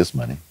me make this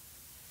money,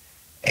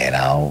 and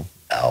I'll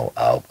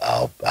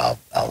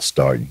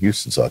start in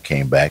Houston." So I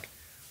came back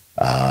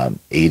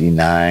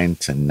 89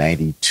 to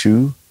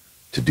 92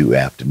 to do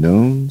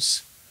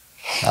afternoons.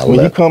 When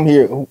you come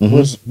here,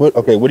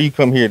 what do you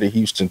come here to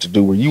Houston to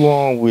do? Were you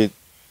on with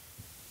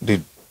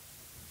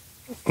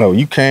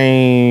you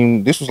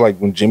came, this was like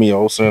when Jimmy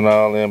Olsen and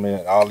all them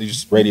and all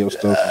these radio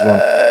stuff was on.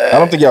 I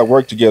don't think y'all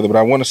worked together, but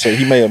I want to say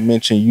he may have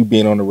mentioned you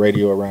being on the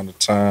radio around the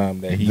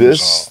time that he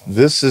was on.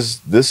 This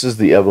is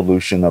the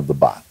evolution of the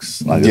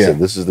box. Like I said,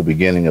 this is the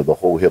beginning of the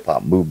whole hip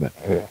hop movement.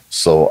 Yeah.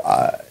 So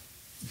I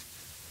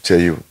tell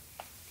you,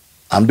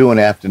 I'm doing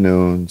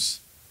afternoons.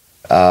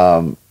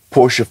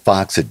 Portia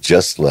Fox had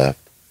just left.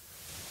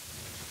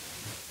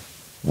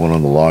 One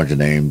of the larger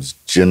names,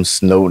 Jim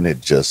Snowden,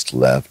 had just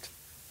left.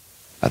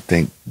 I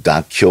think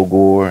Doc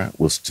Kilgore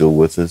was still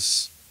with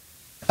us.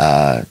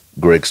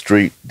 Greg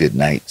Street did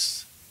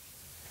nights.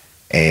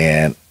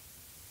 And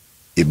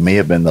it may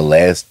have been the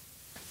last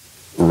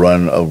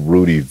run of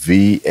Rudy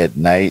V at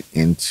night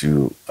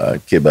into a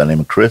kid by the name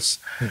of Chris,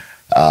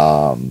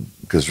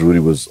 because Rudy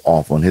was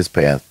off on his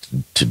path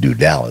to do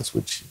Dallas,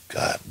 which,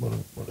 God,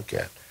 what a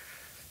cat.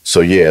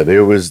 So yeah,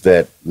 there was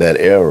that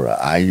era.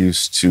 I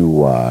used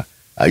to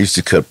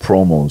cut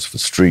promos for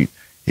Street.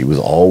 He was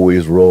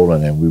always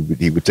rolling, and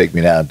he would take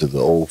me down to the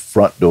old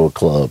Front Door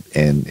Club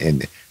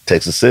in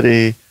Texas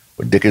City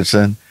or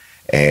Dickinson,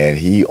 and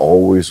he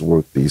always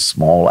worked these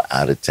smaller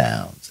out of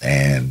towns,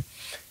 and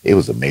it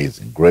was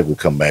amazing. Greg would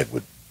come back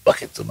with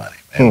buckets of money.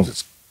 Man, it was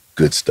just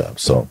good stuff.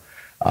 So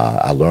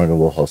I learned a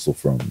little hustle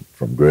from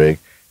Greg,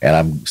 and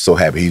I'm so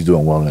happy he's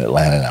doing well in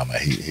Atlanta now,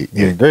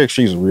 man. Greg,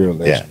 she's a real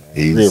legend, man.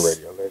 He's real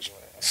radio legend.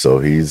 Man. So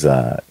he's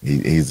a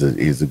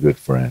good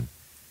friend.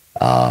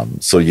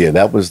 So yeah,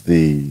 that was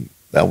the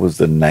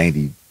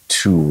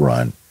 92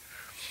 run.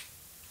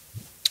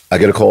 I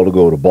get a call to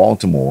go to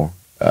Baltimore.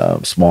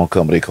 A small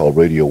company called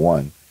Radio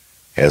One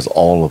has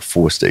all of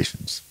 4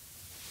 stations.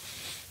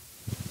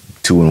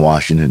 2 in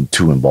Washington,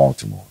 2 in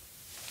Baltimore.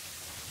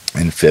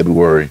 In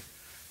February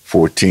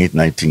 14th,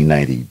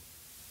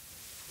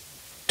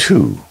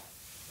 1992,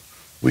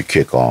 we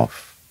kick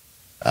off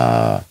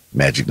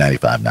Majic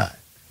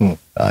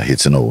 95.9,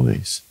 hits and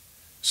oldies.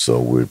 So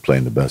we're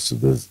playing the best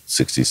of the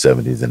 60s,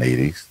 70s, and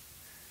 80s.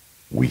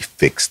 We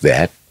fixed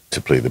that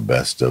to play the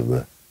best of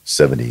the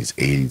 70s,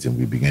 80s, and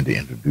we begin to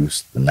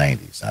introduce the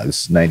 90s. Now,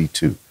 this is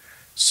 92.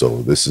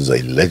 So this is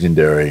a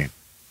legendary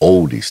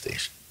oldie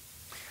station.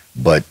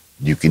 But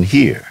you can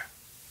hear,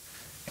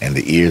 and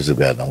the ears have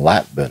gotten a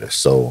lot better.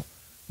 So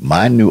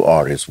my new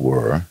artists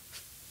were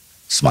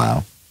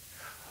Smile,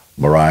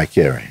 Mariah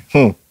Carey,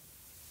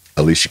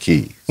 Alicia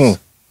Keys,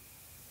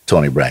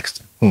 Tony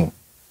Braxton,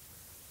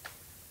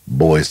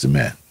 Boyz II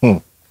Men,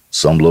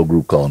 some little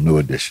group called New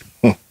Edition.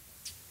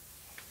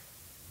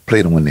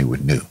 Played them when they were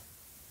new.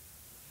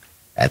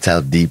 That's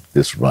how deep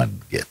this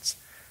run gets.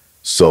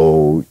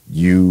 So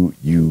you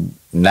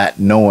not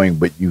knowing,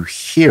 but you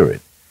hear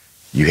it.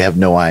 You have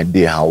no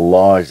idea how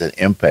large that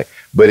impact,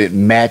 but it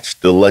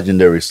matched the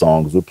legendary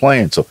songs we're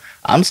playing. So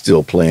I'm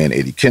still playing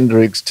Eddie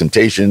Kendricks,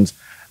 Temptations.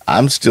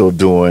 I'm still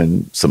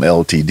doing some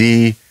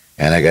LTD,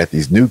 and I got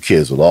these new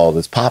kids with all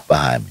this pop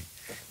behind me.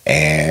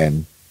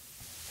 And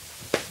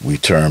we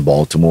turned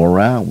Baltimore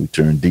around. We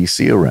turned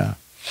DC around.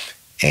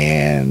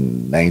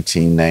 And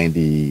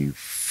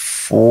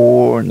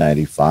 1994,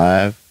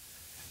 95,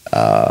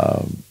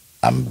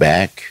 I'm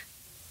back,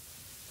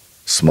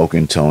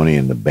 Smoking Tony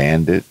and the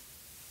Bandit,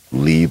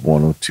 leave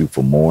 102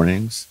 for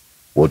mornings.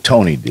 Well,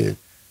 Tony did.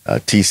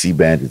 TC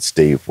Bandit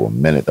stayed for a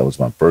minute. That was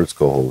my first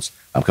co-host.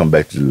 I'm coming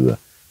back to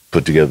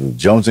put together the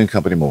Jones and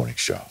Company morning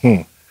show.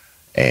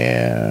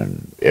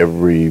 And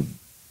every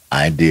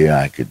idea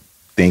I could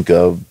think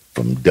of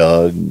from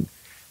Doug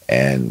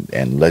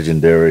and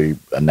legendary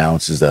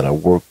announcers that I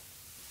worked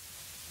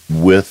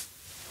with,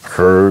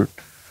 heard,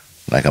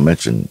 like I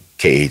mentioned,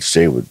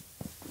 KHJ with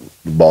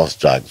Boss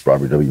Jocks,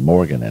 Robert W.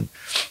 Morgan, and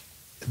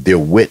their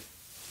wit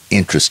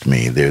interest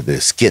me,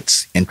 their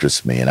skits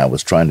interest me, and I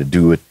was trying to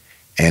do it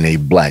in a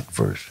black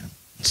version,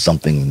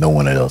 something no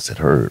one else had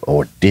heard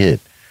or did.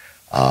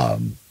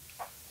 And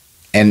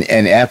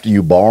after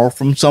you borrow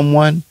from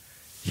someone,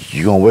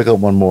 you're going to wake up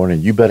one morning,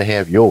 you better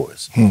have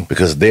yours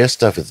because their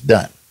stuff is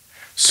done.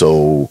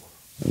 So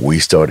we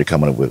started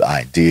coming up with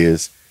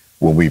ideas.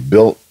 When we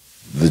built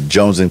the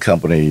Jones and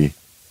Company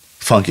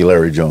Funky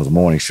Larry Jones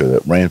morning show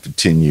that ran for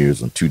 10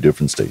 years on 2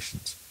 different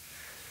stations,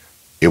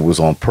 it was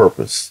on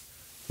purpose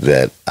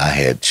that I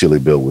had Chili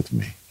Bill with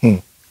me,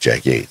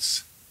 Jack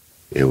Yates.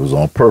 It was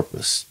on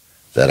purpose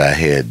that I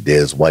had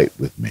Des White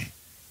with me,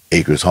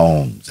 Acres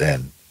Homes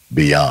and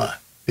beyond.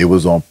 It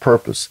was on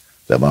purpose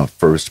that my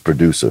first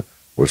producer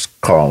was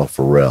Carla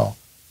Farrell,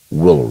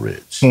 Willow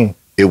Ridge.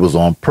 It was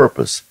on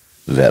purpose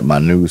that my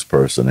news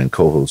person and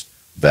co-host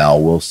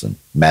Val Wilson,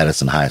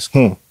 Madison High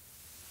School.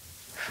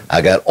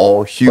 I got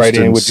all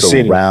Houston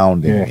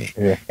surrounding me.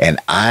 Yeah. And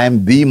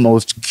I'm the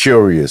most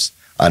curious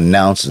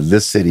announcer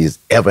this city has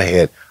ever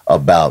had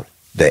about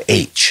the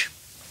H.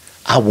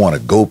 I want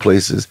to go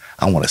places.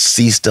 I want to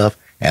see stuff.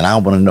 And I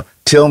want to know.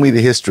 Tell me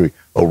the history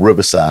of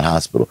Riverside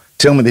Hospital.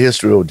 Tell me the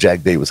history of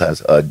Jeff Davis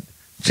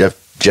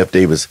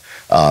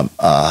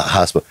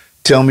Hospital.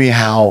 Tell me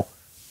how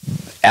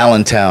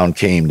Allentown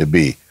came to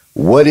be.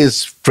 What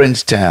is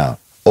Frenchtown?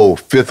 Oh,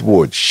 Fifth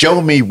Ward.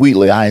 Show me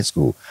Wheatley High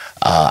School.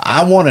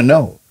 I want to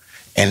know.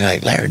 And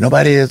like, Larry,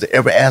 nobody has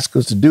ever asked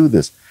us to do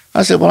this.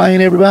 I said, well, I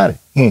ain't everybody.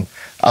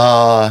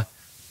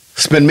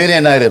 Spend many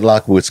a night at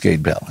Lockwood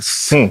Skate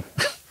Palace.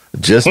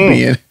 Just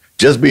being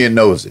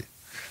nosy.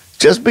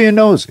 Just being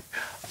nosy.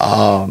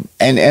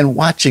 And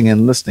watching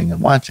and listening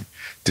and watching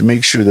to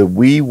make sure that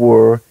we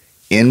were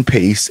in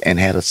pace and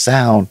had a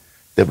sound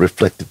that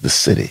reflected the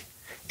city.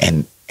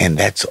 And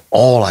that's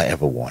all I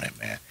ever wanted,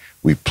 man.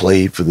 We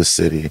played for the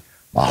city.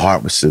 My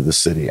heart was to the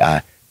city.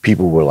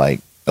 People were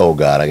like, oh,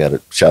 God, I got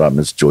to shout out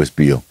Miss Joyce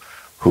Beal,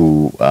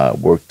 who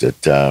worked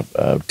at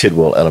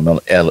Tidwell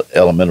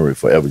Elementary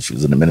forever. She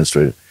was an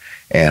administrator.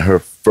 And her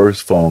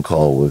first phone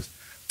call was,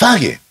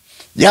 Foggy,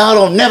 Y'all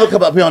don't never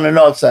come up here on the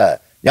north side.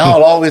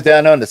 Y'all always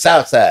down there on the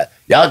south side.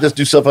 Y'all just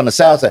do stuff on the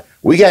south side.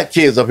 We got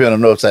kids up here on the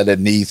north side that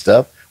need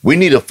stuff. We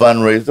need a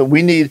fundraiser.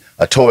 We need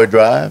a toy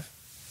drive.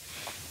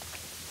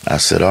 I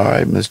said, all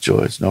right, Miss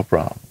Joyce, no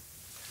problem.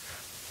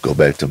 Go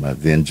back to my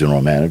then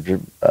general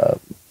manager,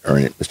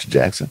 Mr.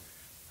 Jackson.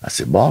 I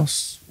said,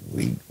 boss,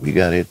 we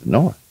got to hit the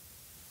north.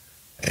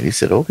 And he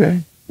said,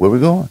 okay, where we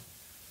going?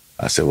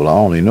 I said, well, I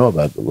only know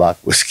about the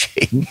Lockwood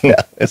Skating.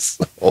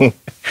 So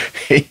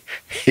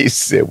he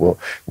said, well,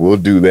 we'll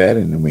do that.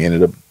 And then we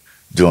ended up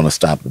doing a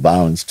Stop the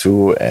Violence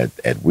tour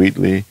at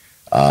Wheatley.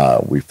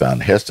 We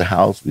found Hester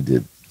House. We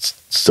did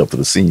stuff for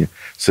the senior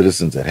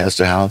citizens at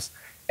Hester House.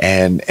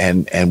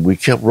 And we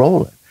kept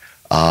rolling.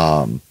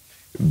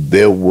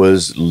 There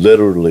was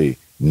literally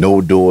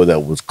no door that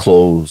was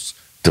closed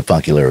to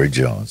Funky Larry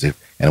Jones. And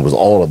it was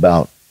all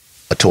about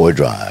a toy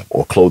drive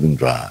or clothing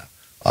drive.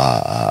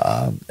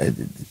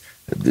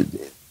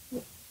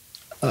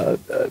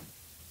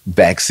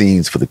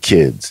 Vaccines for the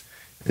kids,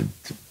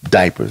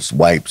 diapers,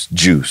 wipes,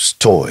 juice,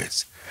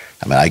 toys.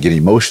 I mean, I get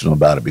emotional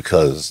about it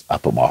because I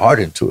put my heart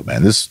into it,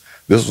 man. This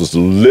was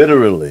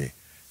literally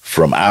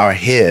from our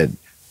head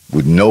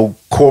with no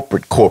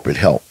corporate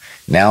help.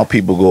 Now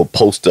people go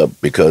post up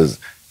because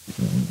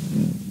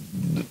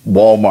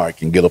Walmart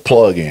can get a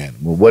plug in.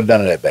 Well, wasn't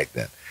none of that back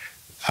then.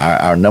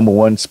 Our number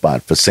one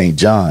spot for St.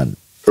 John,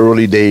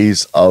 early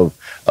days of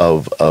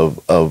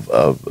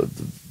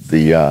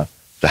the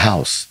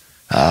house.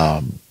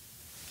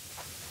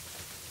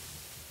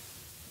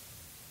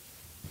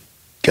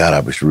 God,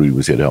 I wish Rudy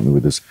was here to help me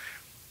with this.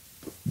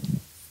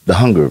 The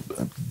hunger,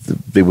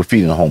 they were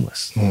feeding the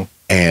homeless. Mm-hmm.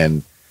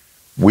 And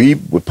we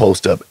would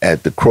post up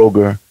at the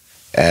Kroger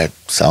at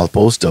South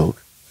Post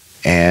Oak,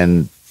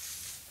 and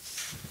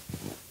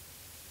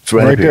it's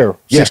right there,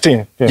 yeah.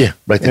 16. Yeah,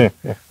 right there.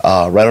 Yeah.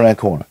 Right on that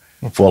corner.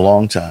 For a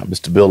long time,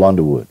 Mr. Bill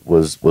Underwood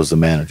was the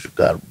manager.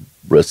 God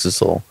rest his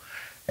soul.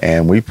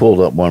 And we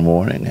pulled up one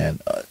morning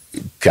and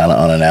kind of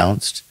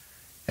unannounced.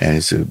 And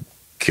he said,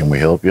 can we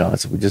help you? I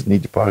said, we just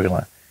need your parking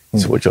lot. He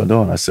said, what y'all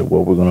doing? I said,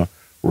 well, we're going to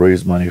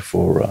raise money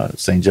for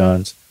St.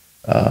 John's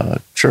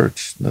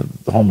Church,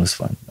 the homeless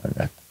fund.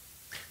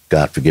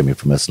 God forgive me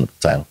for messing up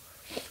the title.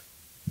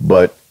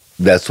 But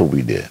that's what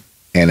we did.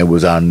 And it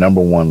was our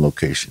number one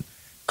location.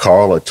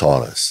 Carla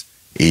taught us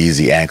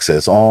easy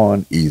access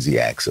on, easy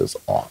access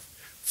off.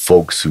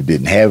 Folks who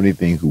didn't have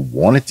anything, who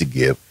wanted to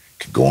give,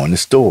 could go in the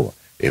store.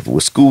 If it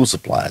was school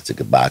supplies, they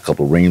could buy a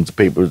couple of reams of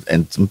papers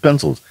and some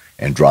pencils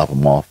and drop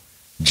them off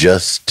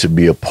just to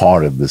be a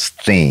part of this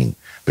thing,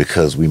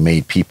 because we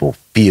made people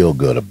feel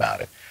good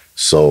about it.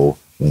 So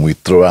when we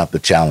throw out the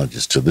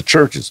challenges to the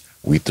churches,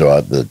 we throw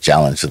out the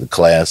challenge to the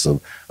class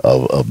of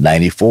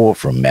 94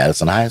 from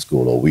Madison High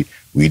School, or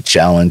we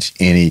challenge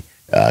any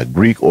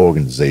Greek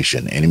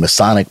organization, any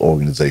Masonic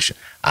organization.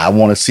 I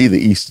want to see the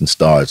Eastern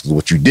Stars, because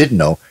what you didn't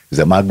know is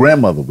that my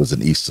grandmother was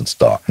an Eastern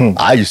Star.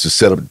 I used to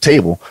set up the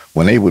table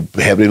when they would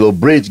have their little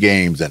bridge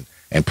games and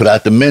put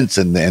out the mints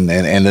and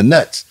the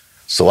nuts.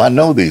 So I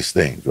know these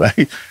things,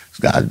 right?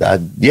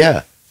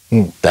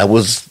 That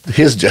was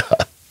his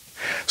job.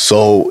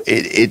 So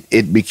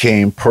it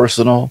became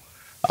personal.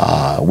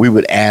 We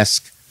would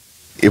ask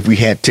if we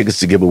had tickets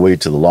to give away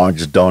to the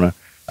largest donor.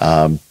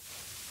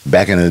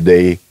 Back in the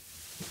day,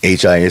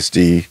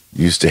 HISD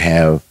used to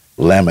have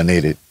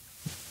laminated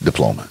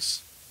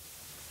diplomas.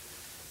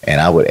 And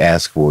I would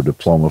ask for a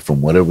diploma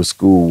from whatever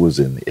school was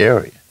in the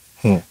area.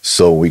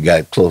 So we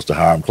got close to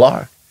Hiram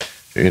Clark.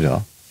 You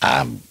know,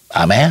 I'm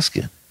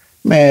asking.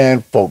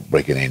 Man, folk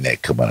breaking their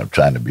neck coming up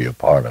trying to be a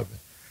part of it.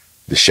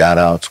 The shout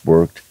outs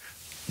worked.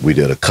 We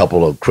did a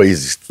couple of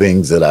crazy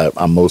things that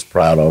I'm most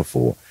proud of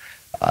for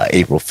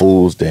April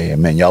Fool's Day.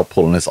 And man, y'all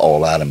pulling this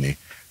all out of me.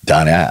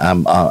 Donnie,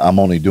 I'm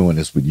only doing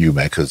this with you,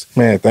 man, because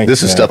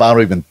this is stuff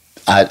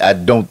I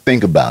don't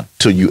think about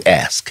till you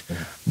ask.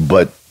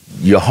 But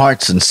your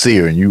heart's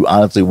sincere and you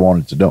honestly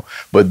wanted to know.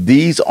 But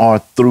these are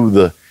through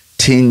the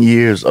 10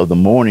 years of the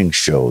morning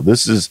show.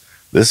 This is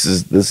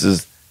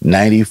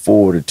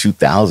 94 to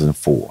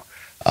 2004.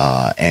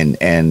 And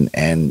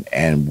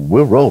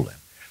we're rolling.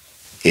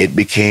 It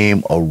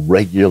became a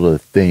regular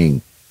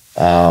thing.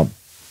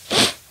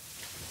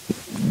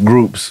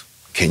 Groups,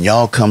 can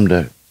y'all come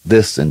to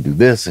this and do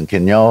this, and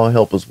can y'all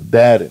help us with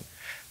that?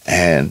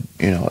 And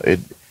you know,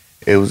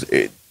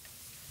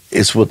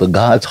 it's with the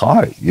God's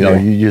heart. You know,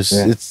 you just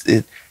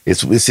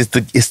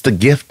it's the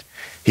gift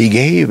He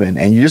gave,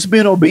 and you're just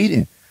being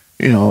obedient.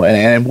 You know,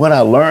 and what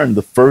I learned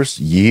the first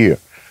year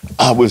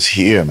I was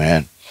here,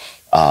 man.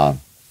 My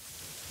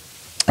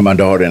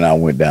daughter and I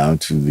went down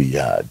to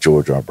the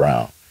George R.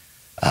 Brown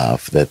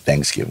for that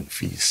Thanksgiving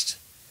feast.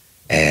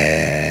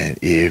 And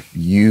if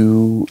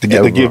you to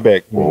get the give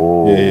back,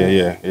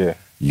 yeah.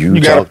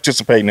 You got to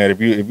participate in that.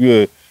 If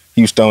you're a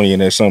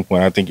Houstonian at some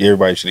point, I think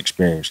everybody should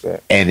experience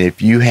that. And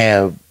if you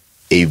have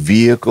a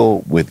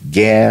vehicle with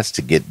gas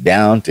to get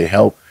down to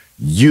help,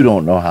 you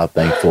don't know how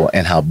thankful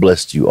and how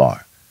blessed you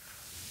are.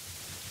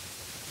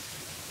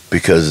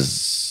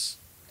 Because,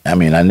 I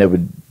mean, I never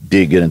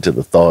did get into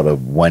the thought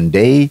of one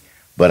day,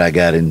 but I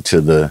got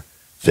into the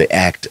the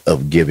act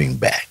of giving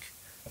back.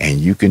 And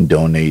you can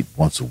donate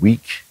once a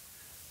week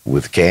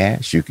with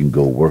cash. You can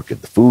go work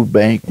at the food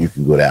bank. You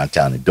can go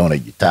downtown and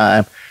donate your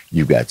time.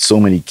 You've got so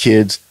many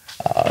kids.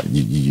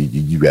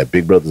 You got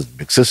big brothers and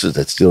big sisters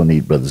that still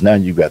need brothers. Now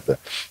you've got the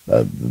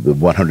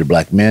 100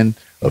 black men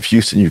of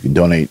Houston. You can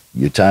donate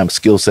your time,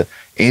 skill set,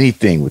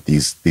 anything with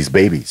these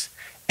babies.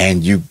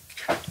 And you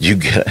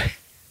get,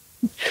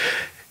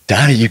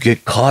 Donnie, you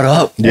get caught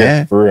up, man.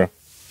 Yeah, for real.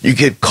 You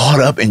get caught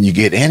up and you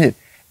get in it.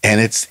 And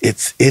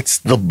it's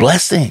the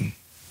blessing.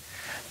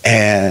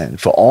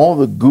 And for all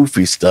the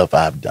goofy stuff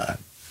I've done,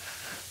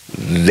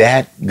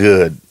 that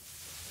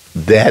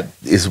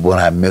is what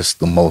I miss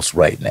the most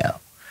right now.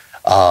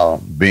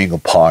 Being a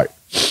part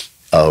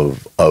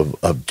of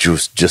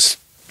just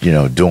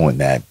doing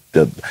that.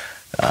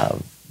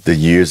 The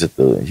years at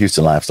the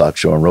Houston Livestock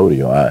Show and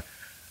Rodeo,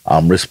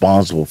 I'm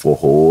responsible for a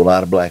whole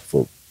lot of black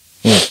folk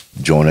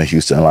joining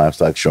Houston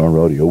Livestock Show and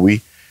Rodeo.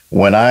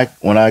 When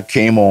I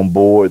came on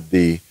board,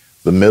 the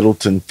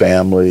Middleton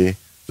family,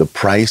 the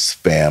Price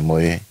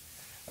family,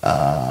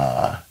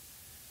 Dad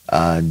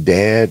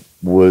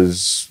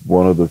was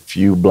one of the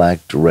few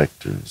black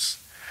directors.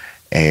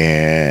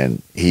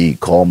 And he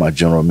called my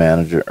general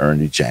manager,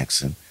 Ernie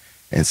Jackson,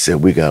 and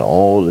said, we got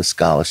all this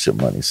scholarship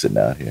money sitting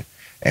out here,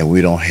 and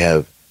we don't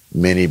have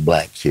many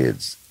black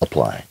kids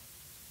applying.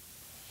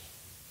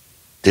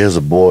 There's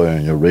a boy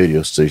on your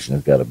radio station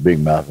that's got a big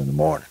mouth in the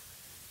morning.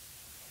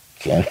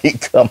 Can he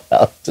come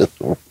out to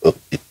the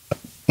rodeo?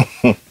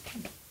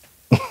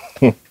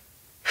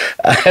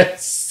 I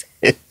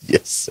said,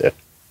 yes, sir.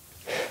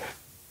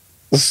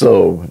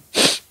 So,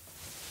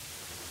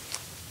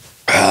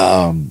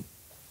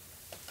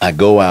 I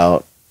go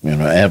out,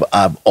 and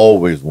I've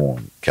always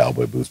worn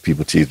cowboy boots.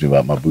 People tease me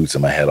about my boots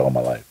and my hat all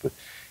my life, but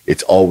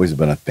it's always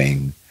been a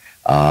thing.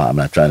 I'm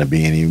not trying to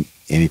be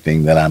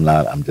anything that I'm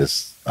not. I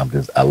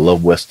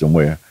love Western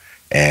wear,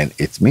 and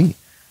it's me.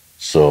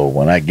 So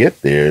when I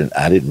get there,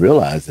 I didn't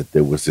realize that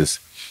there was this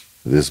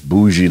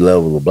bougie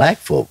level of black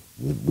folk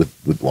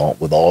with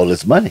all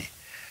this money,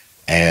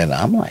 and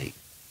I'm like,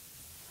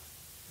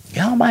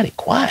 y'all mighty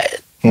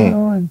quiet,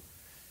 and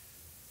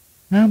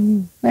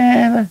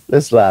man,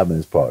 let's liven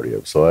this party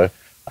up. So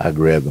I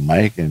grabbed the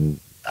mic and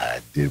I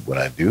did what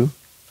I do.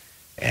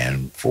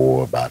 And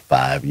for about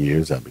 5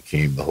 years, I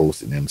became the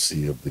host and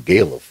MC of the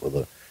gala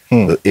for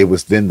it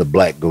was then the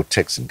Black Go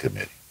Texan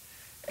Committee.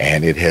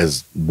 And it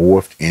has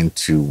morphed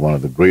into one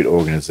of the great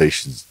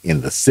organizations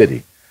in the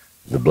city,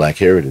 the Black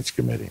Heritage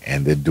Committee.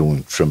 And they're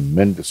doing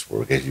tremendous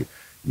work, as you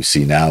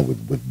see now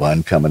with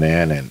Bun coming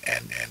in and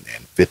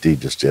 50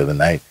 just the other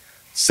night,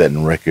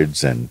 setting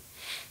records. And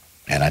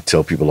I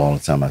tell people all the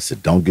time, I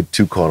said, don't get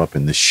too caught up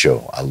in this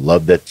show. I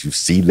love that you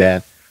see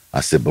that. I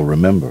said, but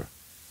remember,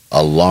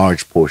 a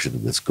large portion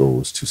of this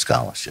goes to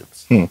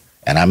scholarships. And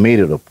I made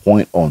it a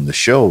point on the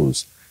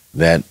shows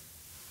that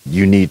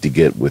you need to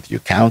get with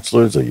your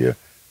counselors or your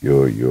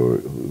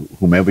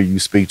whomever you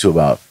speak to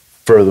about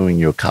furthering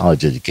your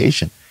college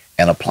education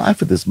and apply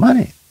for this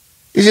money.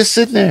 It's just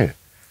sitting there.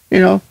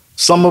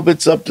 Some of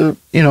it's up to,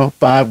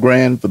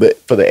 $5,000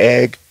 for the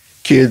ag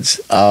kids,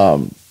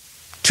 $2,000,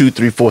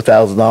 $3,000,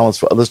 $4,000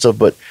 for other stuff,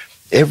 but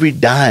every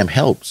dime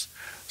helps.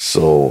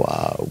 So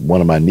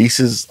one of my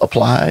nieces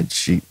applied.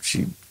 She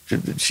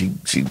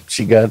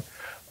got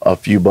a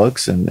few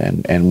bucks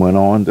and went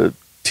on to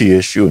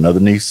TSU. Another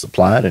niece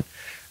applied and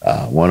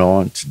went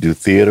on to do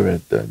theater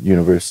at the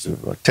University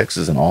of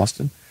Texas in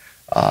Austin.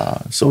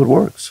 So it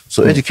works.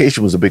 So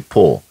education was a big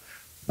pull.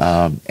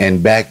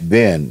 And back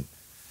then,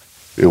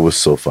 it was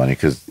so funny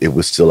because it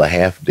was still a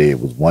half day.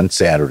 It was one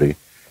Saturday,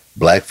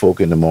 black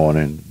folk in the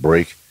morning,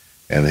 break,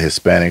 and the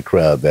Hispanic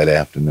crowd that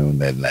afternoon,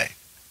 that night.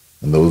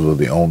 And those were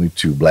the only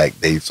two black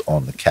dates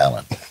on the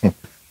calendar.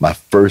 My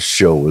first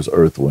show was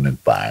Earth, Wind, and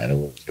Fire,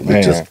 and it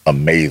was just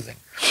amazing.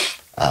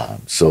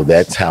 So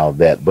that's how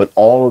but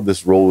all of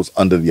this rolls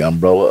under the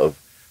umbrella of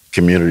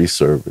community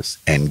service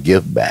and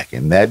give back.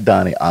 And that,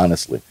 Donnie,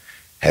 honestly,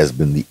 has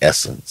been the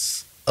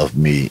essence of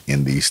me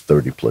in these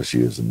 30 plus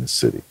years in this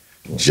city.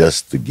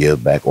 Just to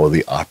give back, or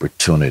the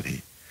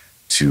opportunity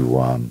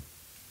to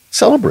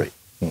celebrate.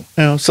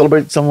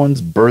 Celebrate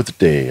someone's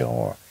birthday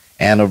or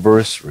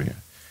anniversary.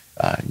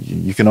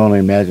 You can only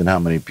imagine how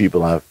many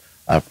people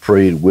I've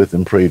prayed with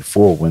and prayed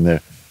for when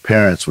their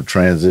parents were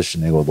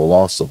transitioning, or the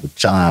loss of a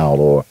child,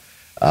 or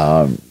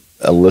a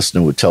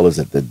listener would tell us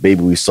that the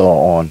baby we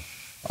saw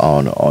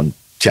on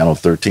Channel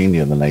 13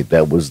 the other night,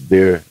 that was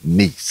their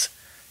niece,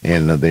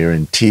 and they're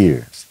in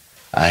tears.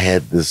 I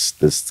had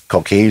this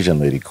Caucasian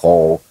lady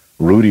call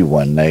Rudy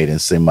one night and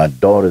say, my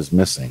daughter's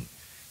missing.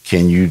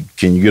 Can you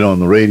get on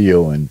the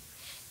radio? And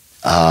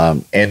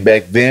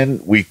back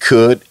then we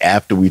could,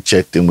 after we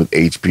checked in with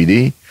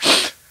HPD,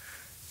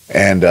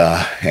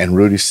 and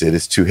Rudy said,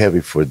 it's too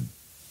heavy for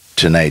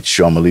tonight's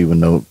show. I'm gonna leave a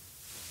note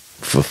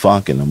for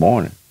Funk in the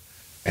morning.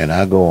 And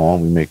I go on,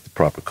 we make the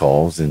proper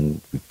calls,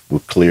 and we're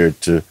cleared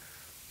to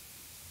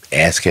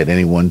ask, had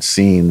anyone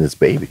seen this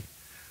baby?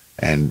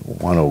 And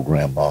one old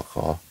grandma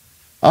called,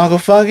 Uncle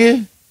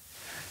Funky,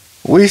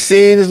 we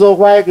seen this little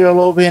white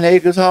girl over in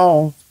Acres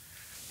Home.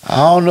 I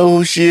don't know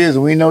who she is.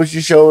 We know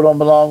she sure don't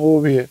belong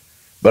over here.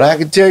 But I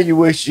can tell you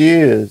where she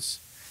is.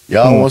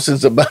 Y'all want to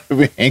send somebody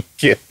we ain't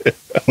get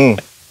her.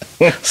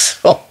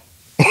 So,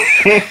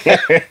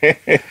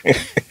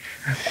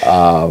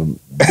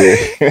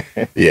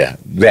 yeah,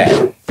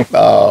 that.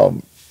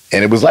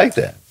 And it was like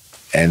that.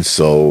 And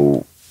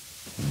so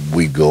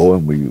we go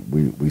and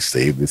we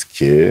save this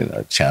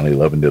kid. Channel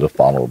 11 did a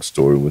follow-up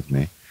story with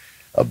me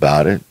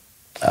about it.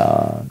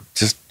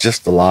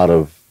 Just a lot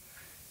of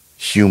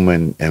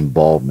human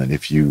involvement.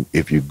 If you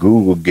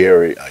Google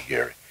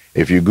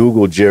if you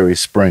Google Jerry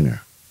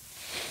Springer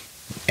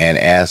and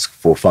ask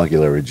for Funky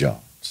Larry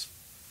Jones,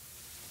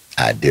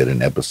 I did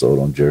an episode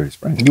on Jerry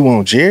Springer. You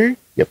on Jerry?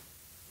 Yep.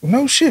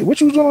 No shit. What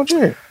you was doing on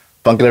Jerry?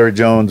 Funky Larry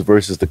Jones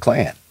versus the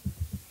Klan.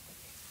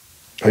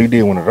 Oh, you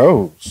did one of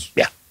those?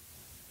 Yeah.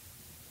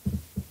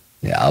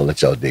 Yeah, I'll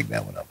let y'all dig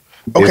that one up.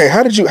 Okay,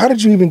 how did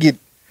you even get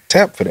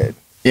tapped for that?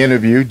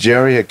 Interview.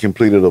 Jerry had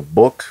completed a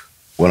book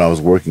when I was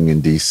working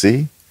in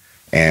DC,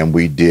 and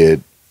we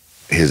did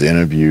his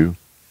interview.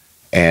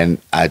 And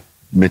I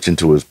mentioned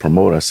to his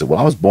promoter, I said, well,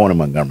 I was born in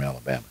Montgomery,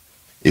 Alabama.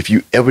 If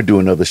you ever do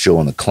another show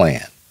on the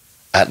Klan,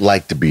 I'd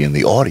like to be in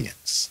the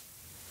audience.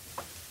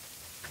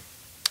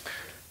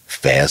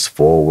 Fast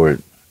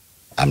forward,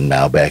 I'm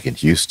now back in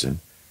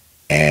Houston,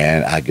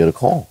 and I get a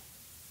call,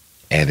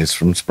 and it's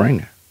from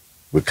Springer.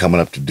 We're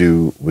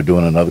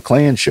doing another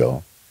Klan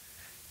show.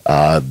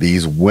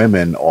 These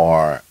women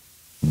are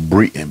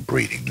breeding.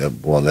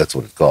 Well, that's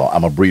what it's called.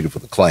 I'm a breeder for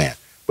the Klan,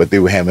 but they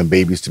were having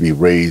babies to be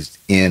raised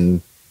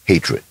in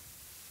hatred,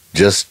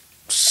 just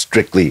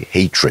strictly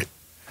hatred.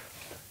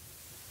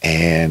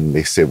 And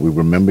they said, we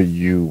remember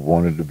you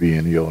wanted to be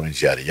in the audience,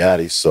 yada,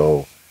 yada.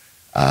 So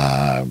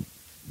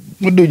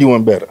we'll do you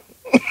one better.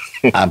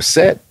 I'm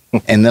set.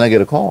 And then I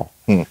get a call.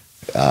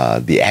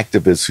 The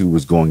activist who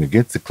was going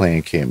against the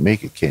Klan can't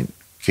make it.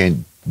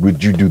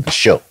 Would you do the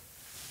show?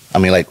 I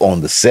mean, like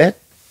on the set?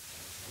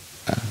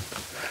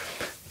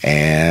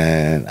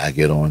 And I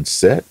get on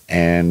set,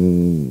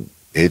 and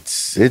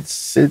it's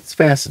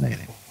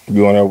fascinating.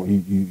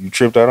 You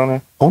tripped out on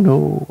that? Oh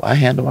no, I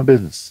handle my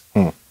business.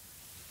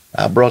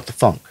 I brought the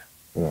funk.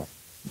 Yeah.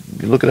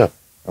 You look it up.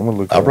 I'm gonna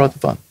look. I brought the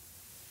funk.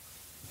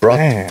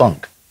 The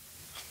funk.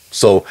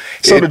 So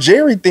the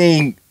Jerry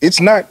thing,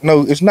 it's not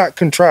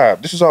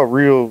contrived. This is all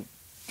real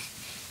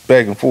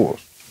back and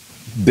forth.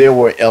 There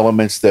were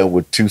elements that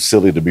were too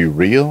silly to be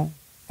real,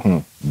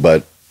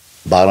 but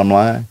bottom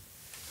line,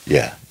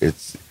 yeah,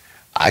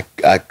 I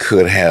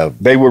could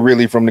have. They were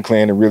really from the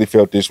Klan and really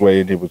felt this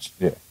way, and it was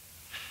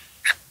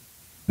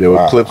There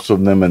were clips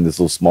from them in this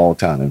little small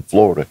town in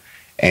Florida,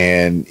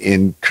 and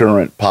in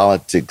current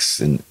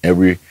politics and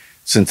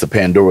since the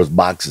Pandora's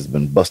box has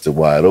been busted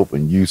wide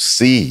open, you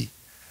see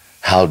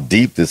how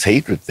deep this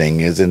hatred thing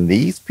is, and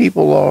these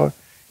people are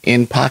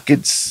in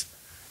pockets.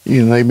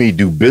 You know, they may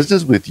do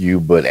business with you,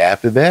 but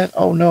after that,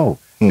 oh no,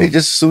 they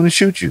just as soon as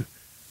shoot you.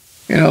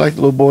 You know, like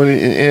the little boy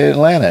in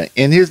Atlanta,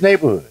 in his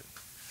neighborhood.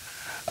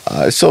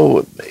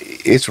 So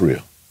it's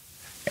real,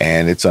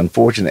 and it's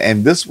unfortunate.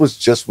 And this was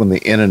just when the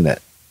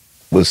internet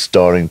was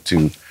starting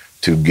to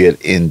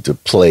get into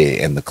play,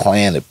 and the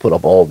Klan had put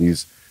up all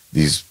these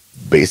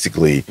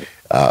basically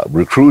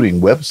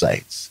recruiting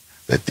websites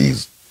that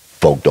these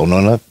folk don't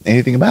know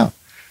anything about.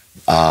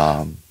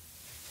 And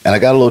I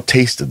got a little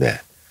taste of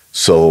that.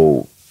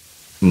 So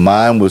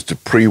mine was to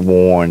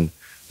pre-warn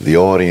the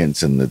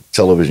audience and the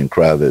television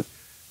crowd that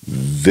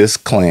this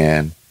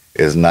Klan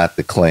is not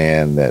the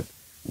Klan that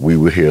we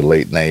would hear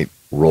late night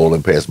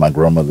rolling past my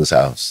grandmother's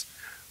house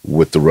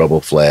with the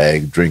rebel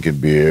flag, drinking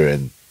beer,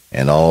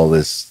 and all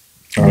this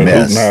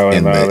mess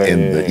in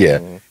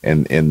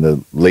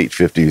the late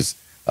 50s,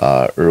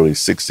 early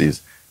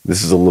 60s.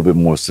 This is a little bit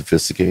more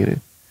sophisticated.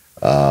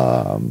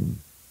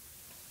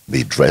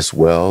 They dress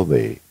well.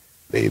 They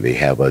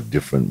have a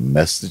different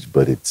message,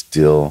 but it's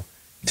still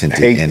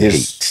tinted in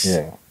hate.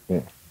 Yeah.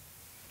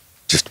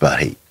 Just about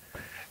hate.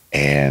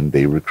 And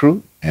they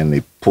recruit, and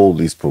they pull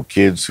these poor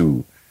kids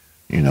who,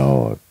 you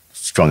know, are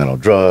strung out on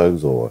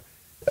drugs or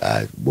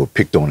were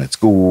picked on at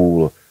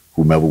school, or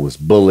whomever was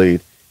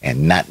bullied,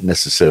 and not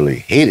necessarily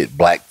hated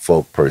black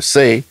folk per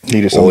se,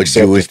 or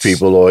Jewish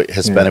people or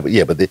Hispanic.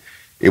 Yeah, but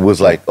it was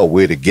like a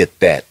way to get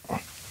that.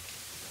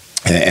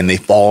 And they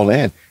fall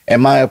in.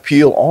 And my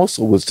appeal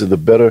also was to the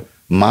better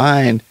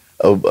mind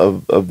of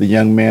the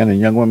young men and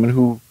young women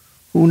who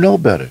know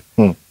better.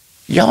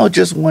 Y'all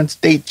just won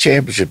state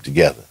championship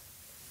together.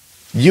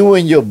 You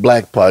and your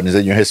black partners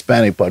and your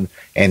Hispanic partners,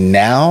 and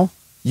now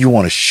you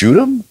want to shoot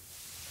them?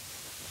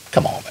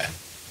 Come on, man.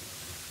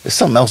 There's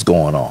something else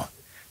going on.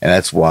 And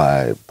that's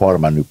why part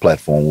of my new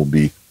platform will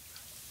be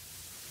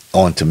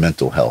on to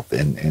mental health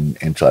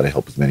and try to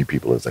help as many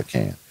people as I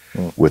can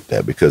with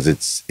that, because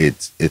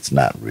it's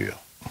not real.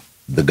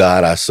 The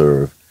God I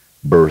serve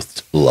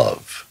birthed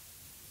love.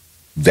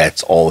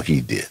 That's all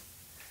he did.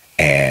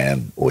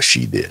 Or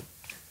she did.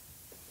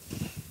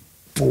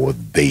 Or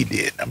they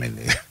did. I mean,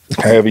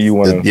 however you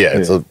want to. Yeah,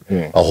 it's a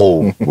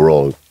whole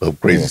world of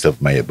crazy stuff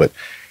in my head. But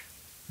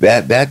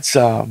that's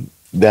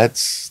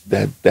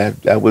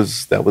that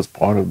was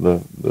part of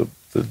the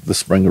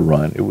Springer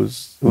run. It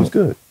was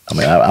good. I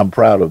mean, I'm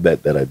proud of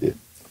that I did.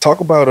 Talk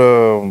about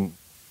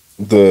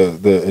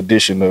the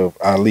addition of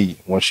Ali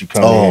once you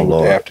come in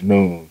with the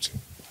afternoons.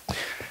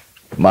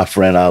 My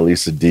friend Ali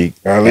Siddiq.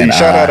 Ali,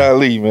 shout out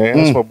Ali, man.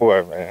 That's my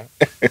boy, man.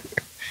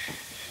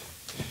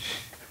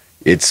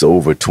 It's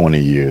over 20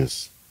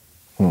 years.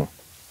 He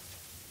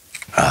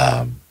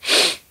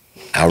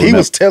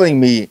was telling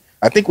me,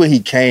 I think when he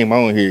came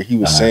on here, he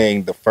was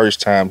saying the first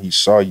time he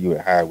saw you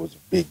at High was a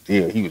big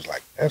deal. He was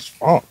like, that's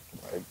funk.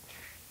 Like,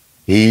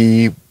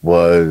 he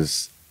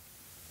was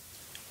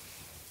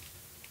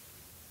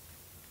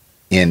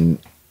in,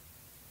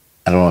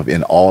 I don't know if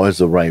in awe is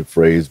the right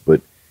phrase,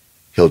 but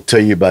he'll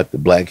tell you about the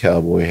black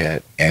cowboy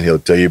hat and he'll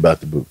tell you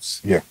about the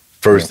boots. Yeah.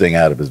 First thing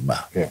out of his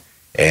mouth. Yeah.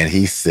 And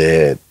he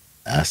said,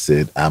 I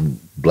said, I'm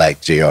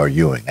Black J.R.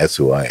 Ewing. That's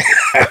who I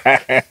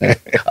am.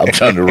 I'm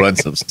trying to run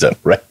some stuff,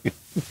 right?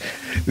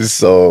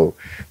 So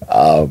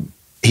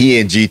he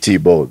and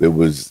GT both. It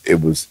was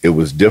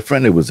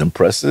different. It was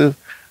impressive,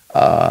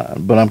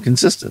 but I'm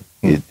consistent.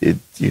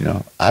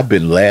 I've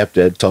been laughed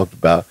at, talked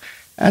about.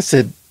 I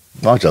said,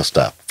 why don't y'all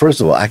stop?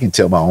 First of all, I can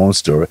tell my own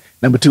story.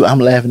 Number two, I'm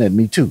laughing at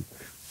me too.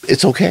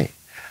 It's okay.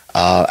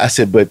 I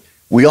said, but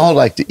we all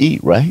like to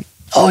eat, right?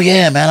 Oh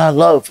yeah, man, I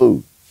love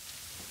food.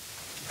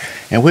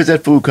 And where's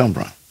that food come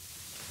from?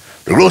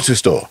 The grocery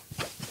store.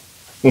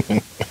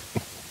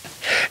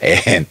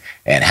 And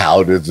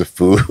how does the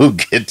food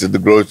get to the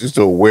grocery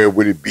store? Where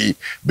would it be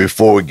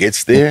before it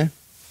gets there?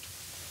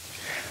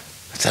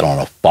 I said, on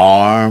a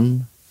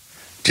farm,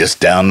 just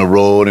down the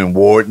road in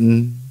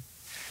Wharton.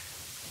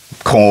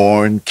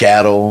 Corn,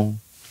 cattle,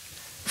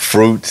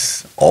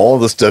 fruits, all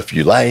the stuff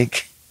you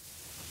like.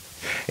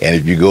 And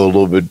if you go a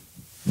little bit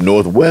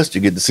northwest,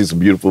 you get to see some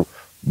beautiful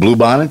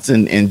bluebonnets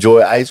and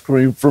enjoy ice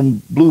cream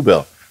from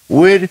Bluebell.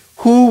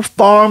 Who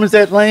farms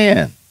that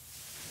land?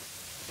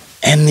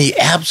 And the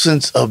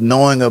absence of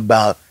knowing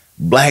about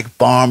black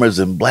farmers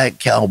and black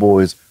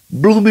cowboys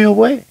blew me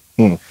away.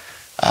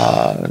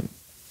 I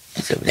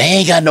said, they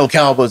ain't got no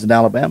cowboys in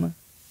Alabama.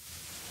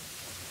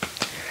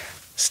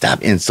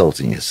 Stop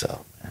insulting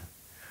yourself.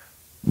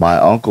 My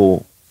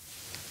uncle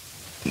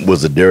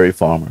was a dairy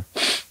farmer.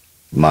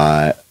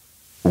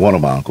 One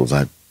of my uncles,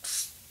 a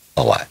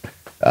lot.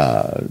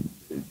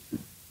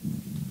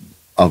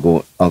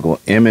 Uncle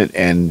Emmett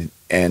and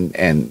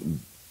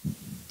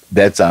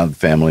that side of the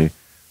family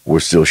were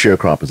still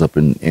sharecroppers up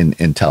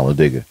in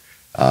Talladega.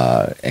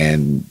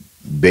 And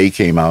they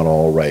came out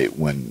all right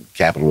when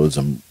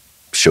capitalism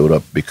showed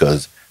up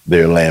because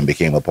their land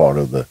became a part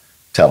of the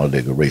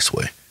Talladega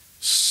Raceway.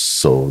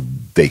 So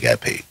they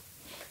got paid.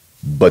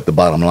 But the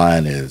bottom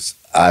line is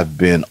I've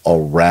been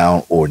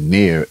around or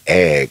near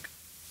ag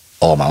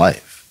all my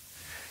life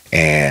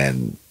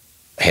and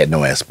had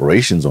no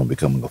aspirations on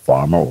becoming a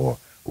farmer or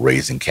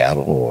raising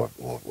cattle or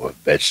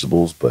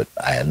vegetables, but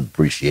I had an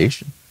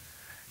appreciation.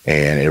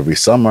 And every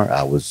summer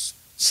I was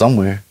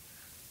somewhere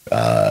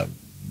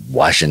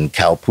washing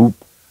cow poop,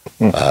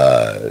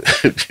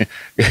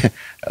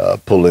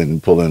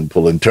 pulling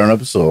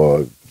turnips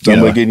or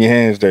somebody getting your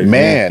hands dirty.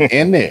 Man,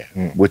 in there,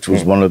 which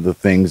was one of the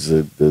things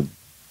that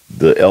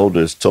the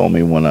elders told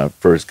me when I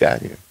first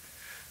got here.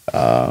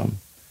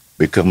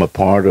 Become a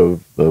part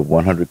of the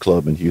 100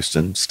 Club in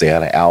Houston, stay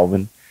out of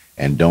Alvin,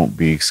 and don't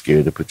be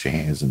scared to put your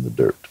hands in the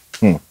dirt.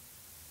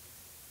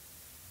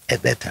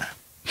 At that time.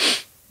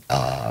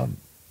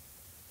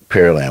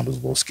 Pearland was a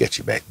little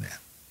sketchy back then.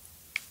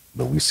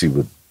 But we see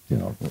what,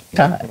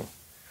 time.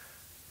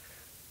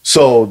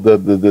 So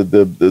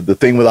the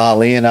thing with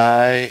Ali and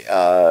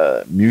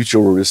I,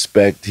 mutual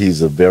respect.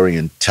 He's a very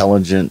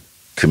intelligent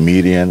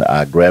comedian.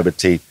 I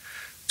gravitate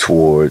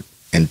toward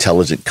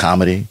intelligent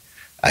comedy.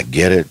 I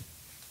get it.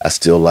 I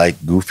still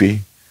like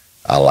goofy.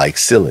 I like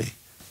silly.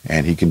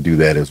 And he can do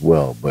that as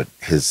well. But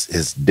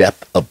his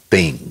depth of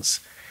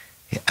things,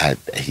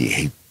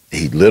 he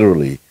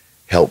literally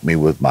helped me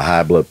with my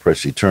high blood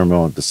pressure. He turned me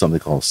on to something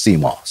called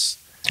CMOS.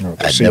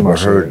 I'd never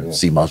heard of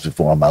CMOS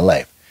before in my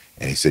life.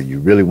 And he said, you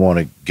really want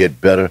to get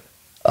better,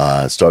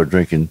 start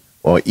drinking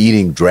or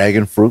eating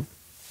dragon fruit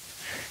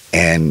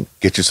and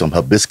get you some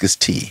hibiscus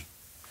tea.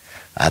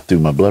 I threw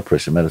my blood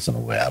pressure medicine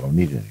away. I don't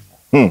need it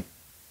anymore.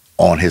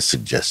 On his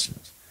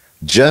suggestions.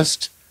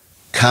 Just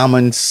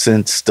common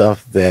sense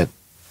stuff that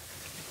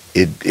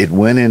it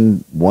went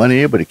in one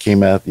ear, but it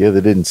came out the other.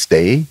 It didn't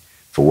stay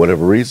for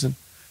whatever reason.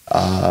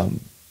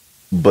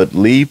 But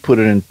Lee put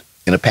it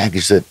in a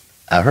package that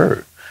I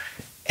heard.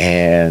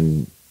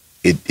 And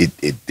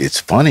it's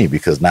funny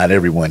because not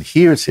everyone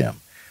hears him.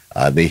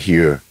 They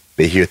hear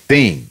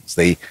things.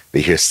 They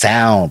hear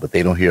sound, but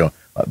they don't hear.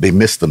 They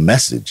miss the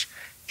message.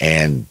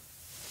 And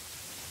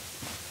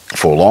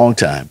for a long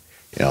time,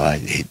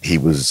 he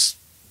was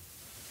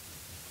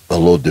a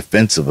little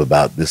defensive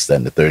about this, that,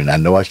 and the third. And I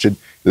know I should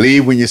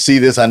leave when you see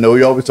this. I know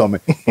you always told me,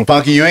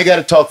 Punky, you ain't got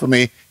to talk for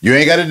me. You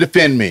ain't got to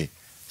defend me.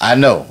 I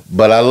know,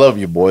 but I love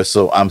you, boy.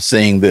 So I'm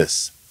saying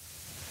this.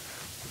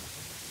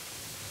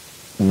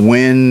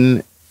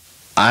 When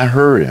I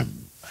heard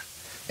him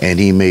and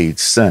he made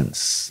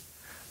sense,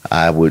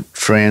 I would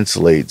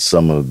translate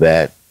some of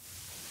that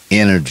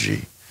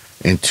energy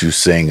into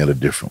saying it a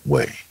different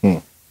way.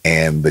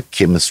 And the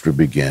chemistry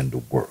began to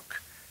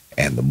work.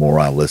 And the more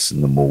I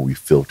listened, the more we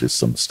filtered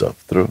some stuff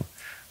through.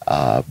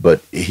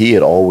 But he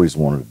had always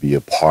wanted to be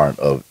a part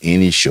of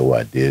any show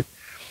I did.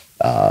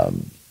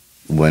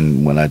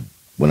 When I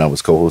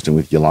was co-hosting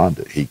with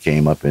Yolanda, he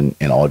came up and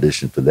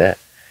auditioned for that.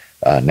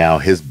 Now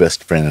his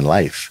best friend in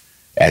life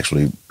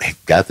actually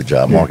got the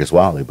job, Marcus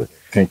Wiley,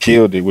 and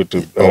killed it with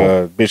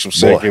the Bishop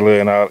Secular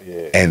and all.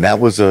 Yeah. And that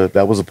was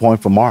a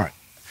point for Mark.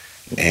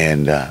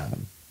 And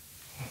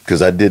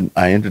because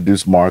I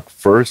introduced Mark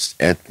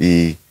first at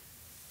the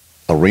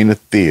Arena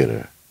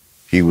Theater.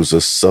 He was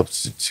a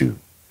substitute.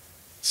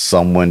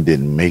 Someone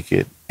didn't make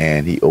it,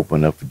 and he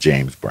opened up for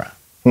James Brown.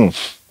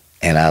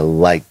 And I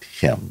liked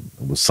him.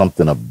 It was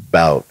something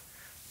about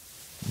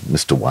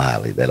Mr.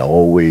 Wiley that it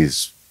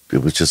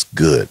was just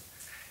good.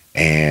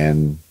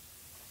 And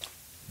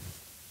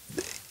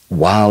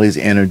Wiley's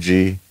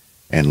energy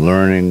and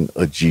learning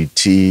a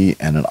GT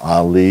and an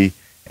Ali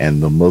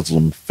and the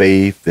Muslim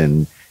faith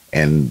and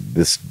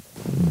this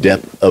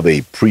depth of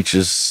a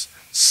preacher's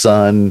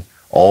son,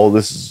 all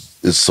this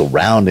is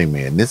surrounding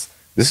me. And this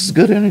is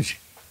good energy.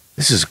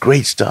 This is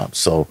great stuff.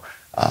 So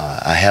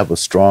I have a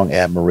strong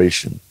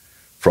admiration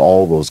for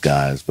all those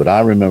guys. But I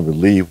remember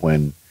Lee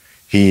when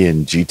he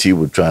and GT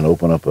were trying to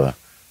open up a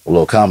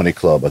little comedy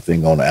club, I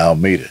think, on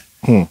Alameda.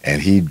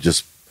 And he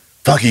just,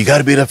 Funky, you got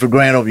to be there for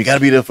grand opening. You got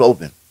to be there for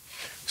opening.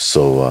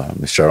 So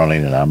Miss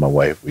Charlene and I, my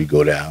wife, we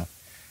go down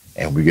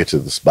and we get to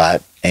the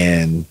spot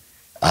and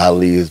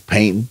Ali is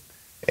painting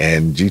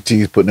and GT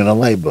is putting in a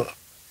light bulb.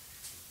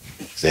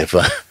 He said,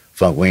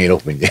 Funk, we ain't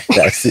open yet.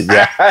 I said,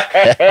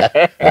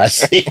 yeah. I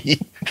see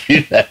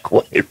you're not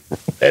quite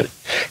ready.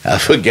 I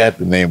forgot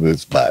the name of the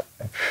spot.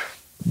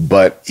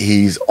 But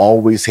he's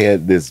always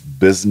had this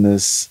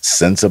business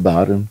sense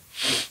about him.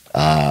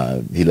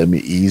 He let me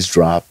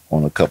eavesdrop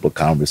on a couple of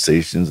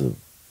conversations of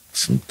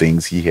some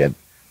things he had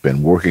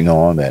been working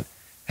on that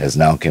has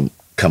now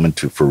come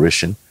into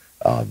fruition.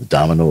 The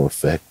domino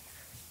effect.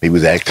 He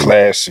was actually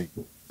classic.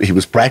 He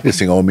was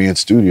practicing on me in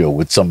studio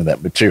with some of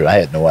that material. I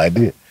had no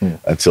idea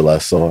until I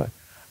saw it.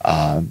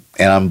 And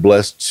I'm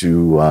blessed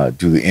to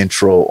do the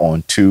intro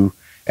on 2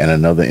 and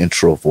another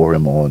intro for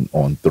him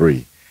on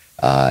 3.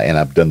 And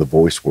I've done the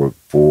voice work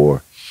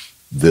for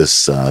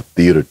this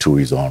theater tour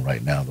he's on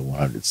right now, the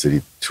 100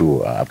 City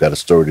Tour. I've got a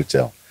story to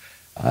tell.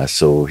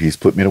 So he's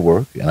put me to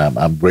work, and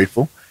I'm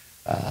grateful.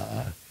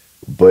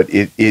 But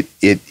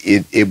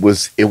it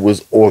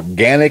was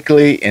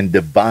organically and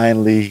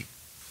divinely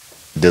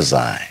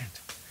designed.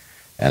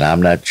 And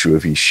I'm not sure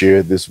if he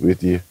shared this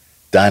with you,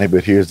 Donnie,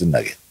 but here's the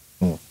nugget.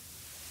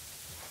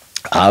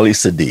 Ali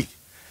Siddiq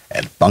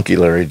and Funky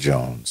Larry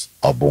Jones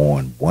are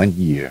born 1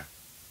 year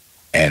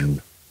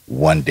and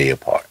 1 day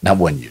apart. Not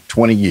 1 year,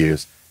 20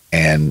 years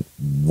and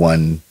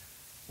 20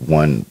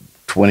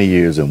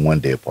 years and 1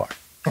 day apart.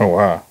 Oh,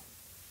 wow.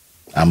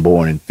 I'm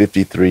born in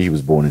 53. He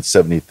was born in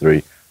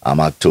 73.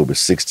 I'm October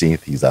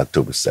 16th. He's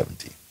October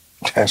 17th.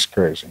 That's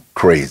crazy.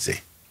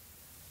 Crazy.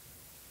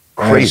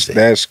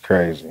 That's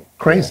crazy.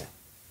 Crazy. Yeah.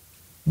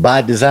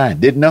 By design.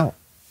 Didn't know.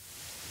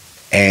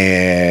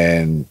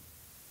 And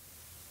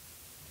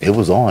it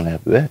was on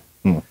after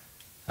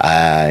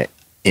that.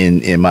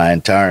 In my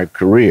entire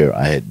career,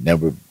 I had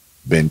never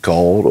been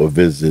called or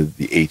visited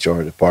the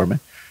HR department.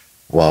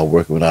 While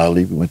working with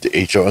Ali, we went to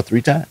HR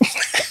 3 times.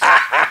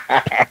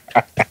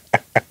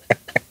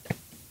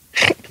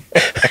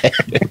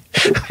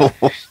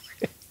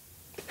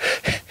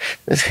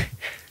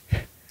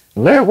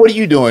 Larry, what are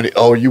you doing?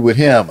 Oh, you with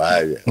him?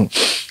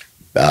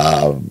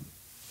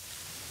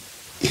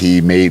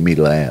 He made me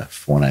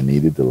laugh when I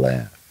needed to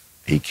laugh.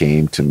 He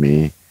came to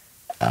me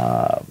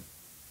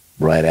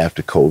right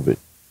after COVID,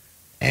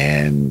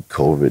 and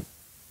COVID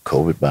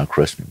about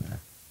crushed me, man.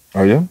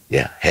 Oh, yeah?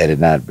 Yeah. Had it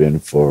not been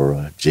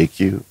for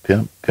JQ,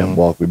 Pimp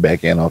walked me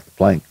back in off the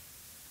plank,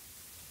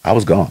 I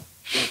was gone.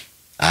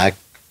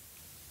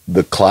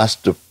 The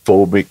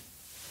claustrophobic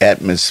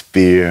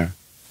atmosphere,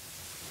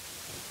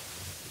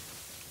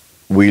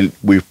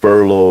 we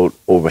furloughed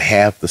over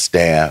half the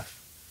staff.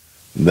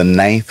 The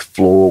 9th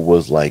floor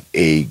was like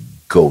a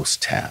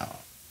ghost town.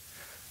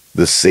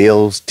 The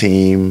sales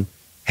team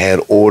had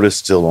orders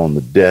still on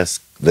the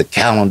desk. The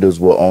calendars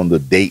were on the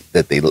date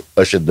that they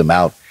ushered them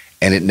out,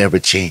 and it never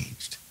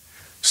changed.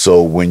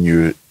 So when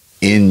you're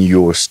in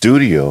your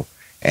studio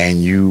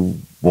and you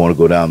want to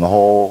go down the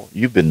hall,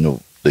 you've been to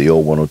the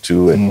old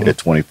 102 at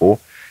 24,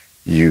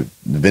 the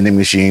vending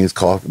machines,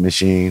 coffee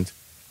machines,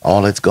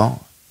 all that's gone.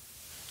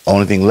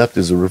 Only thing left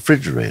is a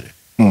refrigerator.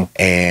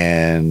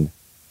 And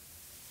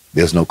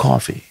there's no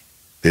coffee.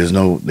 There's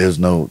no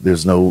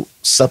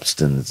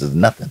substance. There's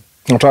nothing.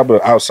 On top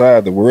of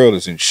outside, the world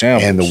is in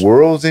shambles. And the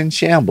world's in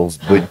shambles,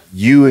 but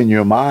you and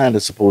your mind are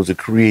supposed to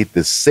create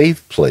this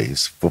safe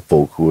place for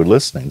folk who are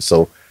listening.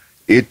 So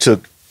it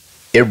took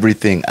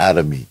everything out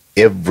of me.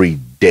 Every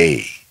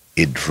day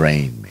it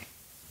drained me.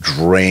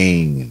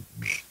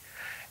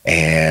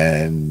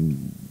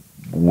 And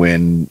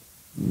when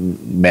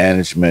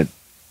management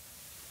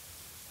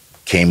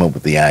came up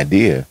with the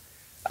idea,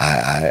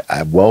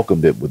 I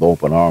welcomed it with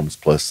open arms.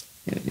 Plus,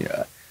 you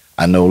know,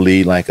 I know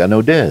Lee like I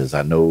know Dez.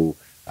 I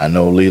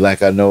know Lee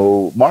like I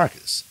know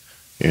Marcus.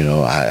 You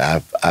know,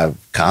 I've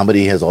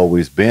comedy has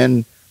always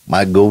been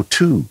my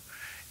go-to,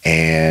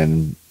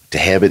 and to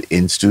have it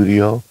in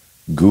studio,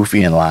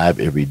 goofy and live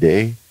every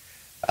day.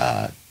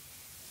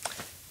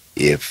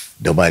 If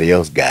nobody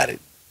else got it,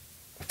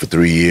 for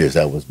 3 years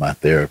that was my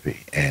therapy,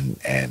 and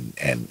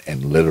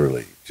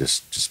literally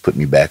just put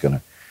me back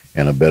in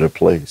a better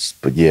place.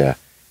 But yeah,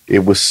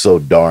 it was so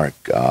dark.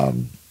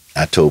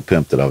 I told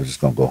Pimp that I was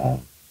just gonna go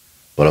home,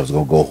 but I was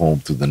gonna go home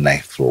through the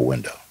 9th floor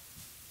window.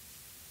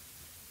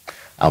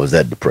 I was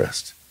that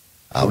depressed.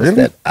 I was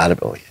that out of,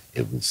 oh yeah,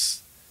 it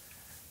was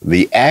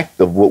the act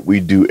of what we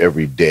do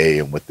every day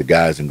and what the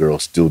guys and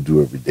girls still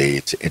do every day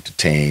to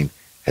entertain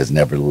has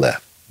never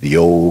left. The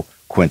old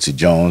Quincy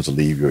Jones,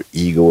 leave your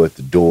ego at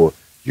the door.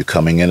 You're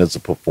coming in as a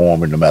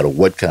performer, no matter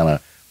what kind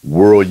of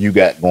world you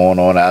got going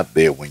on out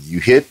there. When you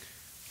hit,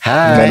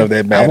 hi, none of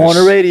that matters. I'm on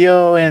the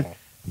radio, and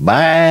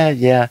bye,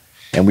 yeah.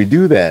 And we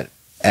do that.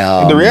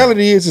 And the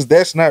reality is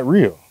that's not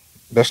real.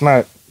 That's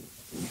not,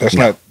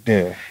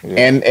 yeah.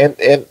 And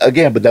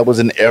again, but that was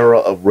an era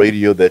of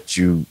radio that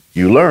you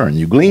learn,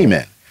 you gleam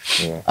in.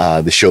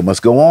 Yeah. The show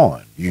must go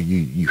on.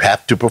 You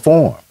have to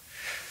perform.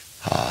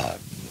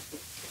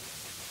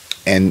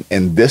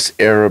 And this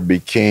era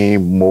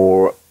became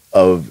more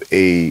of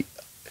a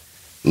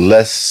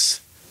less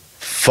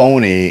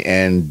phony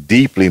and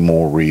deeply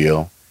more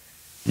real.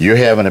 You're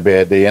having a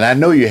bad day, and I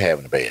know you're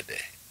having a bad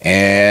day.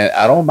 And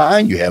I don't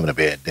mind you having a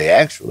bad day,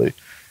 actually.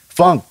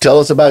 Funk, tell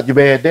us about your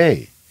bad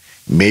day.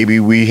 Maybe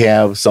we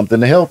have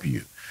something to help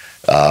you.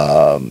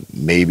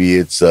 Maybe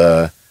it's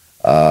a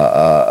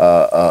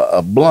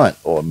blunt,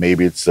 or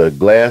maybe it's a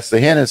glass of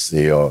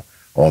Hennessy, or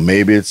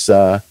maybe it's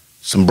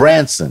some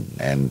Branson.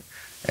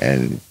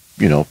 And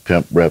you know,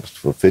 Pimp reps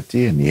for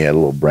 50, and he had a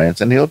little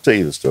Branson. He'll tell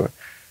you the story,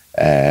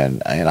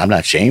 and I'm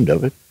not ashamed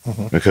of it,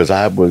 because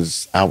I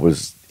was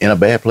in a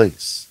bad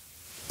place.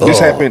 This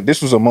happened.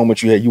 This was a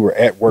moment you had. You were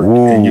at work,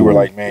 and you were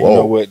like, "Man, you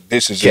know what?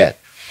 This is it."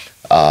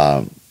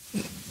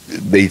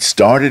 They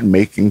started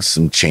making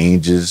some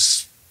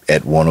changes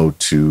at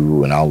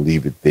 102, and I'll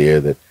leave it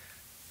there, that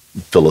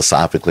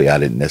philosophically I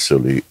didn't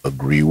necessarily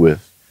agree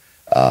with.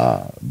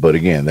 But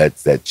again,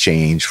 that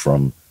change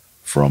from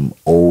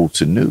old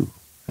to new.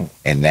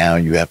 And now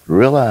you have to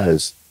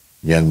realize,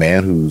 young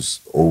man who's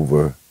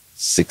over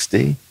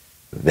 60,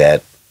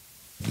 that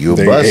you're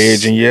bus.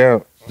 Aging you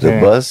out.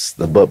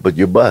 But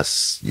you're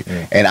bus.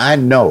 Yeah. And I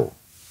know,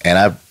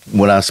 and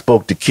when I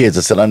spoke to kids,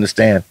 I said,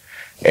 understand,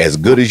 as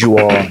good as you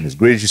are, and as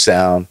great as you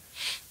sound,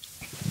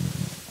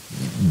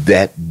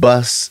 that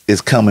bus is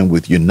coming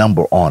with your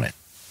number on it.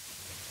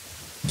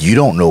 You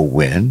don't know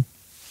when.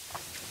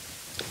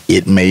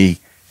 It may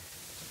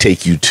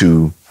take you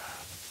to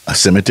a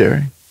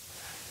cemetery.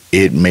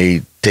 It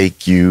may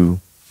take you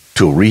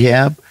to a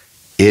rehab.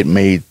 It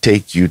may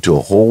take you to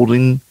a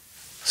holding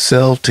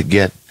cell to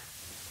get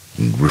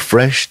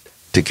refreshed,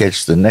 to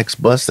catch the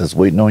next bus that's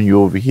waiting on you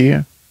over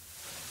here.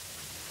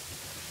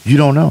 You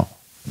don't know,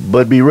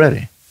 but be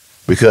ready,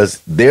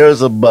 because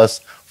there's a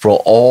bus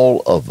for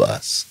all of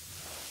us.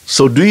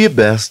 So do your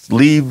best,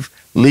 leave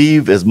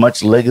as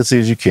much legacy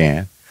as you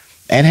can,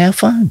 and have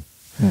fun.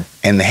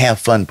 And the have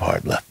fun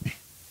part left me.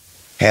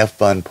 Have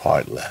fun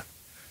part left.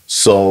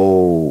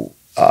 So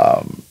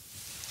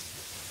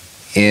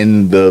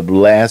in the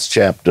last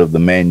chapter of the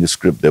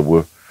manuscript that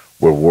we're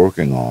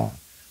working on,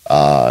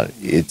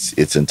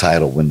 it's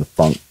entitled "When the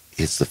Funk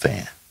Hits the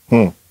Fan."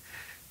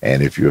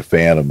 And if you're a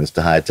fan of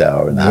Mr.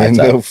 Hightower and the When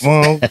Hightower, the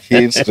funk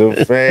hits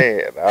the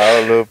fan,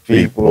 all the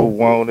people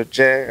want to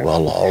jam.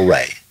 Well, all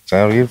right.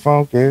 Time to get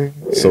funky.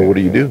 So what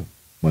do you do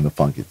when the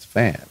funk hits the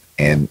fan?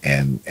 And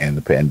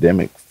the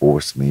pandemic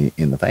forced me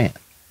in the fan,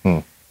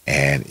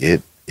 and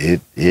it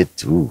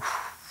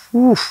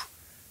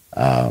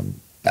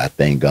I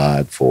thank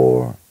God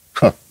for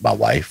my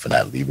wife for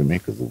not leaving me,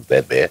 because it was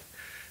that bad.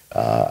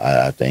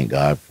 I thank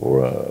God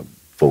for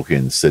folk here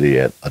in the city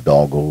at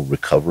Hidalgo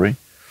Recovery.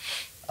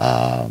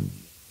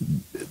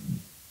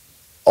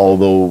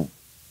 Although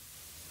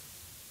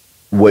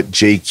what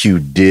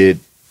JQ did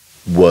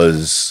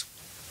was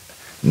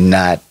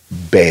not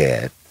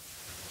bad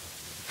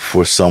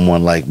for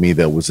someone like me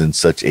that was in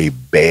such a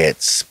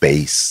bad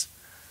space,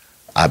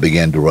 I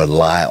began to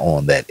rely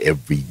on that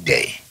every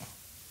day.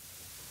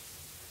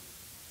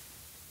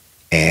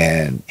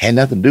 And had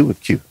nothing to do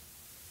with Q.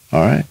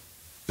 All right?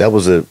 That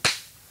was a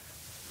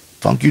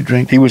funk you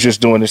drink. He was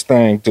just doing his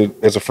thing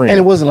as a friend. And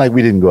it wasn't like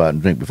we didn't go out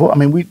and drink before. I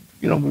mean,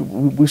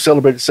 we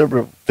celebrated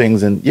several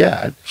things, and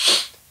yeah.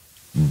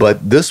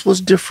 But this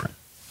was different.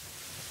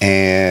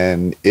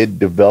 And it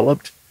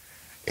developed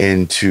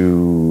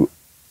into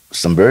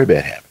some very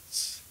bad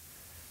habits.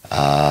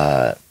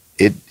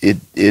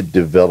 It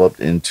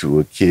developed into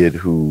a kid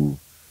who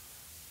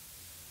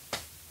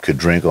could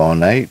drink all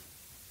night,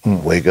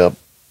 wake up,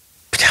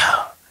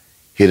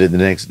 hit it the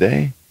next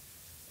day.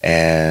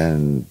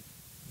 And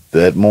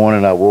that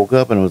morning I woke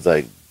up and was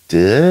like,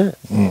 this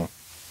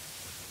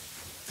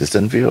This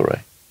doesn't feel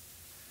right.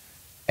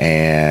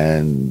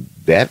 And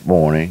that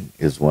morning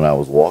is when I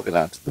was walking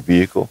out to the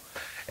vehicle,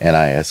 and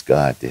I asked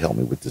God to help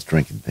me with this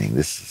drinking thing.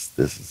 This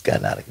has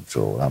gotten out of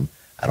control.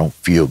 I don't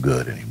feel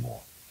good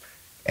anymore.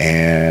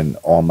 And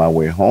on my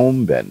way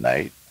home that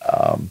night,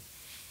 I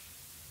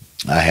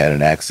had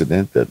an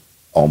accident that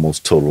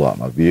almost totaled out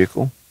my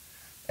vehicle,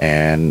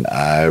 and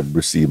I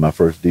received my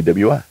first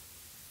DWI.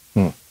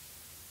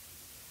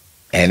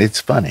 And it's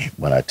funny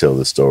when I tell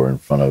this story in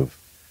front of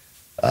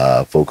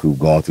folk who've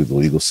gone through the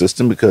legal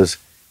system, because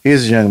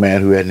here's a young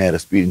man who hadn't had a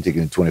speeding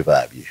ticket in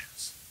 25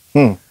 years.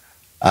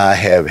 I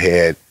have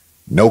had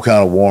no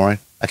kind of warrant.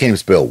 I can't even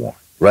spell warrant,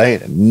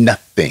 right?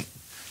 Nothing.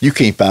 You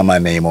can't find my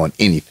name on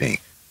anything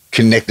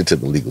connected to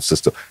the legal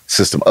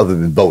system other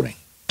than voting.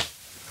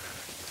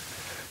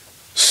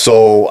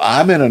 So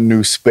I'm in a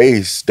new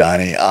space,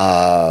 Donnie.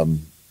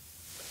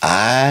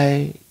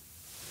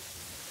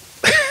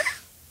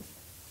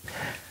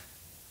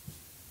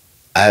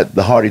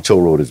 The Hardy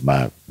Toll Road is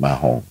my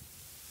home.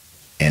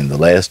 And the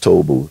last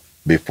toll booth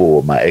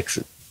before my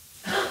exit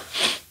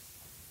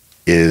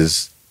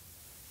is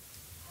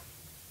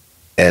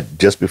at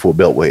just before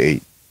Beltway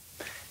 8.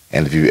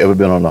 And if you've ever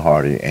been on the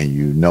Hardy, and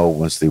you know,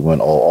 once they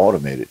went all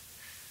automated,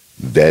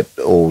 that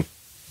old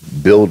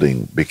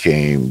building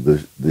became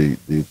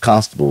the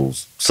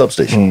constable's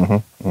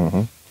substation.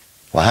 Well,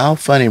 how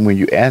funny when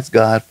you ask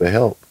God for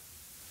help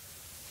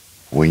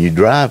when you're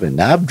driving.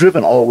 Now, I've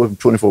driven all the way from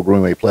 24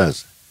 Greenway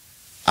Plaza.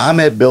 I'm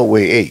at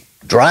Beltway 8,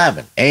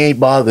 driving, ain't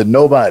bothered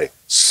nobody,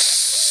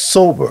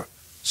 sober.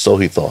 So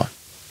he thought.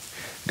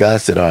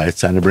 God said, all right, it's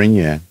time to bring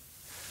you in.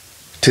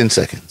 10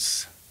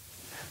 seconds.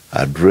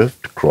 I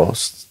drift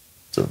across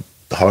the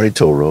Hardy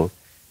Toll Road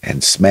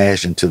and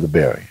smash into the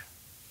barrier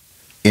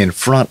in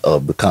front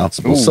of the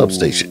constable's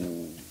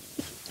substation.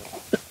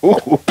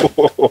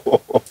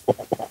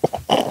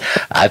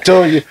 I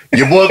told you,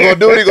 your boy gonna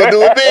do it. He gonna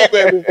do it big,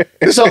 baby.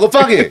 This Uncle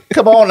Funky.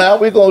 Come on now,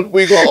 we going out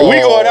with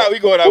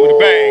a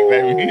bang,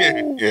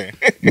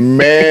 baby.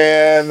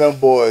 Man, them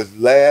boys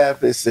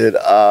laughed. They said,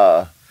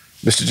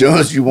 Mr.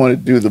 Jones, you want to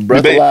do the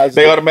breathalyzer?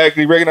 They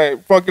automatically recognize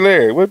Funky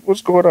Larry.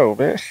 What's going on,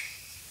 man?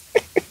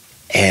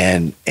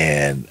 And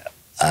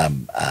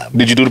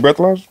did you do the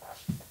breathalyzer?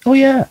 Oh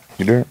yeah,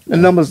 you did. The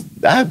numbers.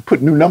 I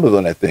put new numbers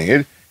on that thing.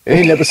 It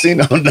ain't never seen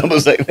no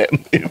numbers like that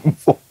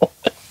before.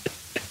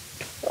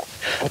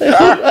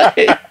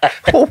 Like,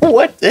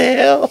 what the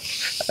hell?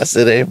 I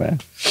said, hey man,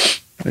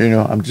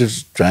 I'm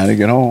just trying to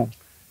get home.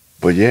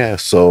 But yeah,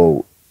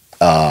 so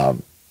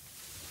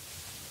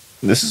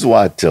this is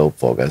why I tell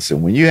folk, I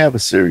said, when you have a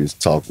serious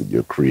talk with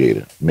your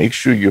creator, make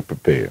sure you're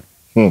prepared.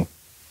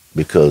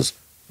 Because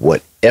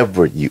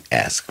whatever you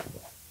ask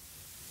for,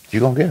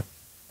 you're going to get.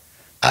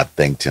 I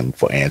thanked him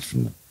for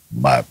answering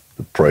the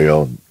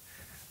prayer,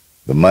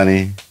 the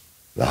money,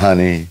 the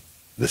honey,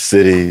 the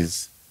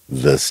cities,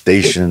 the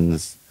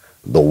stations,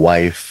 the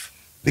wife,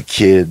 the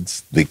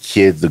kids, the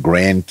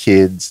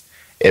grandkids,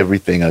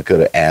 everything I could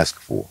have asked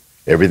for,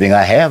 everything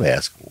I have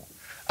asked for,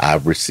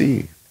 I've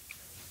received.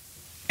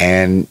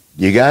 And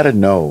you got to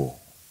know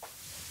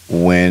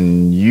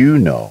when you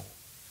know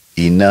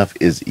enough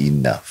is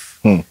enough.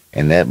 And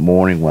that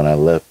morning when I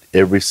left,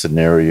 every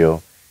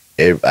scenario,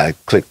 I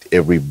clicked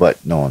every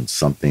button on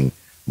something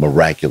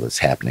miraculous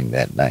happening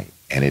that night.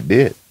 And it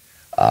did.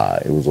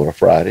 It was on a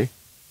Friday.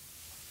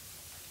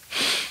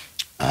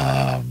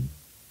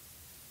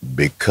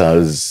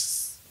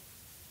 Because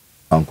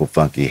Uncle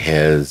Funky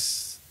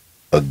has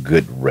a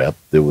good rep,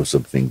 there were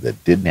some things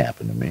that didn't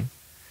happen to me.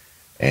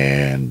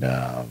 And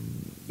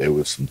there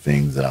were some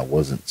things that I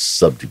wasn't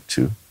subject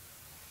to.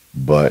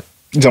 But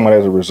you're talking about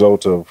as a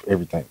result of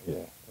everything,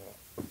 yeah.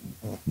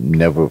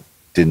 Never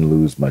didn't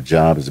lose my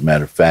job. As a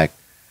matter of fact,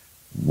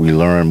 we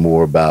learned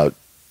more about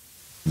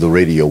the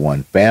Radio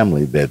One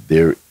family, that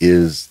there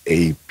is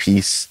a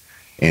piece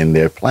in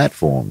their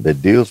platform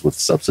that deals with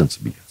substance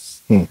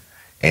abuse.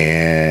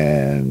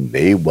 And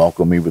they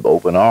welcome me with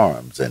open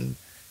arms, and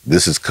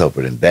this is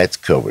covered and that's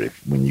covered.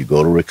 When you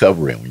go to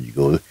recovery, and when you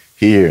go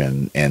here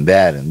and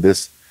that and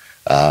this,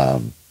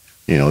 the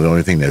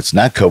only thing that's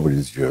not covered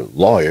is your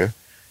lawyer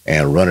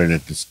and running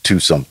into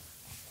some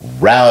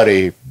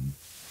rowdy.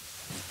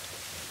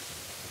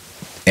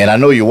 And I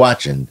know you're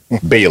watching,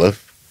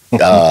 bailiff,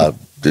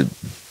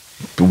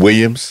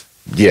 Williams.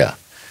 Yeah,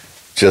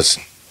 just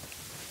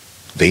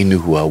they knew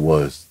who I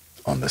was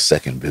on the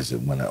second visit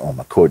on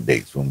my court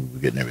dates when we were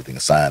getting everything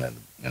assigned.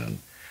 And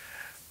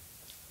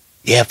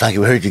yeah, Funky,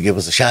 we heard you give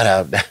us a shout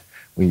out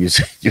when you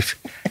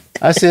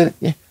I said,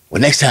 yeah,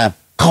 well, next time,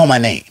 call my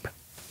name.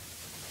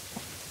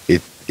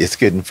 It's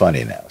getting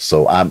funny now.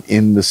 So I'm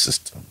in the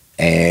system,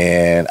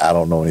 and I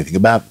don't know anything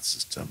about the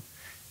system.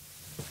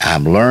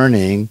 I'm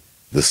learning.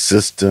 The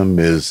system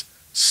is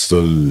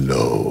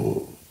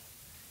slow.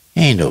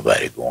 Ain't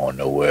nobody going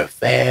nowhere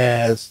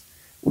fast.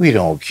 We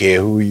don't care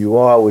who you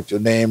are, what your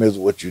name is,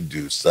 what you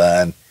do,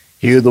 son.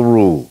 Here are the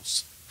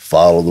rules.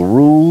 Follow the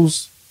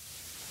rules.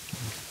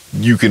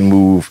 You can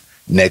move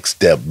next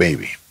step,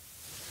 baby.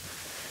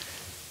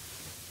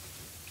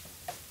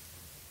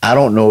 I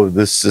don't know if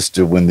this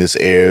sister, when this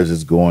airs,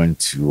 is going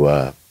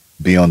to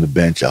be on the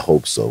bench. I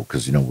hope so,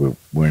 because you know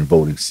we're in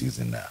voting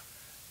season now.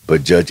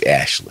 But Judge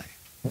Ashley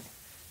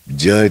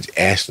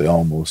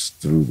almost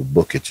threw the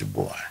book at your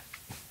boy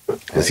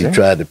because he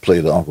tried to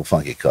play the Uncle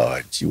Funky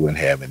card. She wasn't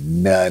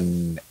having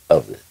none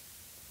of it.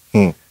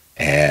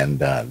 And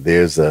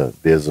there's a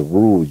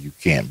rule you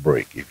can't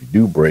break. If you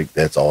do break,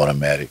 that's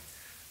automatic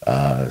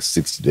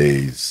 60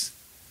 days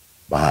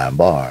behind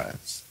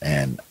bars.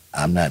 And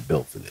I'm not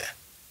built for that.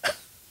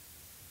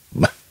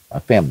 My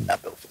family's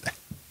not built for that.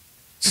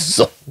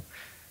 So,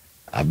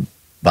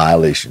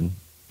 violation.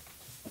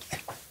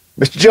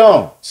 Mr.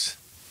 Jones,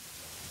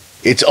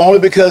 it's only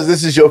because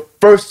this is your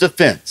first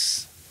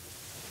offense.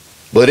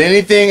 But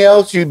anything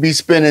else, you'd be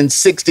spending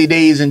 60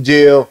 days in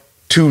jail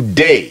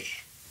today.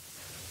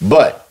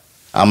 But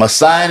I'm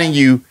assigning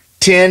you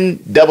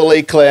 10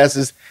 AA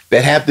classes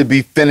that have to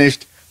be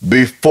finished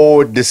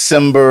before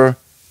December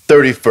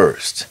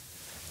 31st.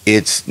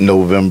 It's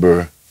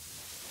November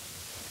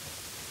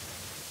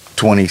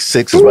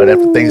 26th, is right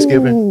after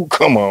Thanksgiving.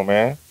 Come on,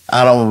 man.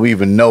 I don't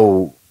even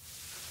know.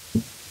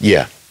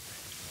 Yeah.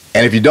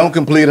 And if you don't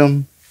complete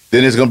them,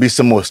 then there's going to be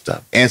some more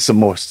stuff and some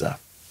more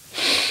stuff.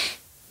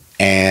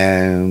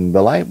 And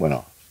the light went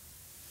off.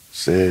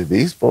 Said,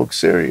 these folks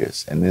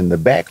serious. And then the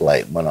back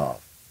light went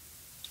off.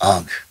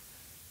 Unc,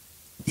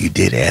 you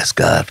did ask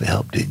God for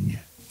help, didn't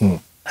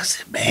you? I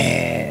said,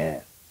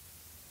 man.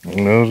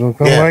 You know it's going to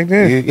come like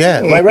this.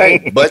 Yeah,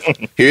 right. But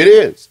here it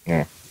is.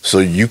 Yeah. So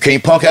you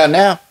can't punk out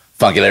now.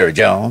 Funky Larry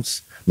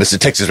Jones, Mr.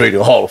 Texas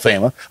Radio Hall of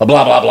Famer,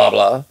 blah, blah, blah,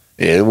 blah.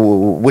 Yeah,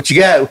 what you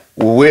got?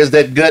 Where's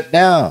that gut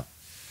now?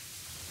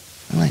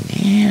 I'm like,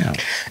 damn.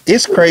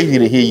 It's crazy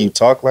to hear you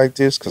talk like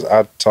this because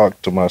I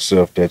talk to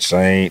myself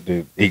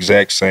the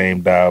exact same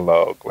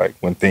dialogue. Like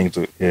when things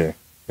are,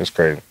 it's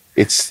crazy.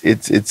 It's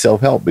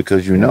self-help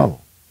because you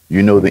know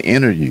the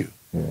inner you.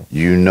 Yeah.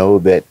 You know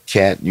that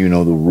cat, you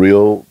know the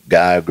real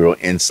guy or girl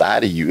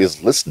inside of you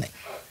is listening.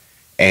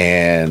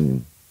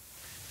 And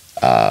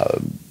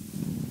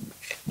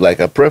like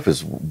I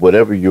preface,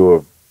 whatever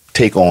your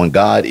take on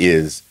God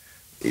is,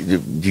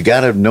 you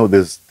got to know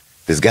there's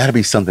got to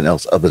be something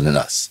else other than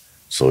us.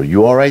 So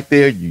you all right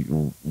there?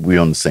 We're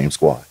on the same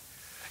squad.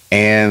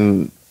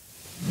 And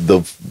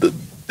the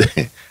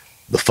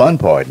fun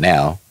part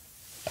now,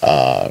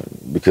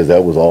 because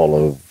that was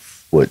all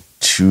of what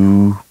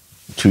 2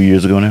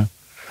 years ago now.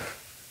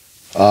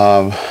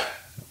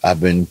 I've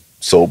been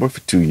sober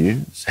for 2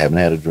 years, haven't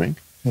had a drink.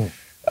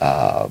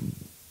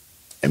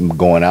 And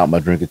going out, my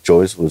drink of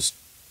choice was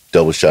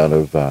double shot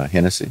of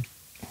Hennessy.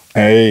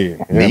 Hey,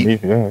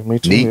 neat. Me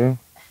too. Neat. Yeah.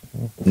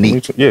 Neat.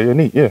 Me too. Yeah,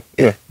 neat. Yeah.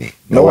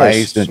 No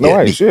ice. No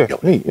ice. Yeah.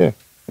 Neat. Yeah.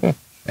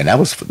 And that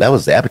was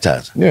the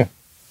appetizer. Yeah.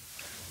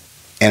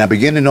 And I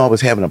began to know I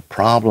was having a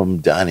problem,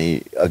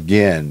 Donnie.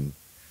 Again,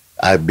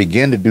 I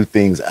began to do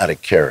things out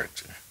of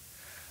character.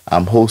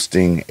 I'm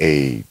hosting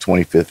a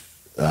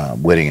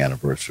 25th wedding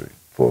anniversary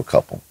for a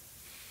couple,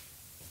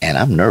 and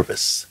I'm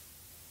nervous.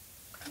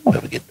 I don't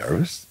ever get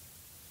nervous.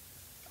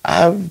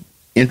 I've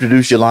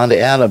introduced Yolanda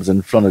Adams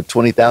in front of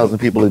 20,000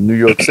 people in New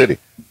York City.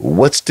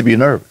 What's to be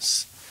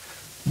nervous?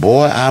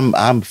 Boy,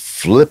 I'm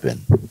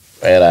flipping.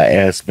 And I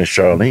asked Miss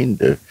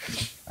Charlene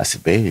I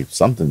said, babe,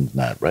 something's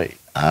not right.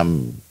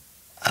 I'm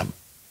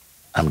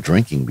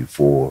drinking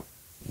before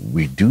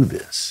we do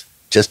this,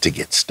 just to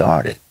get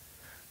started.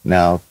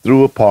 Now,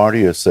 through a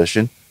party or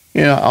session,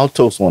 I'll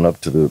toast one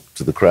up to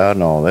the crowd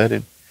and all that,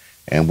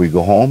 and we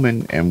go home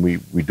and we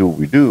do what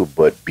we do.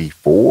 But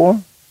before,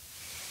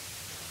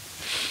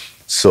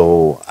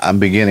 so I'm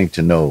beginning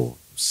to know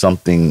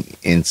something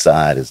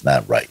inside is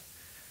not right.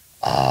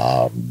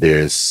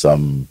 There's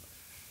something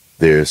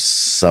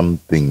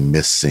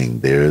missing.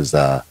 There's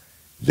a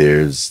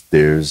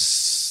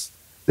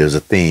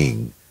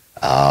thing.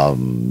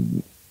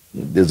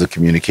 There's a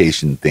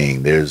communication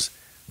thing.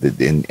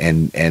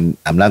 And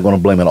I'm not going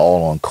to blame it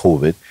all on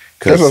COVID.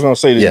 That's what I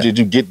was going to say. Did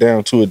you get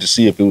down to it to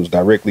see if it was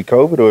directly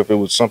COVID or if it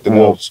was something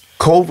else?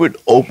 COVID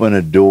opened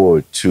a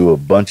door to a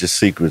bunch of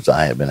secrets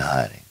I had been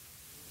hiding.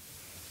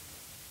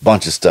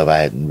 Bunch of stuff I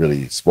hadn't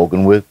really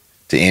spoken with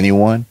to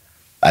anyone.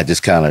 I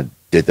just kind of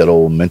did that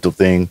old mental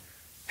thing,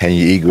 hang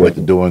your ego at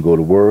the door and go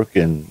to work,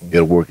 and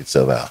it'll work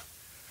itself out.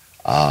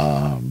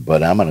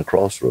 But I'm on a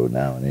crossroad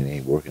now, and it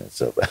ain't working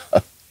itself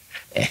out.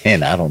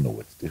 And I don't know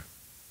what to do.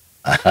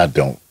 I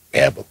don't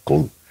have a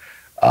clue.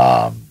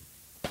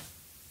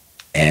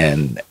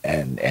 And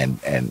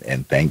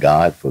thank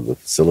God for the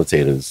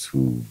facilitators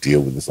who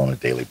deal with this on a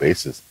daily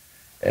basis.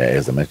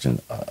 As I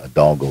mentioned, a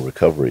doggone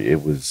recovery.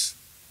 It was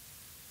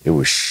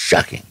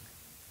shocking.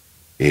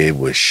 It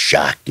was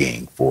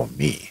shocking for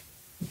me.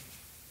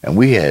 And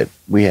we had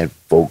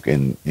folk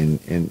in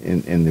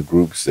the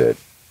groups that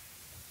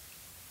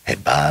had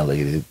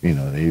violated,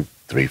 they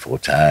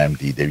 3-4 times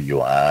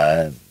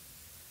DWI.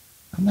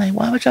 I'm like,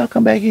 why would y'all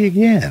come back here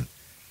again?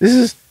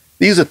 These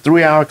are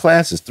 3-hour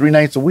classes, 3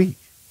 nights a week.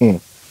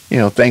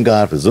 Thank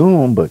God for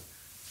Zoom, but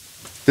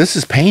this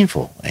is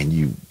painful. And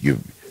you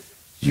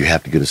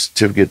have to get a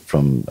certificate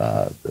from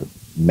the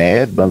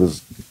MAD,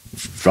 Brothers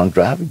Drunk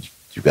Driving.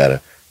 You got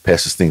to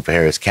pass this thing for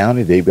Harris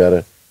County. They've got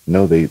to,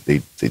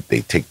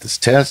 they take this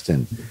test,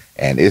 and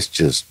it's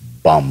just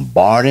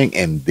bombarding.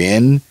 And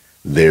then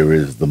there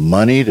is the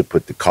money to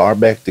put the car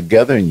back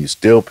together, and you're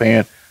still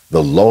paying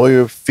the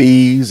lawyer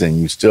fees, and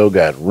you still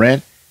got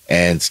rent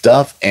and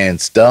stuff.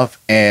 And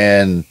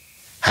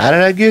how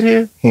did I get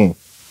here?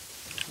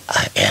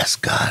 I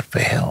asked God for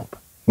help.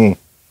 I'm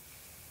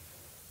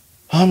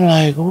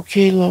like,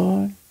 okay,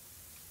 Lord.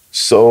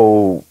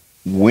 So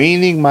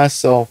weaning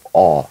myself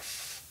off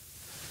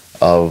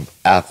of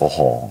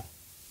alcohol,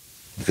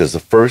 because the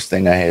first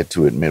thing I had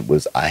to admit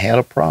was I had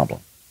a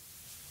problem.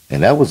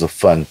 And that was a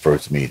fun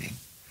first meeting.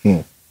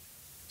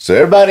 So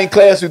everybody in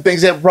class who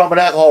thinks they have a problem with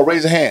alcohol,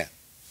 raise a hand.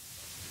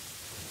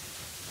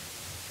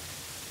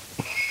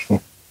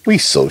 We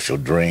social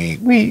drink.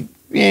 We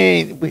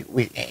ain't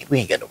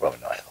got no problem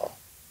with no alcohol.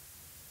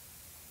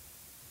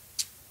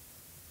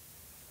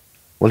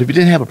 Well, if you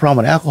didn't have a problem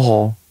with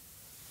alcohol,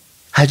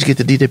 how'd you get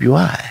the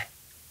DWI?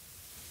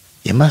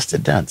 You must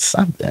have done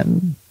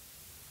something.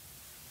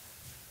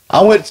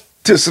 I went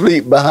to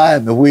sleep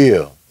behind the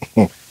wheel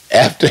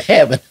after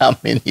having how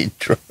many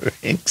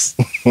drinks?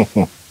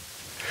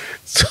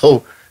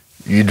 So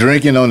you're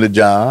drinking on the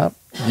job,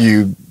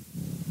 you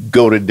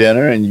go to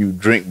dinner and you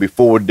drink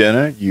before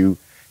dinner, you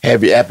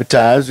have your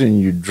appetizer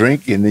and you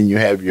drink, and then you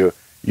have your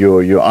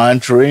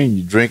entree and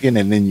you're drinking,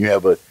 and then you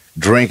have a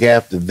drink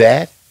after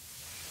that.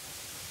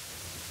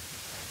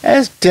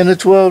 That's 10 or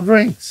 12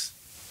 drinks.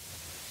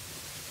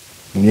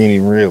 You didn't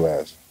even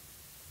realize.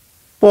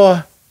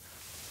 Boy,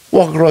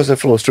 walk across that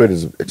floor straight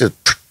as just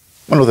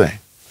one little thing.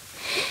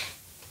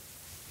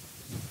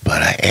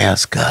 But I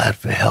asked God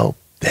for help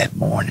that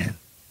morning,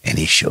 and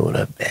he showed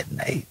up that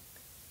night.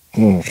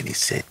 And he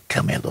said,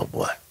 come here, little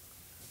boy.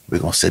 We're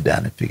going to sit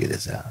down and figure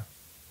this out.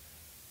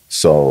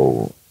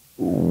 So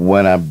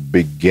when I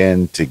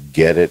began to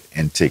get it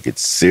and take it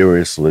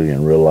seriously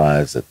and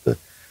realize that the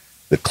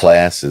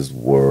classes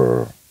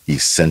were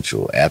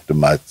essential, after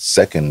my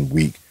second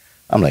week,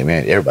 I'm like,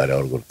 man, everybody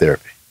ought to go to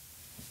therapy.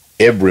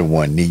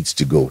 Everyone needs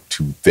to go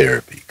to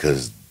therapy,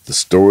 because the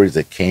stories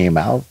that came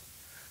out,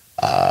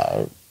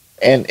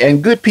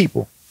 and good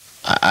people.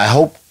 I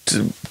hope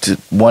to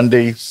one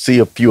day see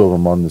a few of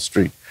them on the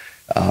street,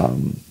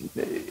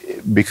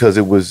 because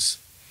it was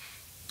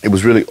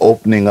really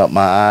opening up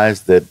my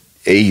eyes that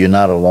you're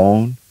not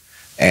alone,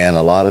 and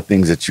a lot of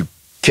things that you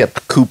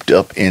kept cooped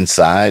up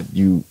inside,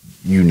 you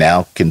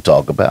now can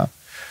talk about.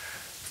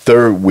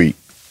 Third week,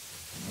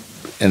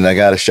 and I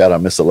got to shout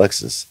out Miss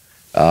Alexis.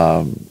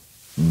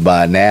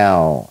 By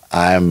now,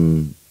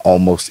 I'm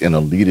almost in a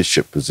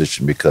leadership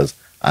position because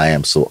I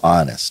am so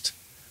honest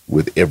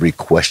with every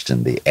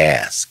question they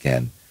ask,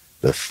 and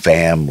the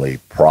family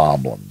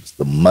problems,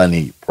 the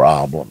money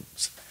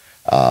problems,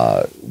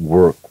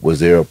 work, was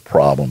there a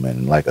problem?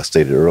 And like I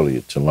stated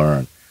earlier, to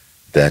learn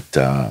that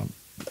the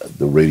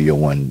Radio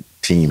One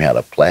team had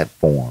a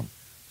platform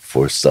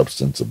for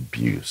substance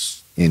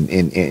abuse in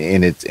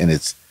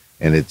its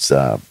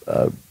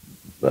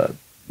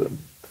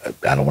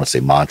I don't want to say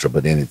mantra,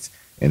 but in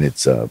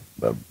its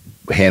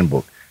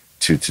handbook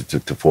to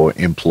for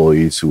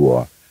employees who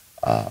are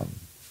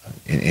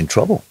in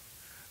trouble,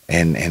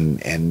 and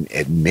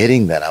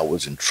admitting that I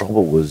was in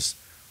trouble was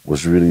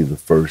really the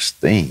first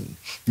thing.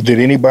 Did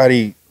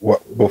anybody,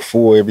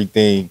 before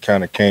everything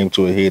kind of came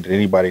to a head, did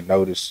anybody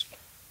notice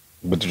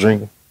with the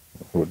drinking?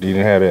 Or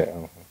didn't have that?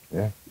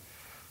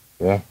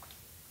 Yeah.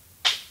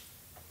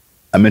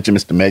 I mentioned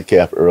Mr.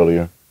 Metcalf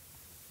earlier.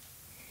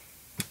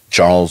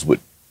 Charles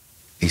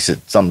he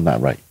said something's not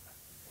right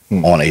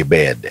on a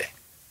bad day.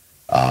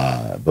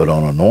 But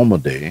on a normal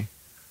day,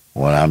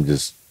 when I'm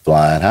just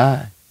flying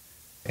high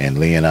and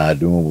Lee and I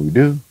doing what we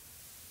do,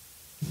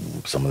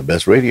 some of the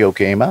best radio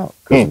came out,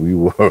 because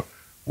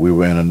we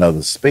were in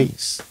another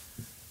space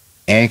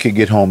and could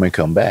get home and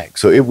come back.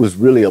 So it was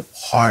really a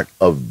part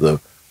of the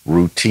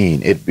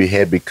routine. It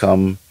had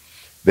become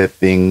that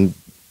thing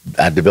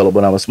I developed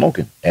when I was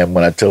smoking. And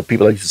when I tell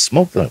people I used to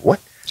smoke, they're like, what?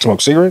 Smoke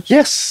cigarettes?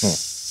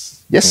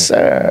 Yes. Yes,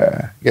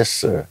 sir. Yes,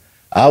 sir.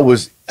 I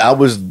was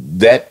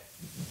that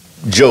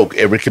joke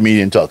every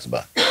comedian talks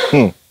about.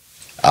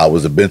 I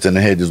was a Benson &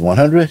 Hedges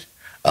 100.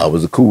 I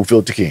was a Cool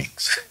Filter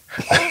Kings.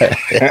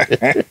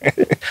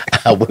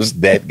 I was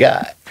that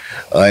guy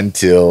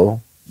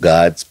until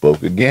God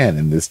spoke again.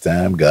 And this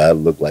time God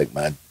looked like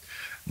my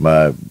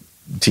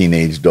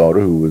teenage daughter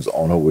who was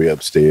on her way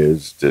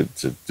upstairs to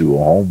do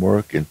her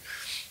homework.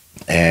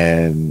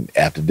 And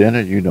after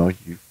dinner, you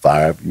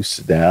fire up, you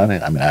sit down,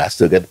 and I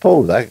still got the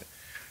pose.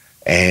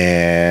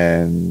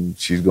 And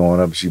she's going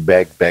up, she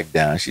back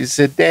down. She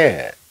said,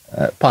 Dad,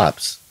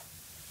 Pops,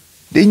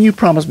 didn't you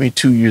promise me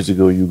 2 years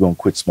ago you were going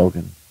to quit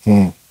smoking?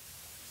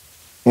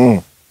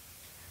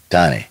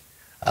 Donnie,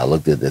 I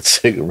looked at that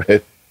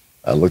cigarette.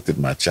 I looked at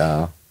my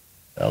child.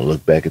 I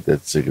looked back at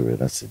that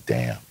cigarette. I said,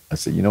 damn. I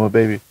said, you know what,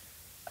 baby?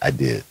 I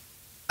did.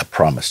 I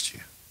promised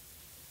you.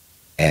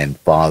 And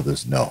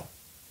fathers know.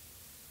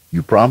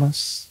 You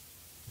promise,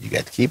 you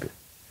got to keep it.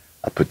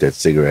 I put that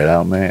cigarette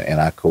out, man,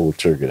 and I cold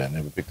turkeyed. I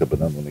never picked up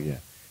another one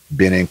again.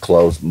 Been in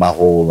close my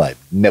whole life.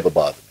 Never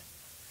bothered me.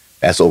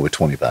 That's over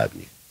 25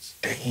 years.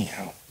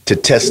 Damn. To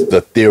test the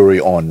theory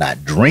on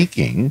not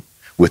drinking,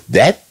 with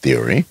that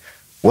theory,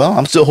 well,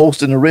 I'm still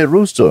hosting the Red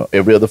Rooster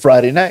every other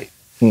Friday night.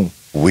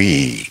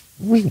 We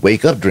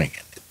wake up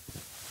drinking it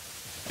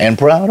and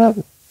proud of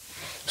it.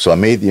 So I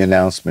made the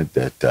announcement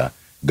that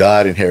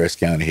God in Harris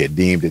County had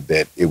deemed it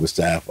that it was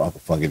time for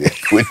Uncle Funky to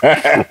quit.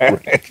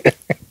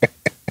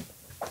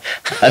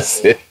 I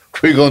said,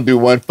 we're going to do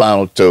one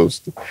final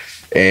toast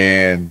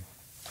and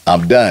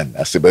I'm done.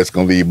 I said, but it's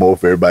going to leave more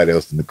for everybody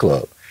else in the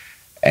club.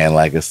 And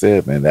like I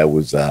said, man, that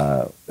was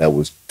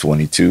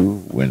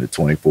 22. We're into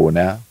 24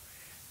 now.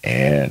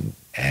 And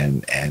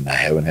I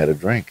haven't had a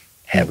drink.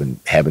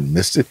 Haven't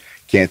missed it.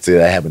 Can't say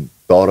that I haven't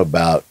thought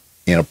about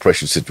in a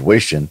pressure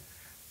situation,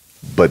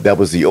 but that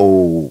was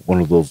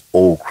one of those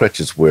old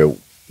crutches where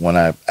when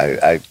I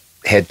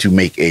had to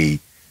make a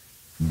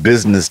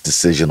business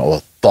decision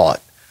or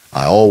thought,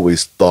 I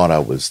always thought I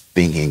was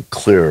thinking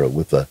clearer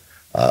with a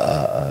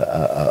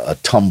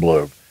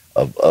tumbler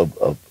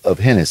of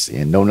Hennessy,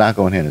 and no knock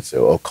on Hennessy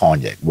or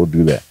cognac. We'll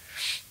do that.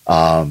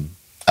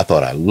 I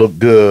thought I looked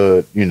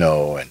good,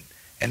 and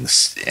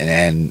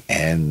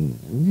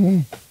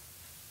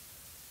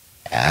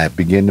I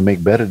began to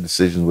make better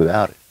decisions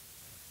without it.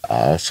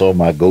 So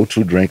my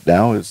go-to drink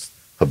now is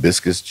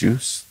hibiscus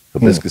juice,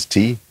 hibiscus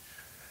tea,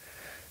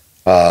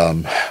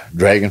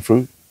 dragon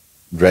fruit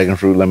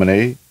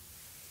lemonade,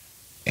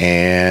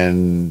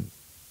 and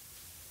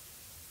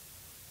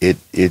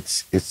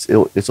it's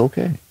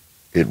okay.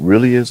 It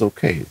really is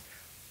okay.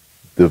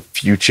 The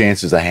few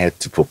chances I had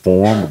to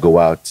perform, go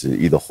out to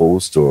either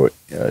host or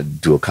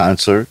do a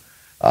concert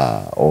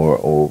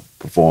or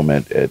perform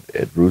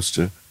at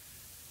Rooster,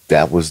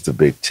 that was the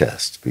big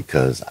test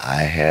because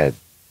I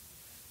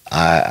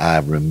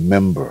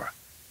remember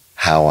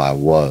how I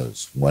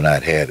was when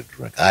I'd had a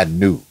drink. I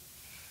knew.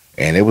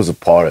 And it was a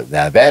part of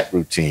that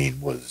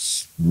routine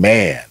was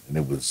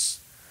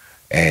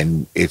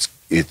and it's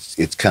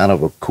kind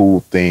of a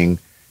cool thing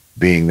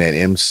being that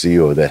MC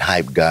or that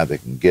hype guy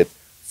that can get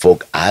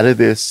folk out of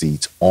their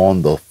seats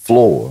on the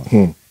floor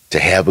to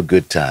have a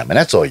good time. And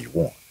that's all you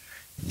want.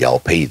 Y'all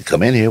paid to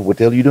come in here. What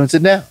the hell are you doing?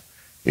 Sit down.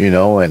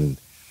 And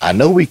I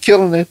know we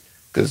killing it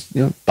because,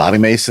 Bobby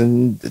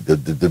Mason,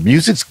 the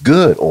music's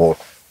good. Or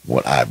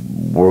when I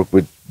work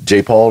with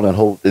J. Paul and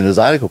his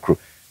Zydeco crew,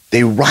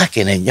 they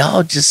rocking and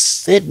y'all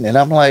just sitting. And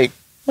I'm like,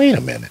 wait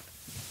a minute.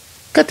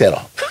 Cut that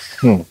off.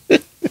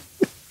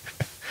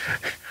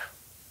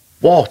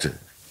 Walter,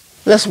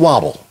 let's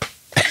wobble.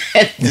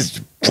 And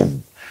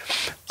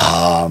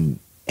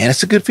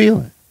it's a good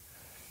feeling.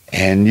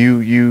 And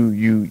you've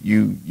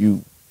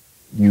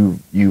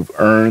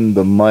earned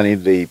the money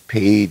they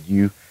paid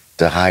you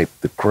to hype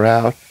the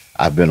crowd.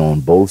 I've been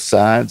on both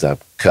sides.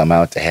 I've come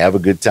out to have a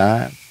good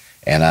time,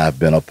 and I've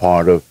been a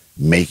part of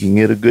making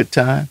it a good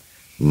time.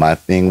 My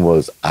thing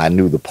was I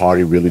knew the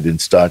party really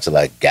didn't start till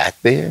I got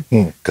there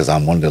because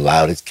I'm one of the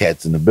loudest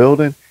cats in the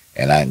building,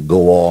 and I can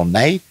go all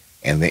night,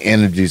 and the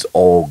energy's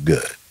all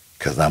good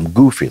because I'm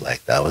goofy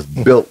like that. I was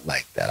built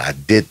like that. I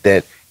did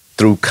that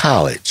through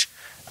college.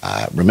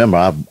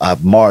 Remember,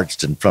 I've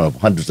marched in front of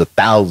hundreds of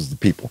thousands of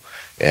people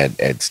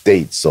at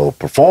states. So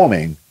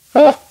performing,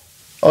 oh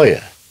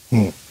yeah,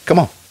 come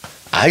on.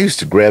 I used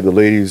to grab the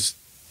ladies,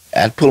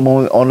 I'd put them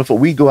on the floor.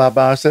 We'd go out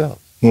by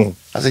ourselves. I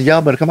said,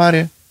 y'all better come out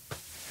here.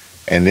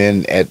 And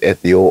then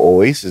at the old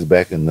Oasis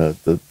back in the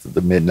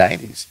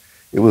mid-90s,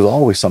 it was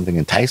always something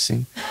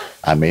enticing.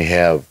 I may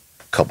have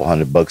a couple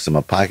 $100 in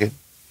my pocket,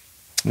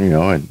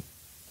 and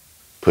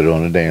put it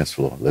on the dance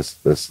floor. Let's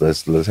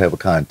have a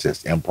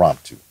contest,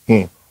 impromptu.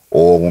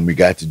 Or when we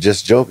got to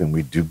just joking,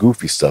 we do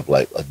goofy stuff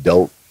like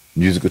adult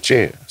musical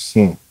chairs.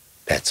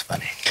 That's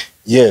funny.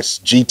 Yes,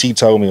 GT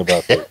told me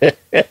about that.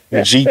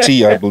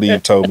 GT, I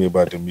believe, told me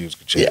about the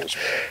musical chairs.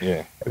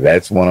 Yeah.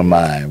 That's one of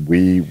mine.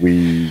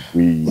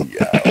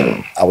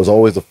 I was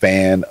always a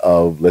fan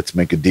of Let's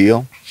Make a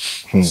Deal.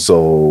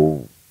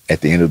 So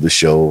at the end of the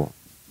show,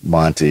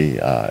 Monty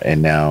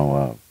and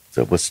now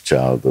what's the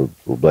child, the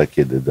black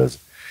kid that does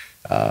it?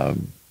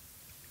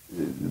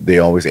 They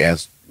always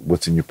ask,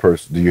 what's in your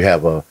purse? Do you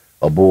have a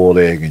boiled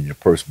egg in your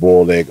purse,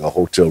 boiled egg, a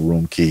hotel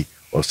room key,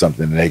 or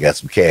something, and they got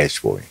some cash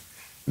for you?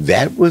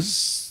 That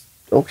was,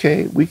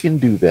 okay, we can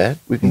do that.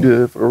 We can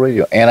do it for the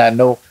radio. And I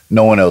know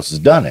no one else has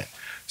done it.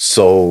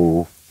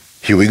 So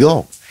here we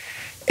go.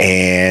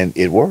 And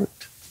it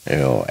worked,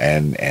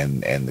 and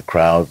the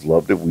crowds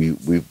loved it.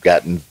 We've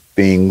gotten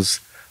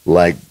things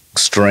like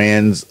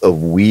strands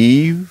of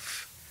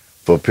weave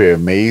for a pair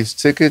of Maze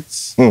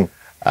tickets.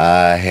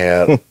 I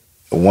had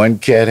one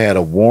cat had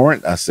a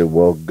warrant. I said,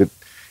 well, good.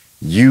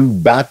 You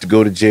about to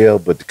go to jail,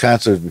 but the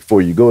concert is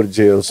before you go to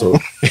jail, so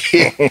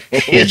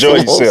enjoy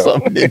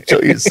yourself. Enjoy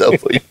yourself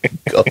before you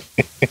go.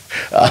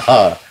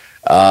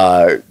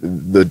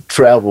 The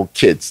travel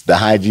kits, the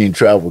hygiene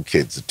travel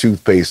kits, the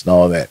toothpaste and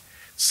all that.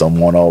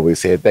 Someone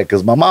always had that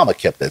because my mama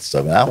kept that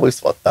stuff, and I always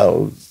thought that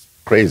was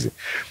crazy.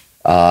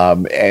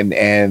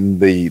 And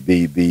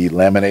the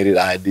laminated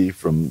ID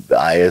from the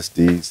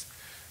ISDs,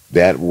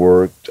 that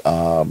worked.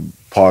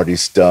 Party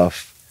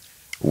stuff.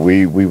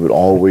 We would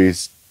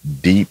always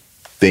deep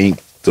think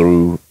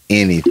through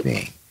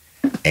anything,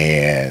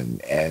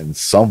 and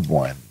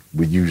someone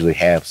would usually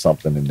have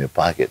something in their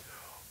pocket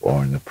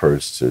or in the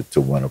purse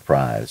to win a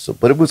prize. So,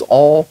 but it was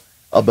all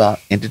about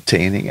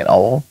entertaining and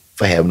all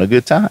for having a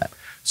good time.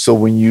 So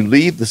when you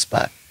leave the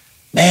spot,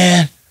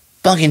 man,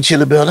 fucking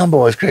Chili Bill, them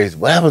boys crazy.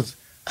 Well,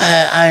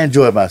 I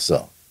enjoyed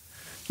myself.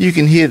 You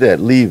can hear that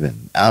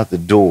leaving out the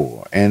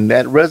door, and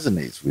that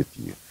resonates with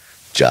you.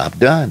 Job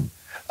done.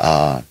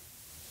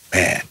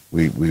 Man,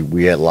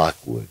 we at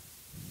Lockwood,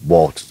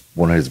 Walt,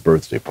 one of his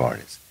birthday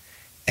parties,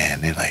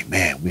 and they're like,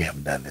 man, we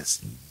haven't done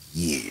this in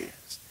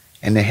years,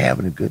 and they're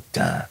having a good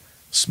time.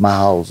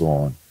 Smiles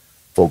on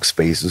folks'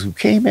 faces who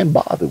came in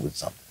bothered with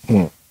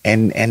something,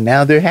 and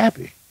now they're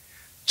happy.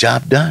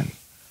 Job done.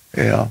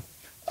 You know,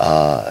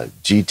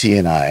 GT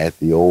and I at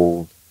the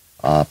old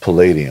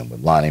Palladium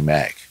with Lonnie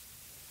Mack,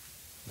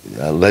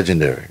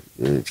 legendary.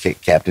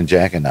 Captain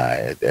Jack and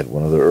I at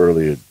one of the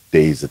earlier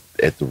days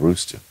at the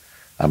Rooster.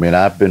 I mean,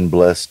 I've been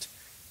blessed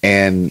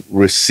and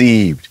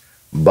received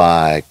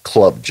by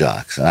club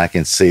jocks, and I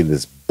can say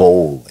this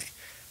boldly.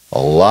 A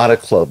lot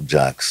of club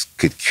jocks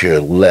could care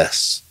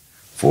less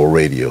for a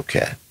radio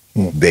cat.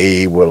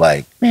 They were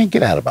like, man,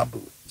 get out of my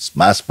booth. It's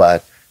my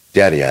spot,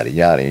 yada, yada,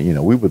 yada. And, you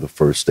know, we were the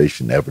first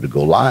station ever to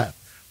go live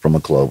from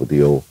a club with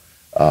the old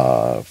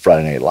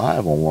Friday Night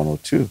Live on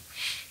 102.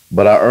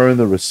 But I earned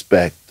the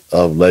respect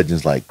of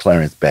legends like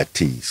Clarence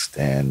Baptiste,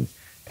 and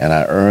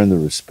I earned the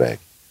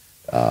respect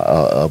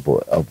of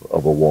a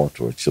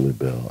Walter or Chili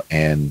Bill,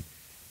 and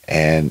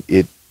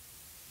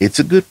it's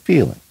a good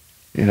feeling.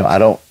 You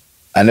know,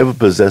 I never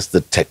possessed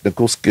the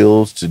technical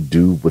skills to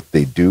do what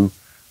they do,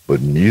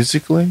 but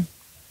musically,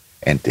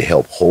 and to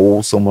help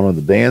hold someone on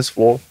the dance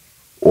floor,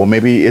 or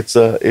maybe it's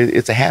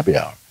a happy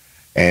hour,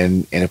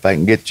 and if I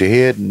can get your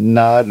head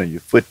nodding or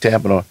your foot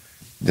tapping on,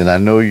 then I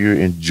know you're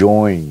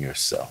enjoying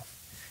yourself,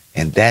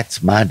 and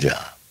that's my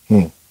job.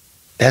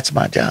 That's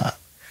my job,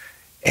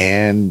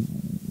 and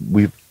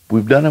we've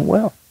done it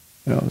well.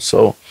 You know,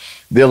 so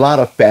there are a lot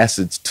of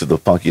facets to the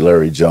Funky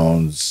Larry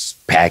Jones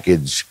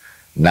package,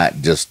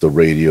 not just the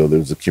radio. There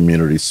was a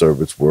community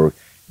service work.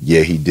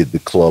 Yeah, he did the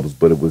clubs,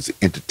 but it was the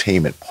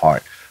entertainment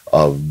part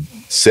of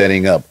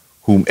setting up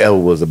whomever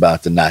was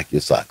about to knock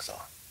your socks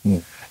off.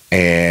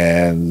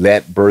 And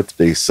that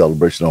birthday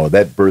celebration or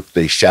that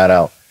birthday shout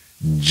out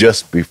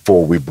just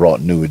before we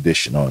brought New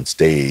Edition on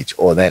stage,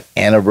 or that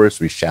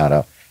anniversary shout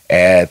out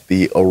at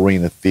the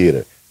Arena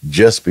Theater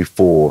just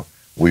before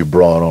we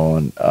brought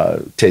on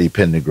Teddy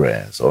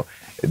Pendergrass, or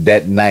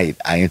that night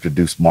I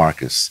introduced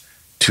Marcus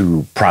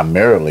to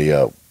primarily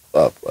a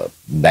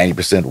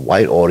 90%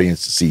 white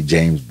audience to see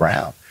James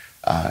Brown.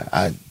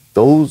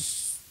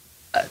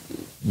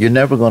 You're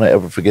never going to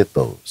ever forget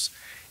those,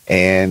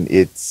 and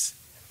it's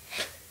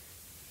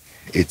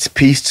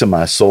peace to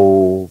my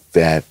soul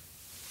that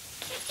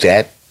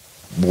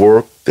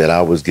work that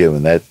I was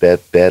given,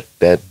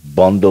 that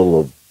bundle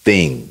of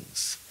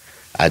things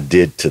I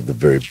did to the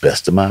very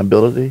best of my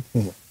ability,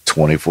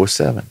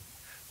 24/7.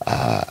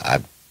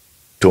 I've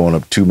torn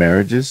up 2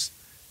 marriages,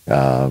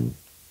 and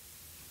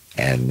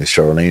Miss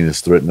Charlene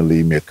has threatened to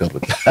leave me a couple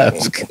of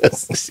times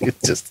because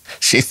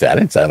she said, I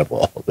didn't sign up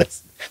for all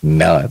this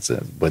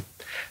nonsense. But,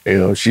 you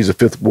know, she's a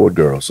 5th ward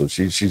girl, so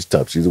she's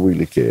tough. She's a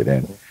Wheatley kid,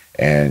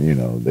 and you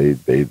know,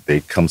 they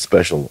come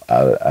special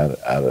out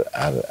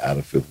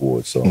of 5th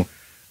ward. So,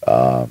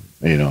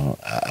 you know,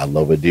 I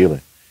love her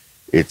dearly.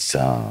 It's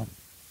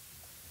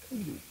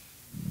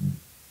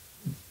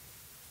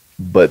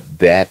but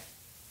that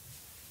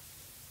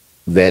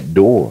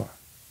door,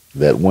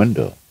 that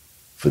window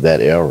for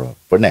that era,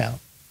 for now,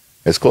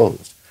 has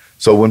closed.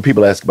 So when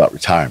people ask about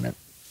retirement,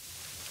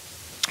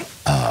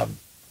 that's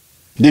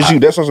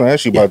what I was going to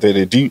ask you about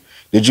that.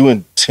 Did you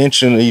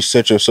intentionally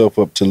set yourself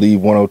up to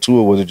leave 102,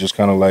 or was it just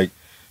kind of like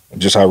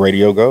just how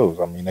radio goes?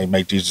 I mean, they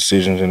make these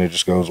decisions and it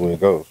just goes where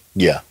it goes.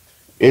 Yeah,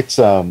 it's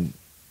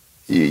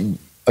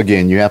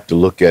again, you have to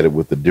look at it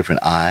with a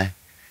different eye.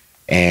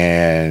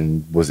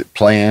 And was it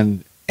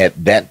planned at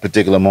that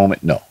particular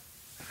moment? No.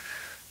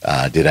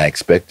 Did I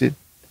expect it?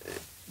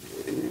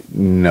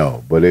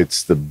 No, but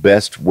it's the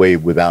best way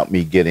without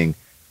me getting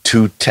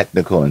too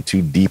technical and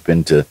too deep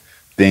into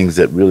things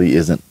that really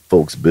isn't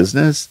folks'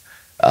 business.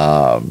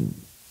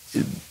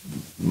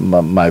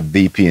 My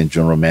VP and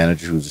general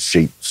manager, who's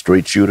a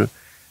straight shooter,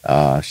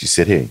 she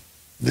said, "Hey,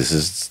 this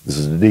is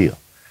the deal,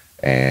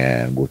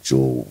 and what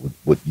you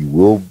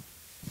will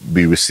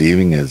be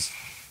receiving is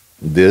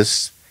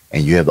this."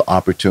 And you have the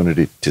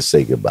opportunity to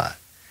say goodbye.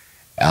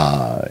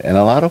 And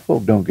a lot of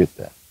folk don't get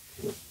that.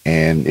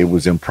 And it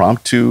was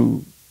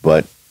impromptu,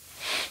 but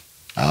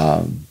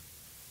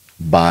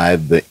by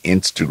the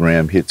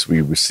Instagram hits we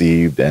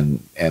received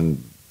and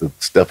the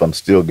stuff I'm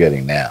still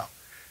getting now,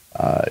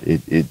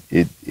 it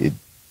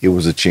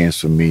was a chance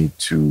for me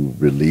to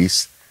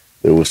release.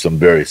 There were some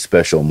very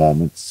special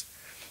moments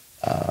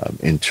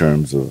in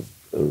terms of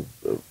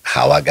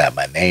how I got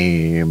my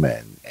name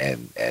and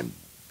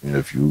you know,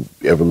 if you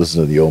ever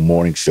listen to the old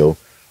morning show,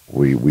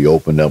 we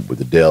opened up with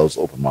Adele's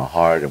Open My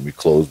Heart, and we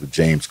closed with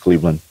James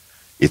Cleveland.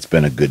 It's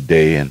been a good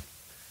day, and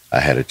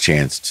I had a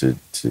chance to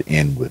to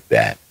end with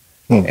that.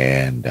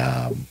 And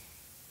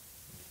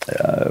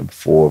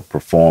for a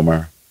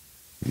performer,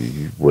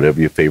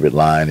 whatever your favorite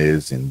line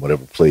is in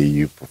whatever play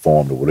you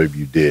performed or whatever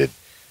you did,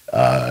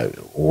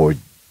 or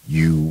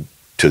you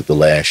took the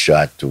last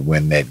shot to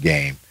win that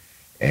game,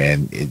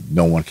 and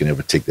no one can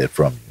ever take that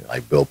from you.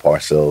 Like Bill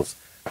Parcells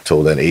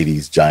told that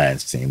 80s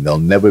Giants team, they'll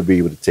never be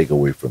able to take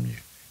away from you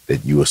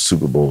that you are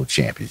Super Bowl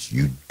champions.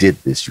 You did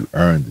this, you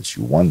earned this,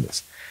 you won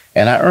this.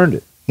 And I earned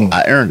it.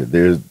 I earned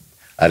it.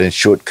 I didn't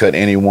shortcut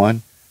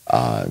anyone.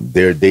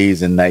 There are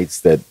days and nights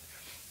that,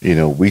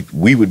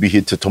 we would be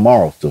here till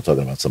tomorrow still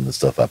talking about some of the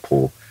stuff I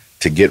pulled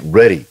to get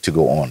ready to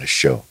go on the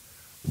show.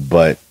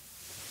 But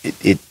I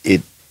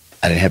didn't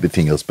have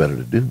anything else better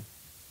to do.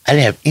 I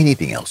didn't have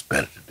anything else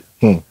better to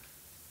do.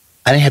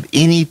 I didn't have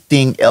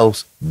anything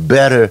else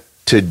better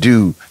to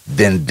do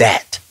than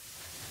that.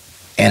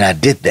 And I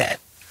did that.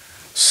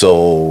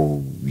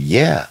 So,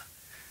 yeah.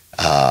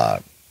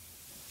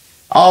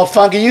 Oh,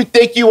 Funky, you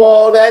think you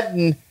all that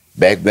and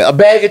a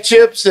bag of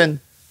chips? And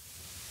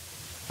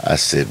I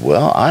said,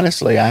 well,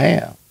 honestly,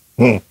 I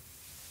am.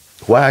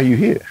 Why are you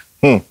here?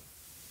 And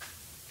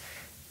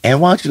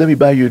why don't you let me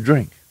buy you a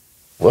drink?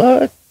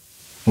 What?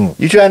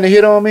 You trying to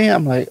hit on me?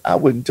 I'm like, I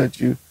wouldn't touch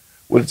you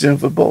with a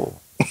 10-foot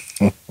pole.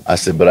 I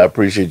said, but I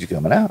appreciate you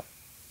coming out.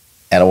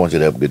 And I want you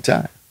to have a good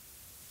time.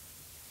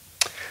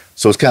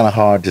 So it's kind of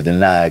hard to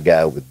deny a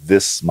guy with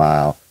this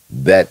smile,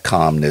 that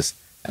calmness,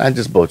 and I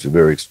just bought you a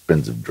very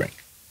expensive drink.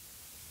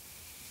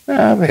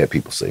 Now, I've had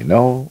people say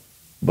no,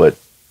 but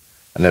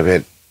I never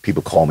had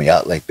people call me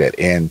out like that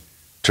and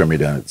turn me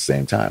down at the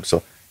same time.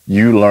 So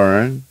you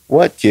learn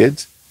what,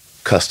 kids?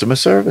 Customer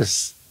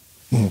service.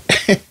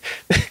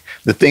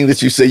 The thing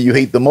that you say you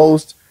hate the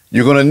most,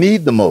 you're going to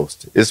need the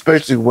most,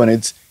 especially when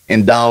it's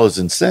in dollars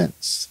and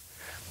cents.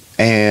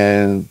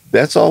 And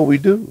that's all we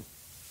do.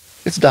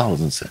 It's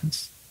dollars and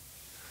cents.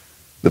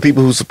 The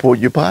people who support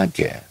your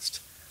podcast.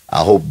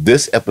 I hope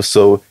this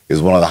episode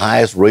is one of the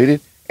highest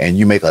rated and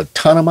you make a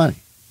ton of money.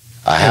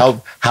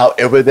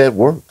 However that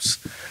works.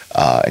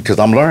 Because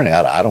I'm learning.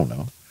 I don't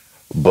know.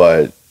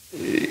 But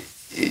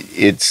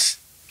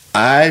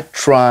I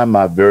try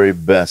my very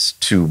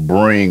best to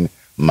bring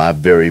my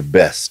very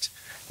best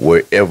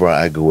wherever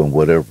I go and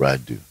whatever I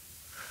do.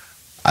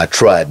 I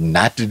tried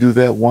not to do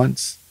that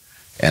once,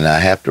 and I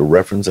have to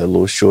reference that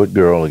little short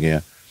girl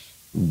again,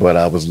 but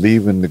I was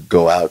leaving to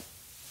go out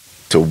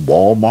to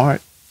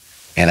Walmart,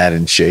 and I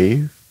didn't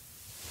shave.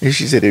 And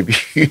she said,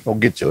 if you don't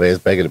get your ass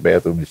back in the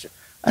bathroom and shave.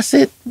 I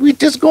said, we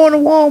just going to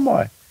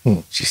Walmart.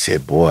 She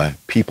said, boy,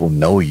 people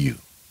know you.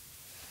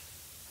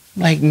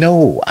 I'm like,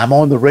 no, I'm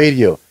on the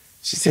radio.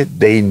 She said,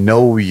 they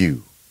know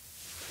you.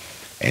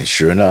 And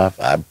sure enough,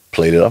 I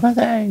played it off. I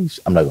said,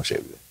 I'm not going to shave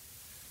it.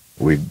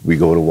 We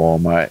go to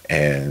Walmart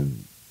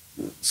and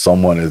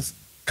someone is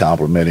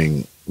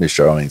complimenting Miss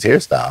Charlene's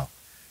hairstyle.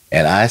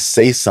 And I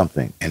say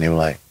something and they were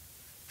like,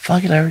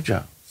 Funky Larry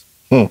Jones.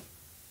 I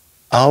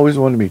always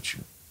wanted to meet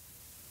you.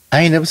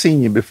 I ain't never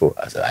seen you before.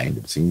 I said, I ain't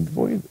never seen you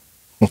before either.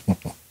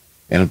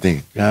 And I'm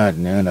thinking, God,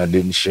 man, I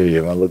didn't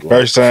shave. I look like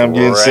first time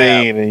getting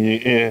seen,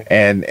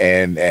 and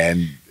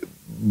and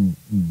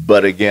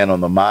but again, on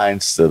the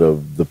mindset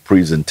of the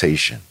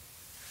presentation,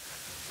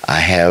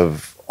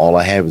 all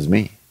I have is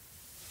me.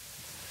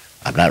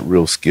 I'm not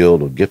real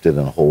skilled or gifted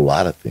in a whole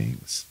lot of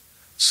things,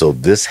 so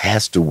this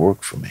has to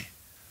work for me.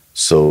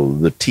 So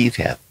the teeth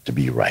have to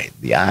be right,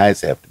 the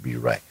eyes have to be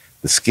right,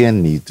 the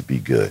skin needs to be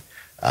good.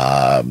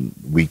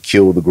 We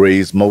kill the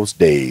grays most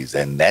days,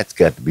 and that's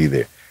got to be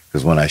there.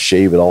 Because when I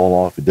shave it all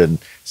off,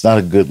 it's not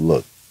a good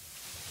look.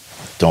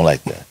 Don't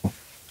like that.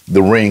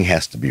 The ring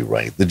has to be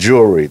right. The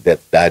jewelry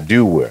that I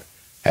do wear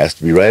has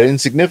to be right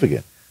and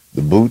significant.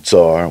 The boots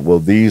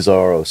these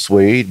are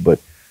suede, but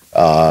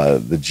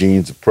the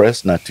jeans are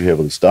pressed, not too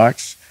heavily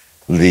starched.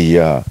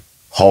 The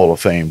Hall of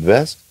Fame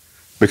vest,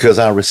 because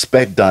I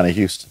respect Donnie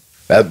Houston.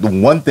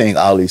 The one thing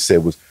Ali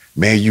said was,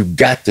 man, you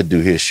got to do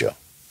his show.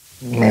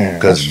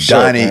 Because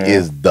Donnie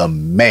is the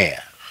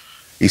man.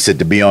 He said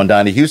to be on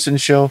Donnie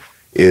Houston's show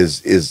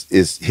is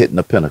hitting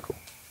the pinnacle.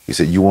 He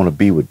said, you want to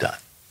be with Donnie.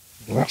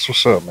 That's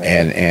what's up,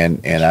 man.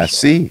 And I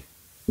see,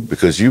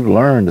 because you've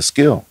learned the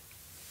skill.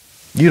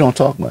 You don't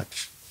talk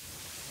much.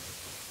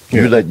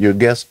 You let your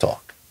guests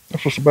talk.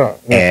 That's what's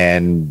about. Yeah.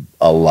 And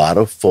a lot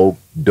of folk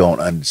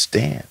don't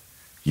understand.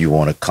 You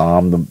want to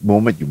calm the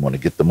moment. You want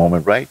to get the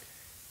moment right.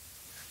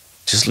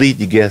 Just lead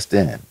your guest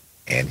in,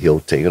 and he'll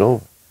take it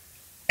over.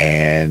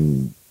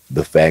 And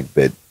the fact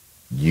that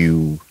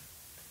you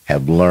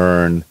have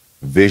learned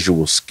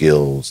visual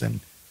skills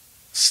and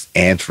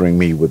answering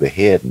me with a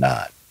head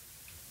nod.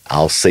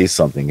 I'll say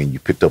something and you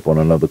picked up on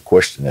another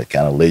question that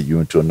kind of led you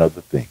into another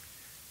thing.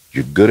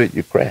 You're good at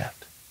your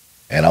craft.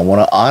 And I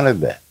want to honor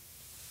that.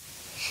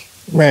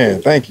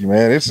 Man, thank you,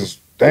 man. This is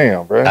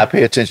damn, bro. I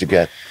pay attention,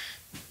 guys.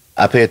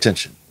 I pay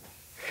attention.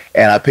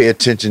 And I pay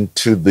attention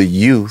to the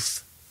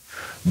youth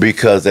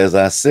because, as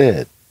I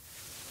said,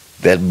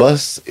 that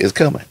bus is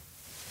coming.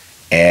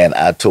 And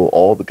I told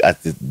all the guys,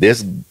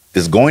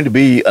 there's going to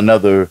be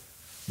another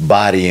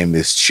body in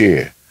this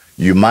chair.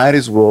 You might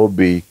as well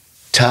be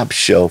top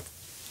shelf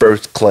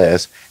first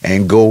class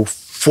and go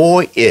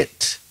for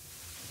it.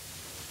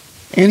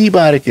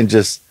 Anybody can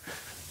just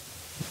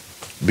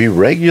be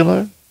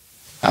regular.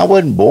 I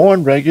wasn't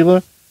born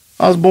regular.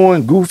 I was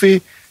born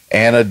goofy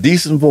and a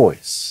decent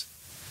voice.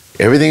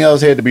 Everything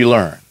else had to be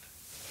learned.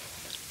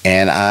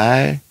 And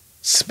I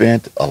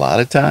spent a lot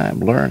of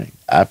time learning.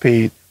 I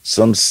paid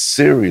some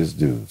serious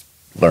dues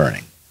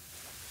learning.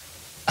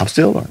 I'm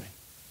still learning.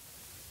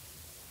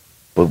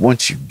 But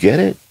once you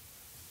get it,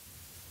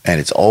 and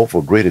it's all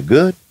for greater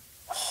good,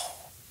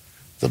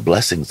 the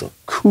blessings are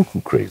cuckoo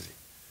crazy.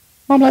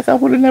 I'm like, I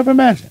would have never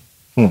imagined.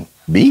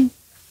 Me?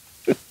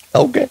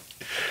 Okay.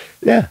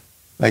 Yeah.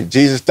 Like,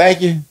 Jesus,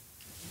 thank you.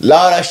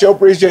 Lord, I sure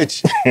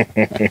appreciate you.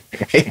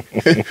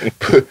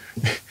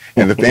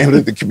 And the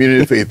family, the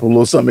community of faith, put a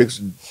little something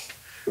extra.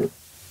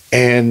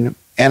 And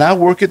I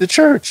work at the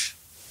church.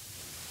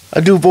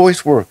 I do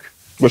voice work.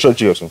 What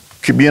church you go to?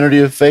 Community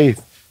of Faith,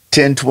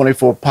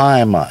 1024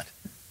 Pinemont.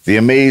 The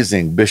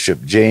amazing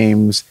Bishop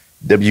James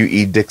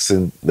W.E.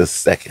 Dixon II.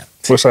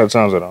 What side of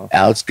town is that on?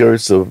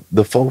 Outskirts of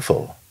the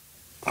Fofo.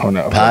 Oh,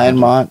 no. Okay.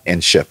 Pinemont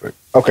and Shepherd.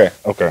 Okay.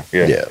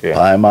 Yeah.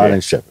 Pinemont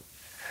and Shepherd.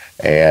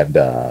 And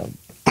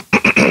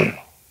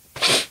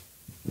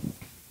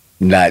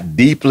not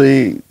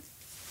deeply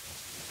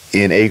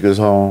in Acres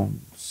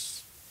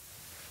Homes.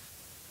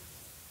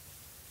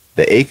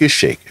 The Acre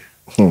Shaker.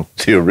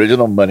 The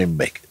original money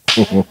maker.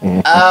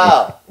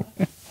 Oh.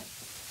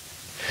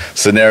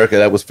 Sonerica,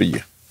 that was for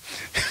you.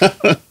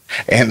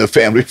 And the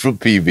family from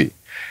PV.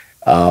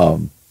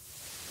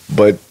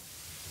 But,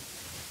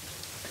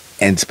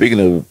 and speaking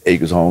of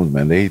Acres Homes,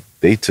 man,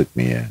 they took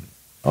me in.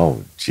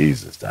 Oh,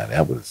 Jesus,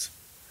 that was,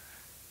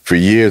 for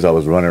years I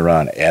was running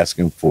around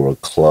asking for a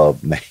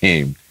club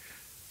named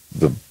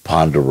the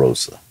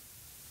Ponderosa.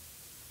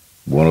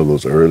 One of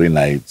those early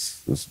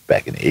nights, it was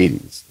back in the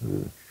 80s.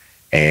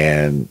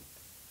 And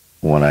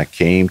when I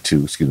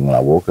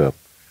woke up,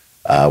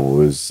 I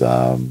was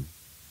in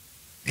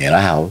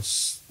a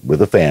house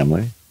with a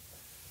family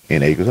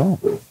in Acres Home.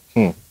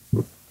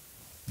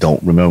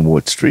 Don't remember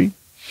what street,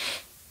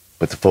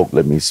 but the folk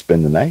let me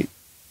spend the night.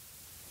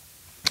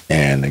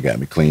 And they got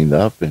me cleaned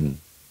up and,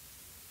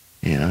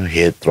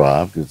 head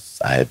throbbed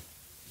because I had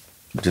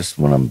just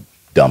one of them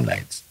dumb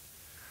nights.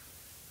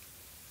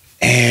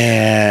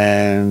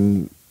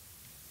 And,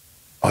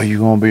 are you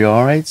going to be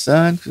all right,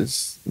 son?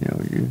 Because,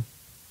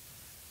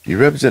 you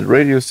represent the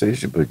radio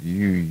station, but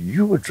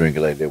you were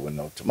drinking like there was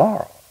no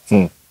tomorrow.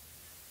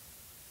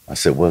 I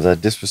said, was I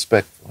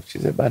disrespectful? She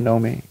said, by no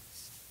means.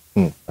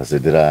 I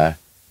said, did I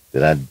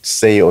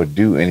say or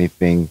do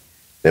anything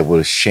that would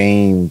have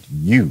shamed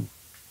you?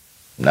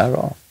 Not at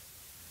all.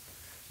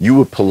 You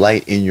were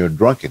polite in your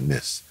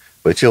drunkenness,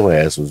 but your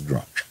ass was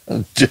drunk.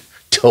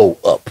 Toe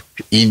up,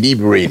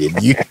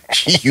 inebriated.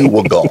 You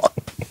were gone.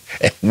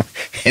 And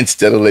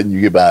instead of letting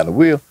you get behind the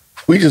wheel,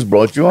 we just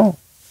brought you on.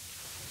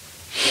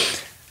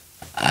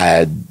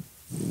 I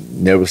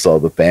never saw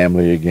the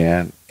family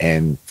again,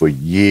 and for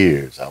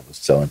years I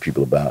was telling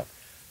people about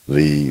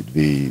the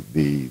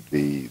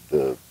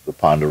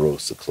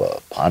Ponderosa Club.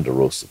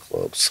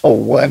 So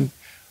one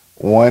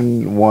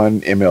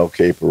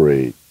MLK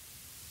parade,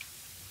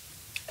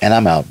 and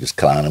I'm out just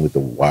clowning with the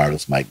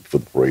wireless mic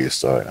before the parade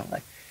started. I'm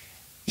like,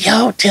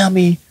 yo, tell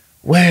me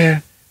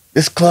where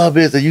this club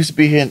is that used to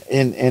be here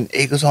in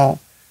Acres Home,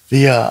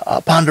 the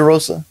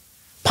Ponderosa.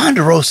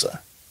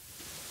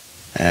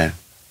 And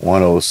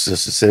one old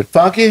sister said,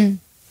 Funky,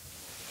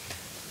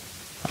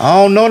 I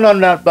don't know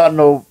nothing about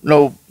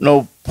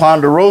no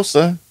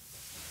Ponderosa.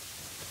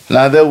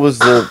 Now there was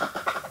the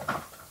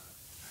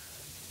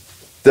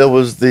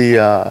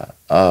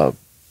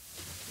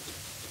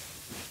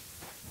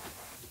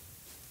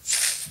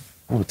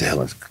what the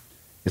hell is it?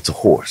 It's a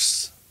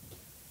horse.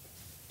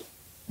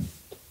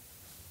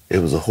 It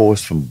was a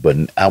horse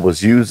I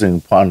was using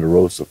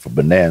Ponderosa for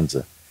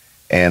Bonanza,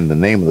 and the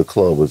name of the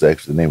club was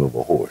actually the name of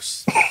a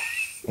horse.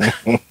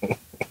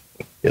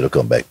 It'll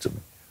come back to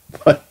me.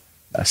 But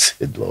I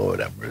said, Lord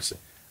have mercy.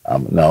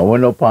 No, we're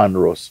no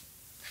Ponderosa.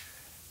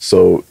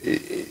 So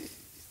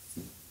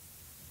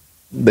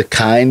the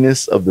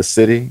kindness of the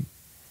city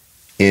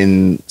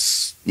in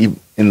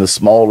the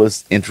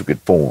smallest intricate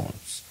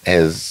forms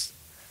has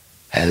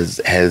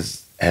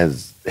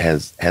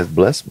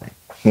blessed me.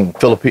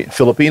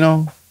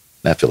 Filipino?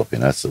 Not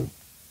Filipino.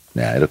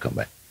 It'll come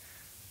back.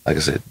 Like I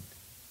said,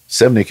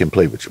 70 can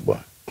play with you, boy.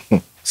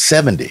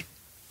 70.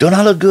 Don't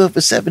I look good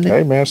for 70?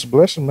 Hey, man, it's a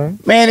blessing, man.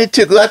 Man, I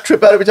trip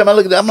out every time I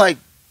look at it. I'm like,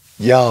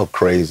 y'all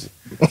crazy.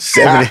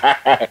 70.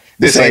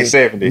 This ain't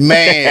 70.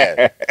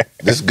 Man,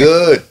 this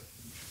good.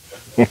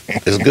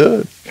 It's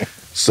good.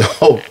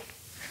 So,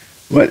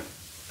 but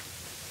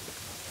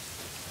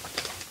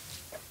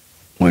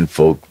when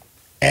folk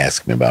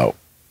ask me about,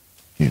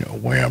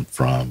 where I'm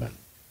from, and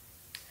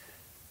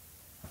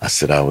I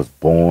said I was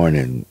born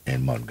in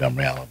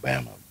Montgomery,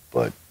 Alabama,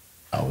 but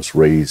I was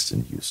raised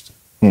in Houston.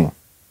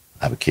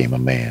 I became a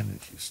man in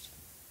Houston.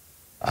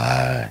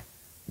 I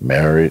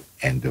married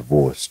and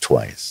divorced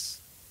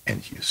twice in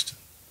Houston.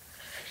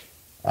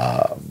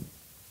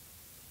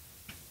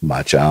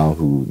 My child,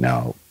 who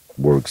now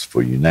works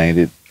for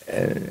United,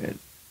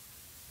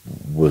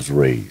 was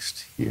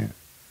raised here.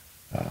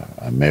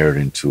 I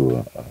married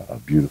into a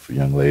beautiful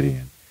young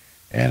lady,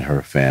 and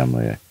her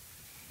family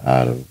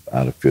out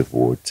of Fifth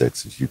Ward,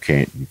 Texas. You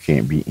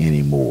can't be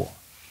any more.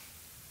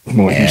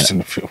 More Houston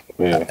to feel.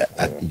 Yeah,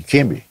 you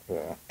can't be.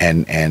 Yeah.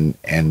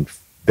 And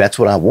that's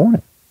what I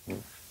wanted.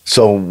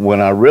 So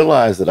when I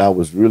realized that I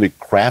was really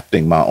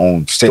crafting my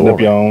own setting story, up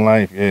your own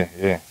life,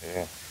 yeah.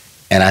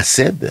 And I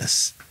said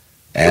this,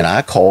 and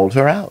I called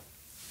her out,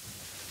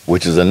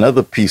 which is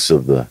another piece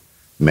of the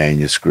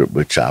manuscript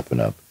we're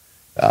chopping up.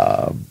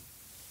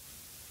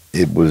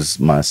 It was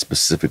my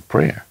specific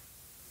prayer,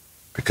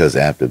 because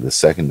after the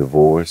second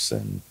divorce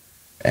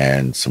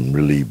and some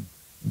really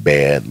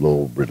bad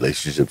little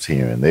relationships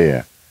here and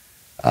there,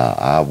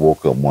 I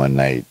woke up one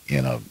night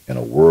in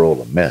a world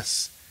of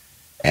mess,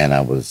 and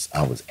I was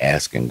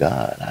asking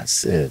God. I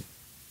said,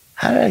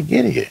 "How did I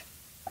get here?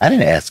 I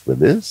didn't ask for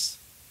this."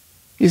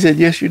 He said,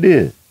 "Yes, you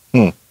did."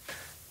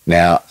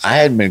 Now, I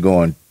hadn't been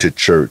going to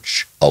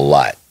church a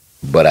lot,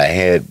 but I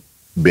had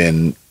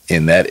been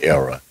in that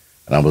era,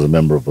 and I was a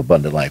member of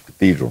Abundant Life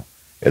Cathedral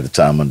at the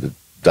time under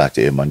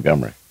Dr. Ed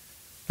Montgomery.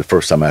 The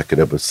first time I could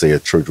ever say a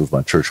church was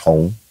my church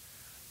home.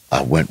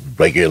 I went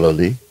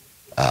regularly.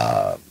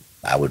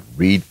 I would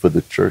read for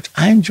the church.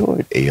 I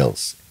enjoyed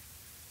ALC.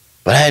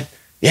 But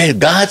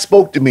God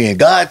spoke to me, and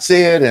God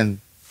said, and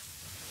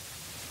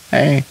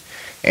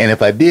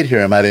if I did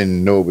hear him, I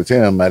didn't know it was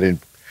him.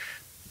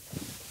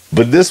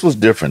 But this was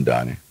different,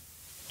 Donnie.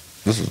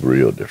 This was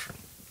real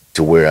different,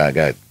 to where I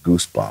got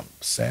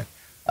goosebumps. And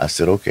I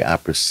said, okay, I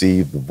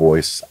perceive the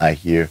voice I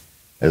hear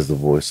as the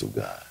voice of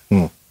God.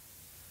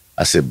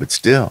 I said, but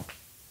still,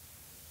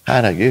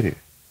 how did I get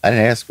here? I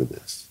didn't ask for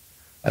this.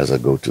 As I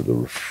go to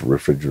the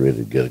refrigerator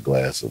to get a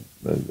glass of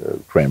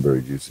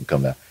cranberry juice and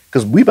come down.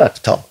 Because we about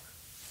to talk.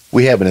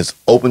 We having this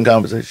open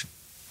conversation.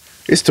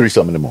 It's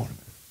 3-something in the morning.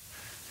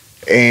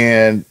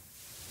 And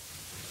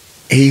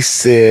he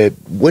said,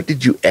 what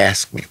did you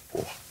ask me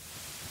for?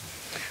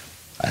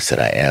 I said,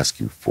 I asked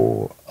you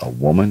for a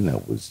woman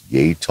that was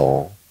yay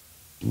tall,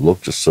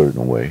 looked a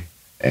certain way,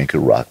 and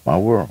could rock my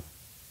world.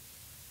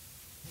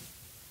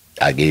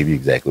 I gave you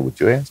exactly what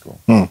you asked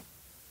for.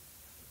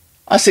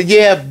 I said,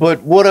 yeah,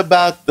 but what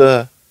about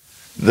the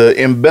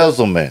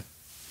embezzlement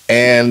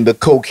and the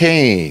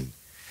cocaine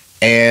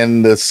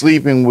and the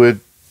sleeping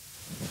with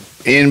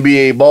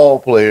NBA ball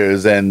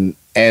players and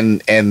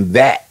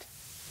that?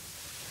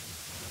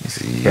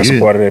 Said, that's a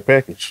part of that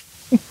package.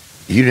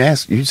 You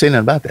didn't say nothing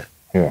about that.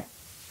 Yeah.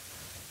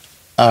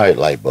 All right,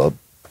 light bulb.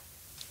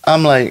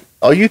 I'm like,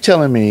 are you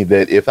telling me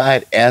that if I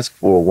had asked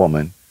for a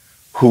woman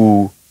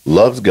who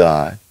loves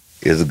God,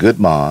 is a good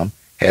mom,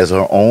 has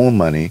her own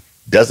money,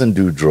 doesn't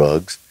do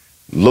drugs,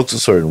 looks a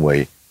certain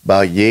way,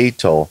 about yay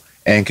tall,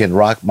 and can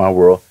rock my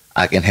world,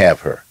 I can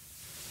have her?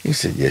 He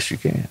said, yes, you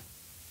can.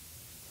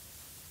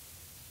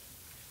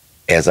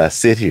 As I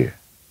sit here,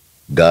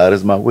 God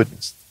is my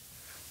witness.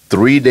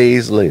 3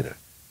 days later,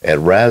 at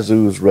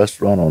Razu's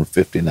restaurant on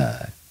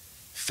 59,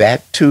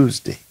 Fat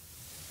Tuesday,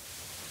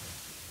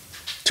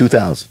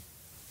 2000,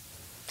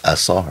 I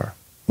saw her.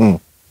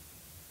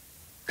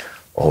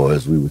 Or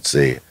as we would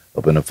say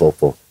up in the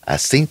fofo, I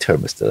seen her,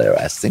 Mr. Larry,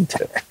 I seen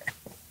her.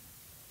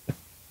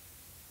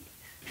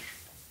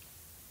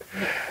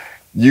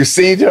 You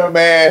seen her,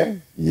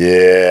 man?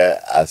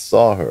 Yeah, I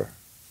saw her.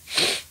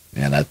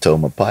 And I told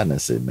my partner, I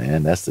said,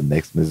 man, that's the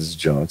next Mrs.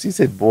 Jones. He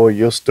said, boy,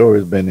 your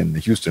story's been in the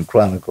Houston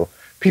Chronicle.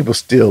 People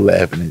still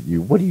laughing at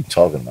you. What are you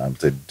talking about? I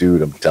said,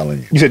 dude, I'm telling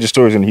you. You said your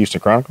story's in the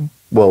Houston Chronicle?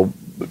 Well,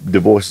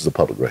 divorce is a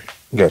public record.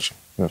 Gotcha.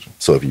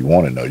 So if you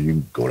want to know, you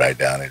can go right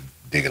down and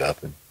dig it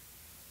up, and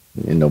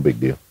no big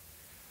deal.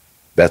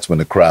 That's when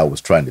the crowd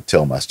was trying to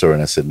tell my story.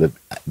 And I said,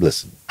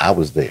 listen, I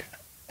was there.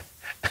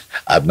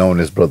 I've known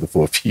this brother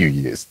for a few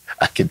years.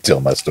 I can tell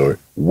my story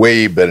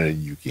way better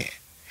than you can.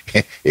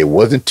 It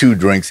wasn't 2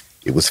 drinks.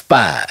 It was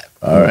 5.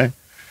 All right.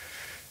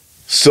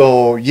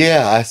 So,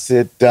 yeah, I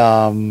said,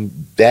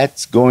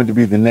 that's going to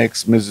be the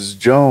next Mrs.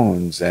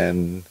 Jones.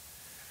 And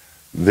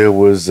there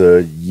was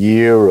a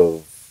year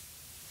of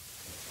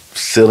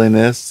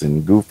silliness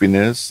and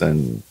goofiness.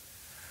 And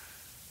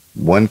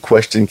one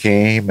question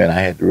came, and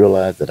I had to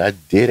realize that I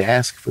did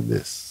ask for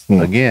this.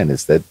 Again,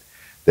 it's that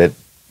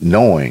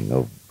knowing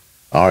of,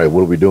 all right,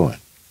 what are we doing?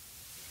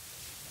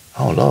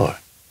 Oh, Lord,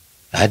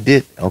 I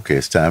did. Okay,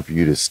 it's time for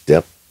you to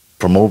step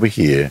from over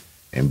here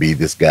and be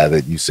this guy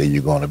that you say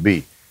you're going to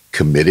be,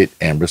 committed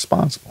and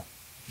responsible.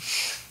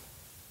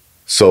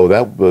 So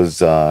that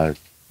was,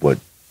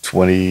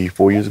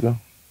 24 years ago?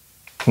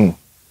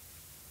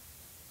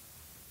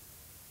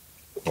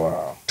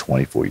 Wow.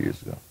 24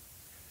 years ago.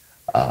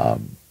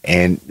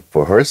 And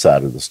for her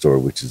side of the story,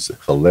 which is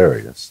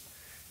hilarious,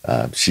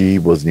 she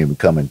wasn't even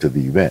coming to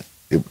the event.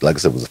 Like I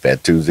said, it was a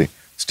Fat Tuesday.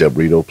 Step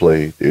Rito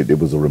played. It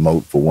was a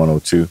remote for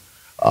 102.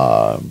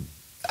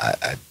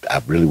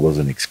 I really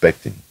wasn't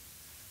expecting.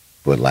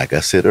 But like I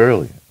said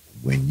earlier,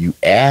 when you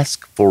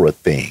ask for a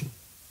thing,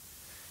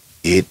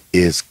 it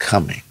is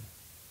coming.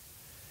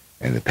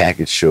 And the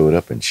package showed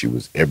up, and she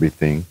was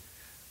everything.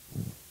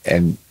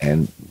 And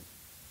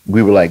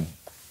we were like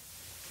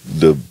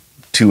the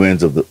two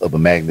ends of a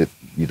magnet,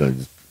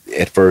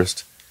 at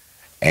first,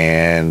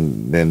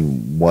 and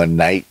then one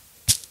night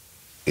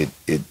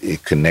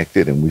it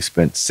connected, and we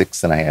spent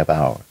 6.5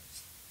 hours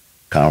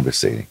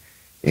conversating.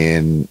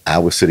 And I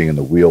was sitting in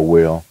the wheel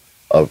well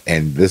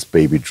and this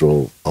baby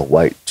drove a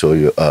white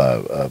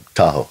Toyota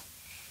Tahoe,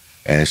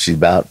 and she's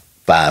about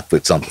 5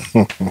 foot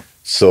something.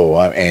 So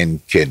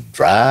and can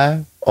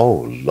drive.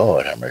 Oh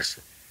Lord have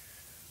mercy.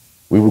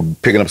 We were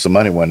picking up some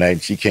money one night,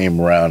 and she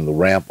came around the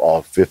ramp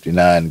off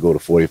 59 and go to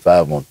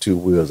 45 on 2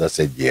 wheels. I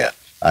said, "Yeah,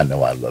 I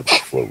know I love you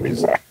for a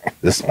reason.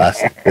 This is my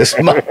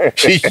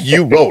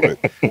you wrote it."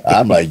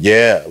 I'm like,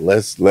 "Yeah,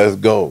 let's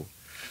go."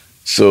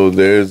 So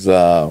there's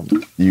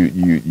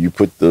you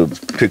put the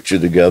picture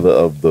together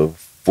of the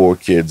 4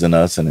 kids and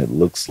us, and it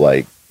looks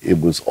like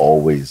it was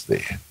always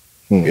there.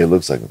 It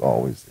looks like it's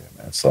always there,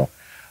 man. So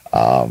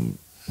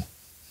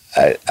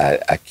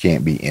I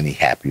can't be any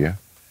happier.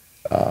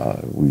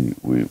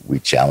 We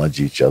challenge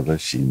each other.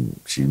 She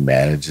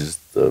manages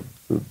the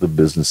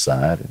business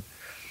side,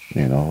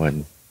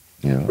 and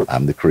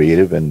I'm the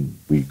creative, and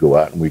we go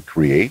out and we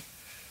create.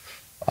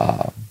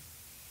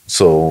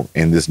 So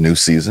in this new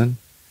season,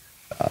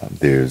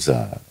 there's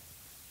the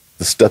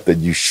stuff that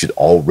you should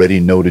already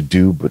know to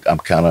do, but I'm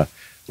kind of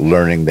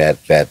learning that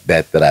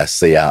I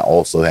say I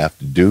also have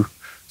to do.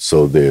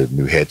 So there's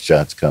new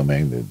headshots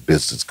coming, there's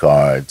business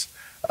cards.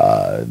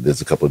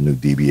 There's a couple of new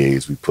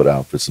DBAs we put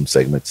out for some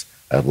segments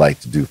I'd like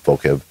to do.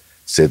 Folk have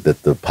said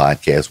that the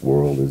podcast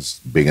world is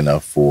big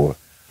enough for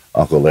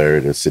Uncle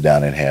Larry to sit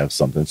down and have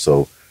something.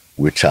 So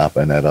we're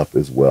chopping that up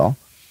as well.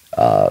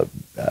 I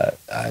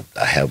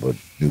have a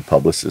new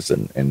publicist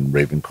in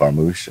Raven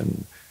Carmouche,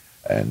 and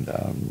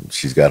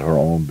she's got her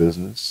own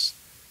business.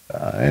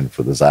 And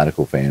for the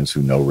Zydeco fans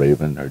who know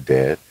Raven, her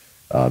dad,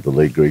 the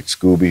late great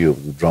Scooby, who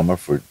was the drummer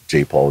for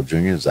J. Paul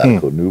Jr.,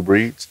 Zydeco New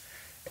Breeds,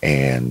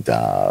 and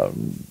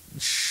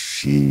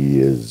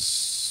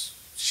she's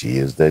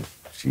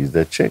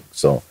that chick.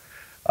 So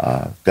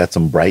got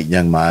some bright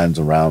young minds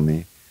around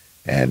me,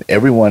 and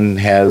everyone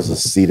has a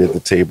seat at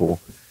the table.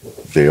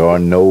 There are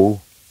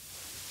no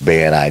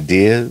bad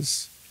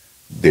ideas.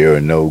 There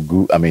are no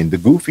the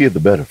goofier the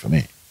better for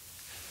me,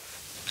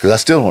 because I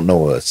still don't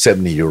know a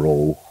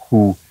 70-year-old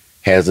who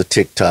has a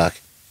TikTok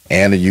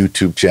and a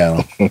YouTube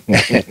channel and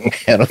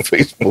a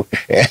Facebook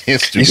and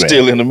Instagram. He's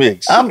still in the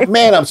mix.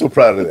 I'm so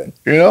proud of that,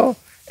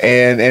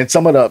 And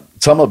some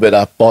of it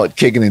I fought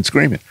kicking and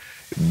screaming.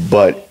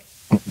 But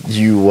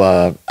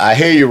I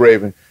hear you,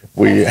 Raven.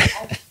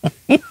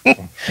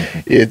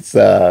 It's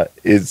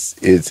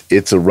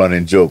a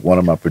running joke. One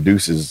of my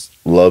producers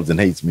loves and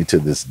hates me to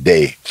this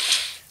day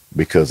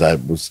because I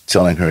was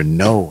telling her,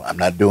 "No, I'm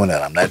not doing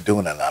that. I'm not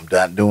doing it. I'm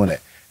not doing it."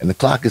 And the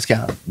clock is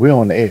counting. We're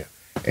on the air,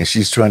 and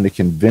she's trying to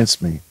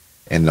convince me.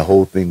 And the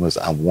whole thing was,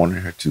 I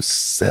wanted her to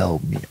sell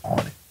me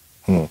on it.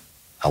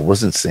 I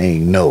wasn't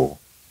saying no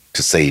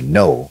to say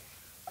no.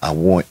 I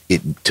want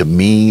it to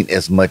mean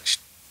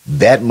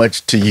that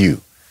much to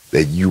you,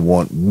 that you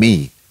want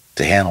me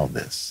to handle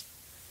this.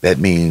 That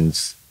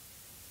means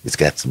it's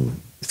got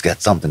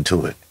something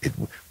to it.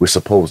 We're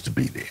supposed to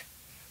be there.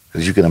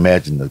 Because you can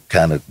imagine the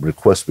kind of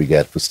requests we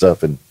got for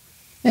stuff, and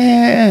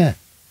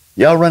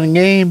y'all running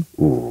game?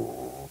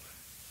 Ooh,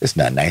 it's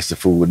not nice to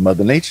fool with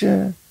Mother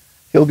Nature.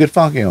 He'll get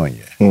funky on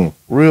you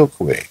real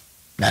quick.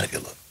 Not a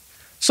good look.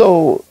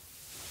 So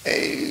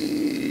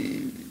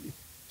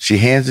she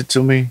hands it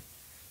to me,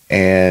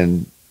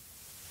 and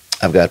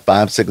I've got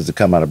 5 seconds to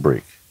come out of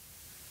break.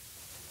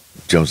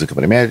 Jones &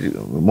 Company Magic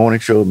Morning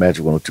Show,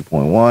 Magic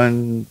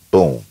 102.1,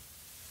 boom.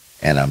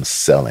 And I'm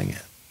selling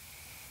it.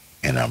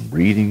 And I'm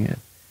reading it,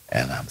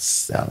 and I'm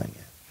selling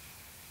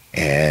it.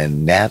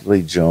 And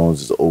Natalie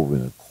Jones is over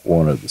in the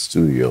corner of the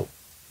studio,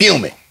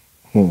 fuming.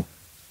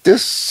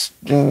 That's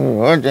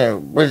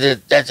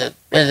it.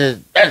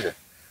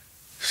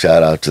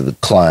 Shout out to the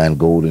Klein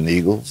Golden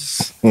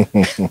Eagles.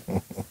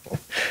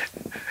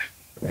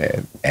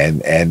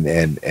 and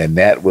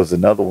that was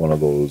another one of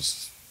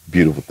those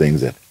beautiful things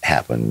that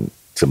happened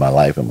to my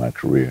life and my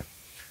career.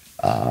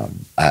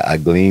 I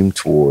gleam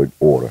toward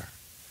order,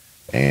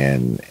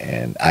 and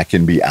I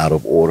can be out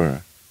of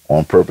order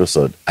on purpose,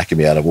 or I can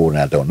be out of order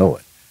and I don't know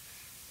it.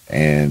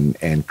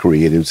 And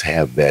creatives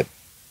have that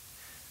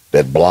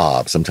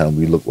blob. Sometimes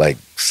we look like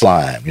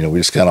slime, we're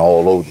just kind of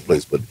all over the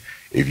place. But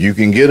if you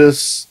can get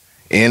us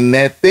in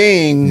that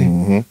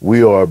thing,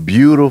 we are a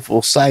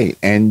beautiful sight.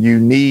 And you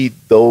need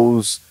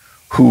those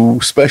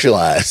who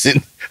specialize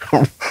in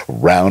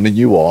rounding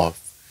you off.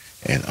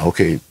 And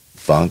okay,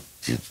 Funk,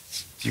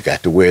 you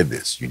got to wear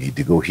this. You need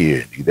to go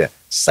here and do that.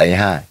 Say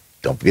hi.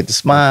 Don't forget to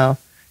smile.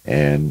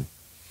 And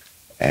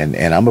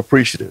I'm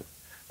appreciative.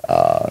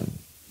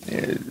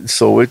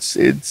 So it's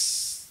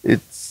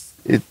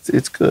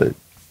good.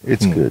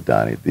 It's good,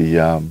 Donnie.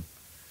 The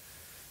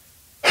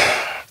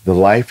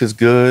life is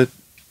good.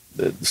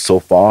 So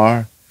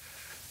far,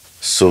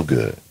 so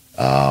good.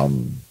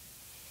 I'm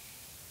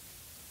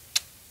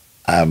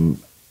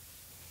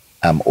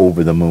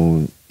over the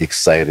moon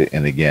excited,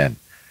 and again,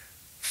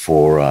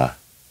 for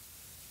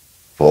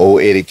old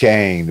Eddie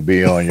Kane to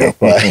be on your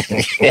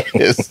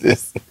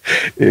podcast.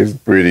 It's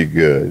pretty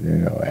good, you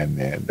know. And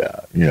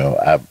you know,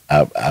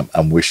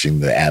 I'm wishing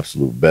the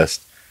absolute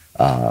best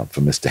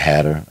for Mr.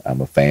 Hatter.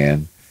 I'm a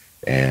fan,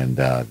 and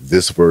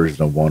this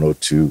version of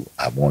 102,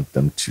 I want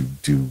them to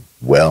do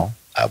well.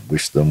 I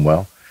wish them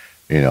well.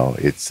 You know,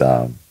 it's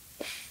a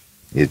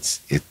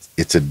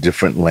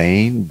different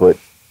lane, but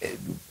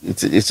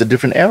it's a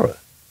different era.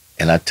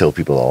 And I tell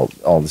people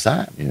all the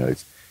time, you know,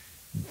 it's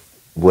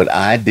what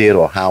I did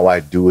or how I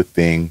do a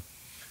thing.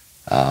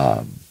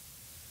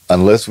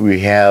 Unless we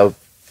have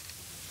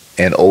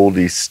an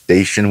oldie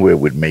station where it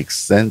would make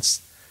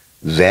sense,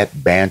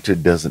 that banter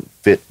doesn't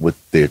fit what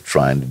they're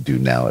trying to do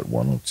now at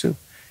 102,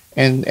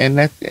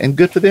 and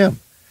good for them.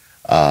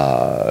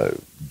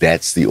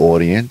 That's the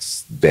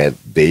audience that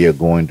they are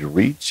going to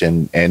reach,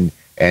 and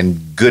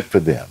good for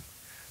them.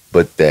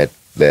 But that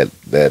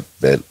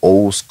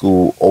old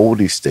school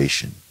oldie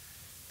station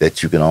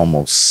that you can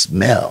almost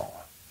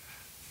smell,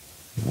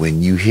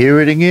 when you hear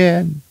it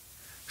again,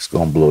 it's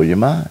going to blow your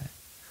mind,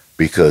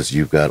 because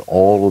you've got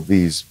all of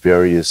these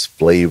various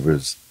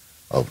flavors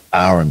of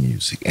our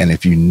music. And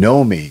if you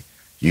know me,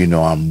 you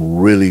know I'm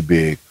really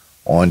big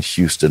on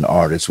Houston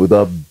artists with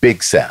a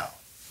big sound,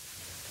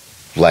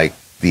 like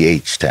the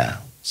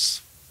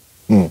H-Towns.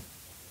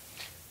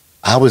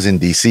 I was in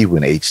D.C.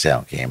 when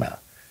H-Town came out,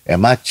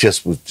 and my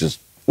chest was just,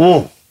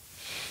 oh,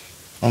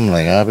 I'm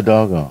like, I'll be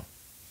doggone.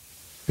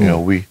 You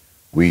know,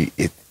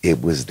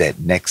 it was that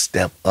next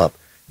step up.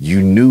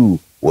 You knew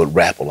what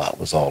Rap-A-Lot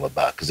was all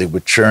about, because they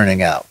were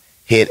churning out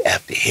hit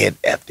after hit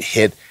after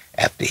hit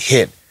after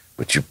hit.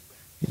 But you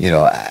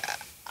know,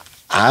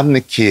 I'm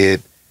the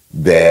kid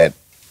that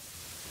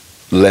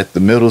let the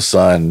middle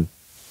son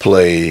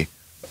play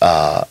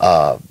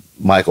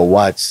Michael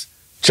Watts'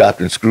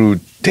 Chopped and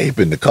Screwed tape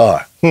in the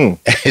car.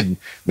 And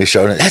Miss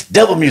Charlotte, that's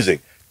devil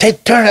music.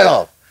 Turn it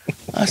off.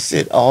 I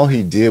said, all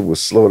he did was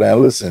slow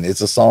down. Listen,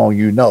 it's a song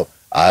you know.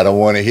 I don't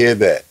want to hear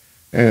that.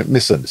 And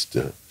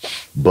misunderstood.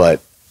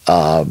 But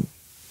on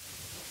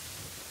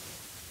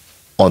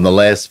the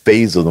last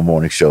phase of the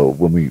morning show,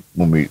 when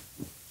we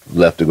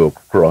left to go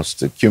across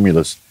to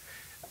Cumulus,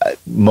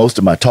 most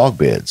of my talk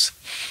beds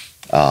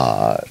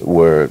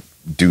were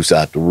Deuce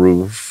Out the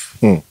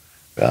Roof,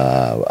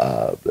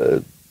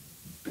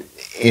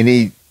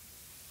 any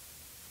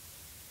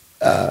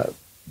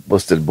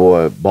what's the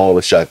boy,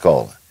 Baller Shot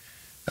Caller,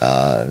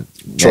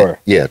 Troy.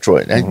 Yeah,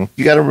 Troy. And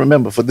you got to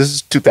remember, for this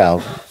is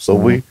 2000, so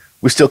we're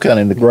still kind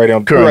of in the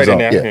current zone.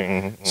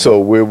 Yeah. So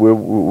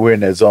we're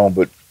in that zone,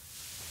 but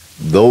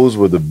those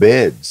were the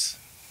beds,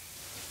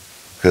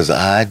 because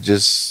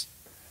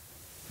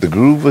the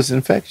groove was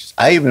infectious.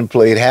 I even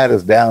played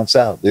Hatters Down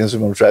South, the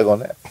instrumental track on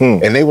that,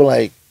 and they were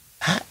like,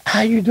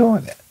 "How you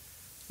doing that?"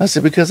 I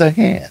said, "Because I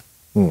can.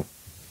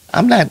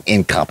 I'm not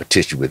in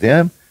competition with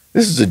him.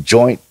 This is a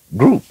joint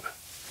group.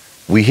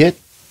 We hit,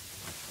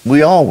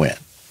 we all win.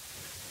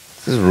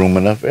 There's room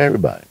enough for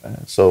everybody,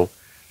 man." So,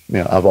 you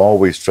know, I've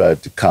always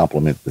tried to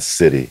compliment the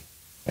city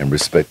and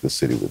respect the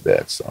city with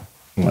that. So,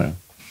 man,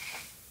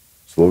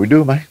 that's what we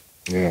do, man.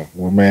 Yeah.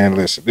 Well, man,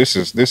 listen, this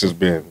has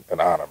been an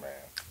honor, man.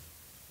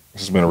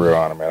 This has been a real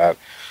honor, man.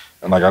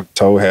 And like I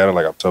told Hatter,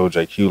 like I've told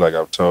JQ, like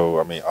I've told,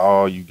 I mean,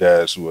 all you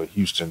guys who are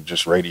Houston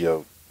just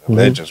radio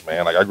legends,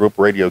 man. Like I grew up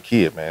a radio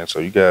kid, man. So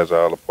you guys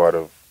are all a part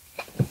of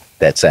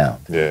that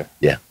sound. Yeah.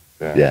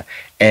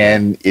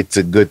 And it's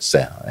a good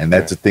sound. And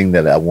that's the thing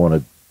that I want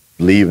to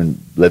leave and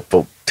let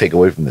folks take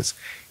away from this.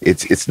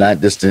 It's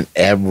not just an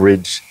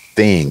average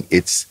thing.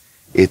 It's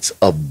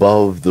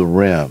above the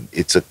rim.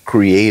 It's a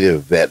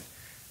creative that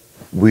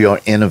we are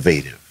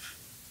innovative.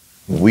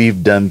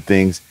 We've done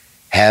things.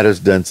 Hatter's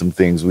done some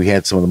things. We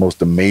had some of the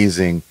most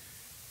amazing,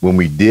 when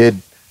we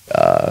did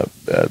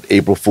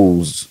April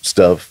Fool's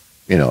stuff,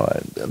 you know,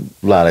 a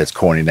lot of that's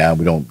corny now.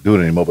 We don't do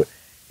it anymore, but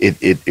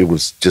it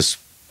was just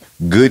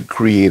good,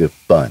 creative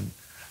fun.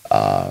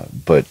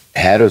 But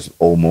Hatter's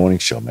old morning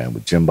show, man,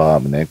 with Jim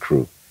Bob and that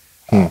crew,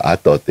 I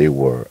thought they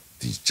were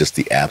just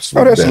the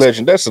absolute that's best.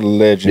 legend. That's a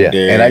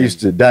legendary. Yeah. And I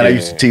used to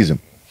tease him,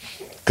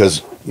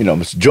 because, you know,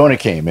 Mr. Joyner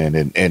came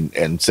in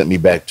and sent me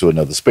back to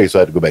another space, so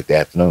I had to go back to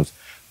afternoons.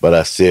 But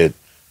I said,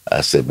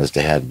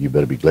 Mr. Hatter, you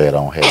better be glad I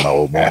don't have my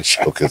old morning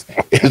show, because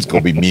it's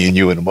going to be me and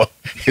you in the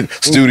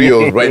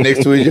studios right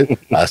next to each other.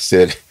 I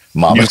said,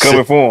 Mama, you was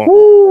coming for him.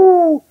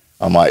 Woo,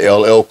 I'm my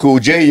LL Cool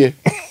J.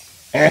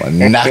 I'm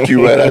gonna knock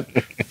you right out.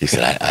 He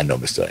said, I know,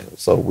 Mr. Angel.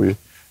 So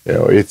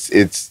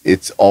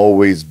it's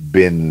always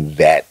been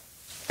that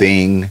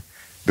thing,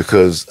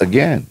 because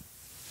again,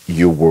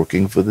 you're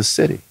working for the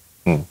city.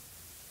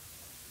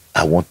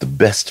 I want the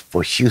best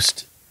for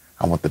Houston.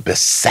 I want the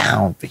best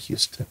sound for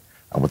Houston.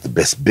 I want the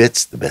best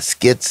bits, the best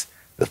skits,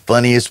 the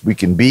funniest we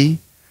can be.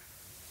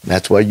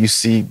 That's why you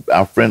see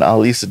our friend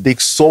Ali Siddiq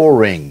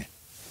soaring.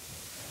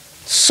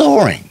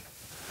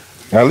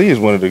 Ali is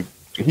one of the,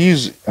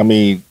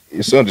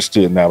 it's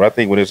understood now, but I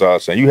think when it's all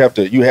said, you have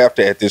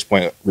to at this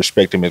point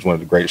respect him as one of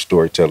the greatest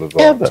storytellers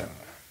of all time.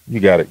 You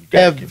got it.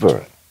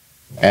 Ever.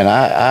 And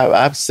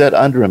I've sat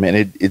under him,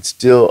 and it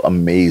still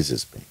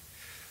amazes me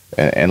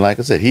And like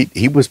I said,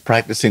 he was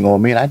practicing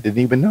on me, and I didn't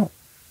even know.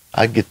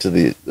 I get to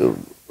the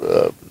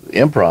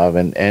improv,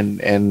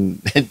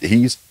 and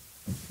he's.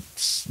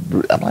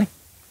 I'm like,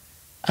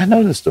 I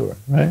know this story,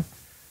 right?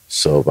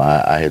 So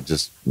I had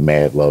just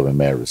mad love and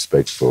mad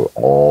respect for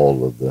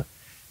all of the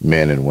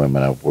men and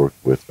women I've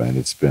worked with, man.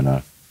 It's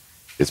been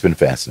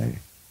fascinating,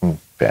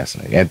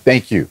 fascinating. And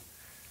thank you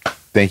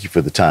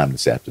for the time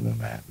this afternoon,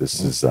 man. This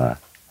is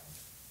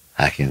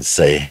I can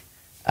say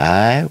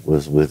I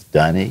was with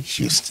Donnie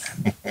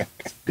Houston.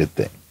 Good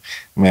thing,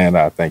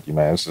 man. Thank you,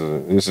 man. This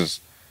is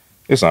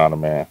it's an honor,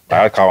 man.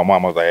 I called my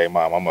mom. I was like, "Hey,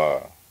 mom, I'm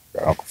got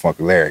Uncle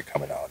Funky Larry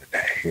coming on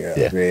today."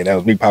 Yeah, man, that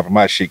was me popping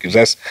my shit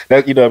because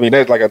that you know what I mean.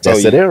 That's like I told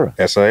you. That's that era.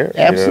 That's that era.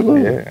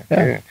 Absolutely.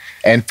 Yeah.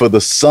 And for the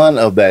son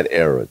of that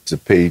era to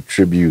pay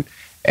tribute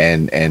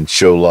and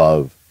show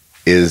love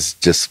is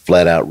just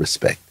flat out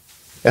respect.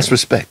 That's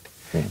respect,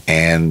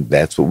 and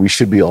that's what we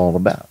should be all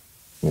about.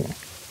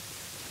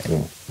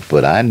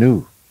 But I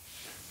knew.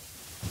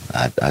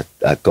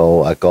 I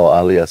called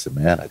Ali. I said,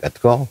 "Man, I got the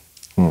call."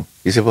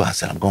 He said, "Well," I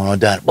said, "I'm going on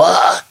down."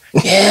 What?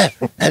 Yeah.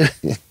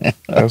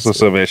 That's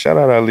what's up, man. Shout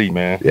out Ali,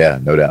 man. Yeah,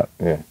 no doubt.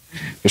 Yeah,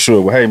 for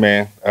sure. Well, hey,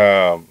 man,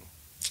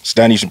 it's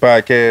Donnie Houston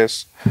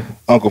Podcast.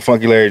 Uncle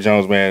Funky Larry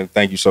Jones, man,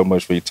 thank you so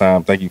much for your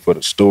time. Thank you for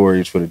the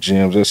stories, for the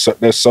gems.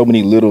 There's so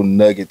many little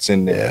nuggets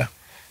in there. Yeah.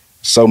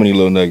 So many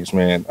little nuggets,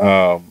 man.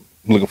 I'm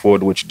looking forward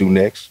to what you do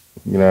next.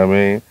 You know what I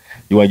mean?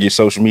 You want to get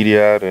social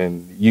media out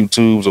and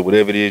YouTubes or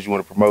whatever it is you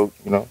want to promote,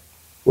 you know?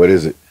 What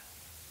is it?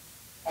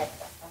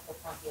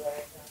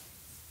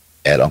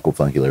 At Uncle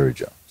Funky Larry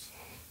Jones.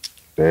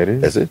 That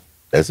is. That's it.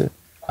 That's it.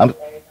 I'm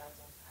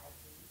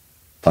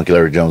Funky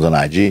Larry Jones on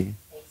IG,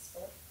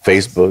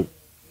 Facebook,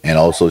 and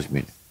all social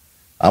media.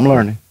 I'm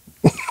learning.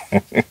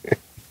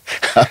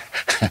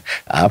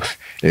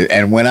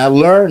 And when I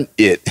learn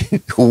it,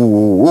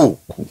 because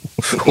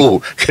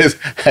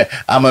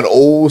I'm an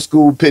old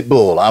school pit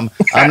bull. I'm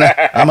a.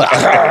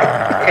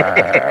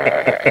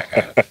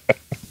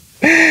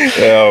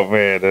 Oh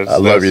man, I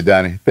love you,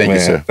 Donnie. Thank you,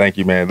 sir. Thank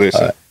you, man.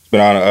 Listen, it's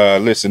been an honor.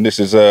 Listen, this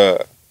is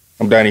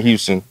I'm Donnie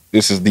Houston.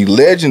 This is the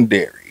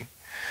legendary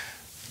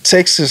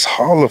Texas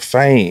Hall of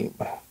Fame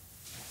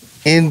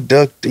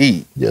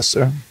inductee. Yes,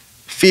 sir.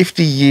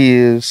 50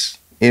 years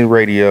in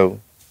radio,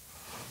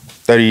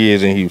 30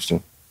 years in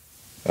Houston.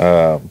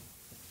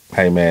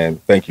 Hey, man,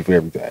 thank you for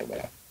everything,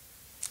 man.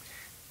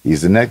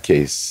 He's a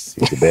nutcase.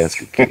 He's a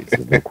basket case.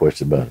 There's no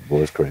question about it.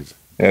 Boy, it's crazy.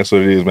 That's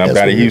what it is, man. I'm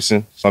Donnie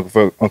Houston. It's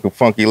Uncle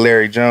Funky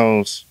Larry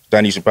Jones.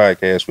 Donnie Houston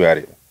Podcast. We out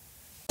here.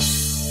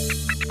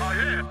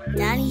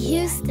 Donnie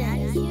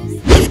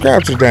Houston.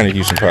 Subscribe to the Donnie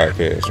Houston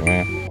Podcast,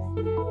 man.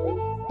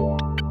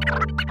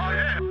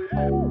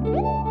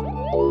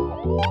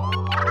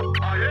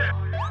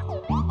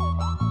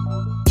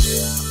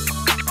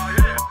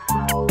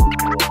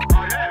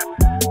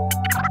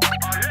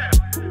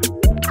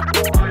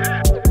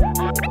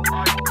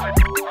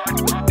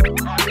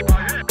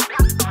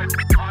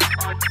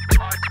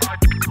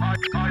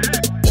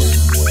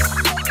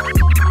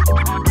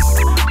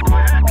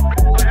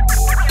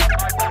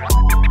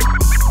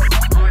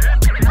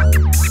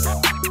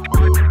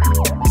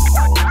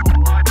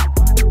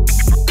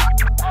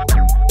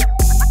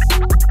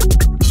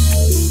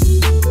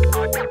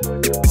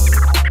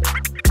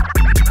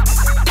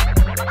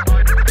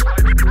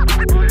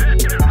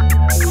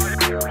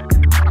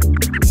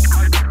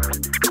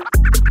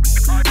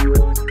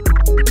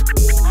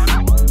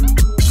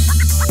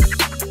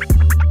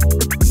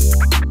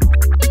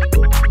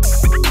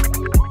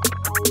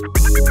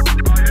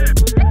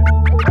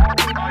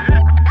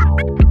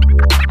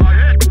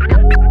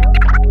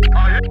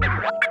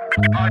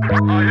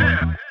 Oh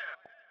yeah.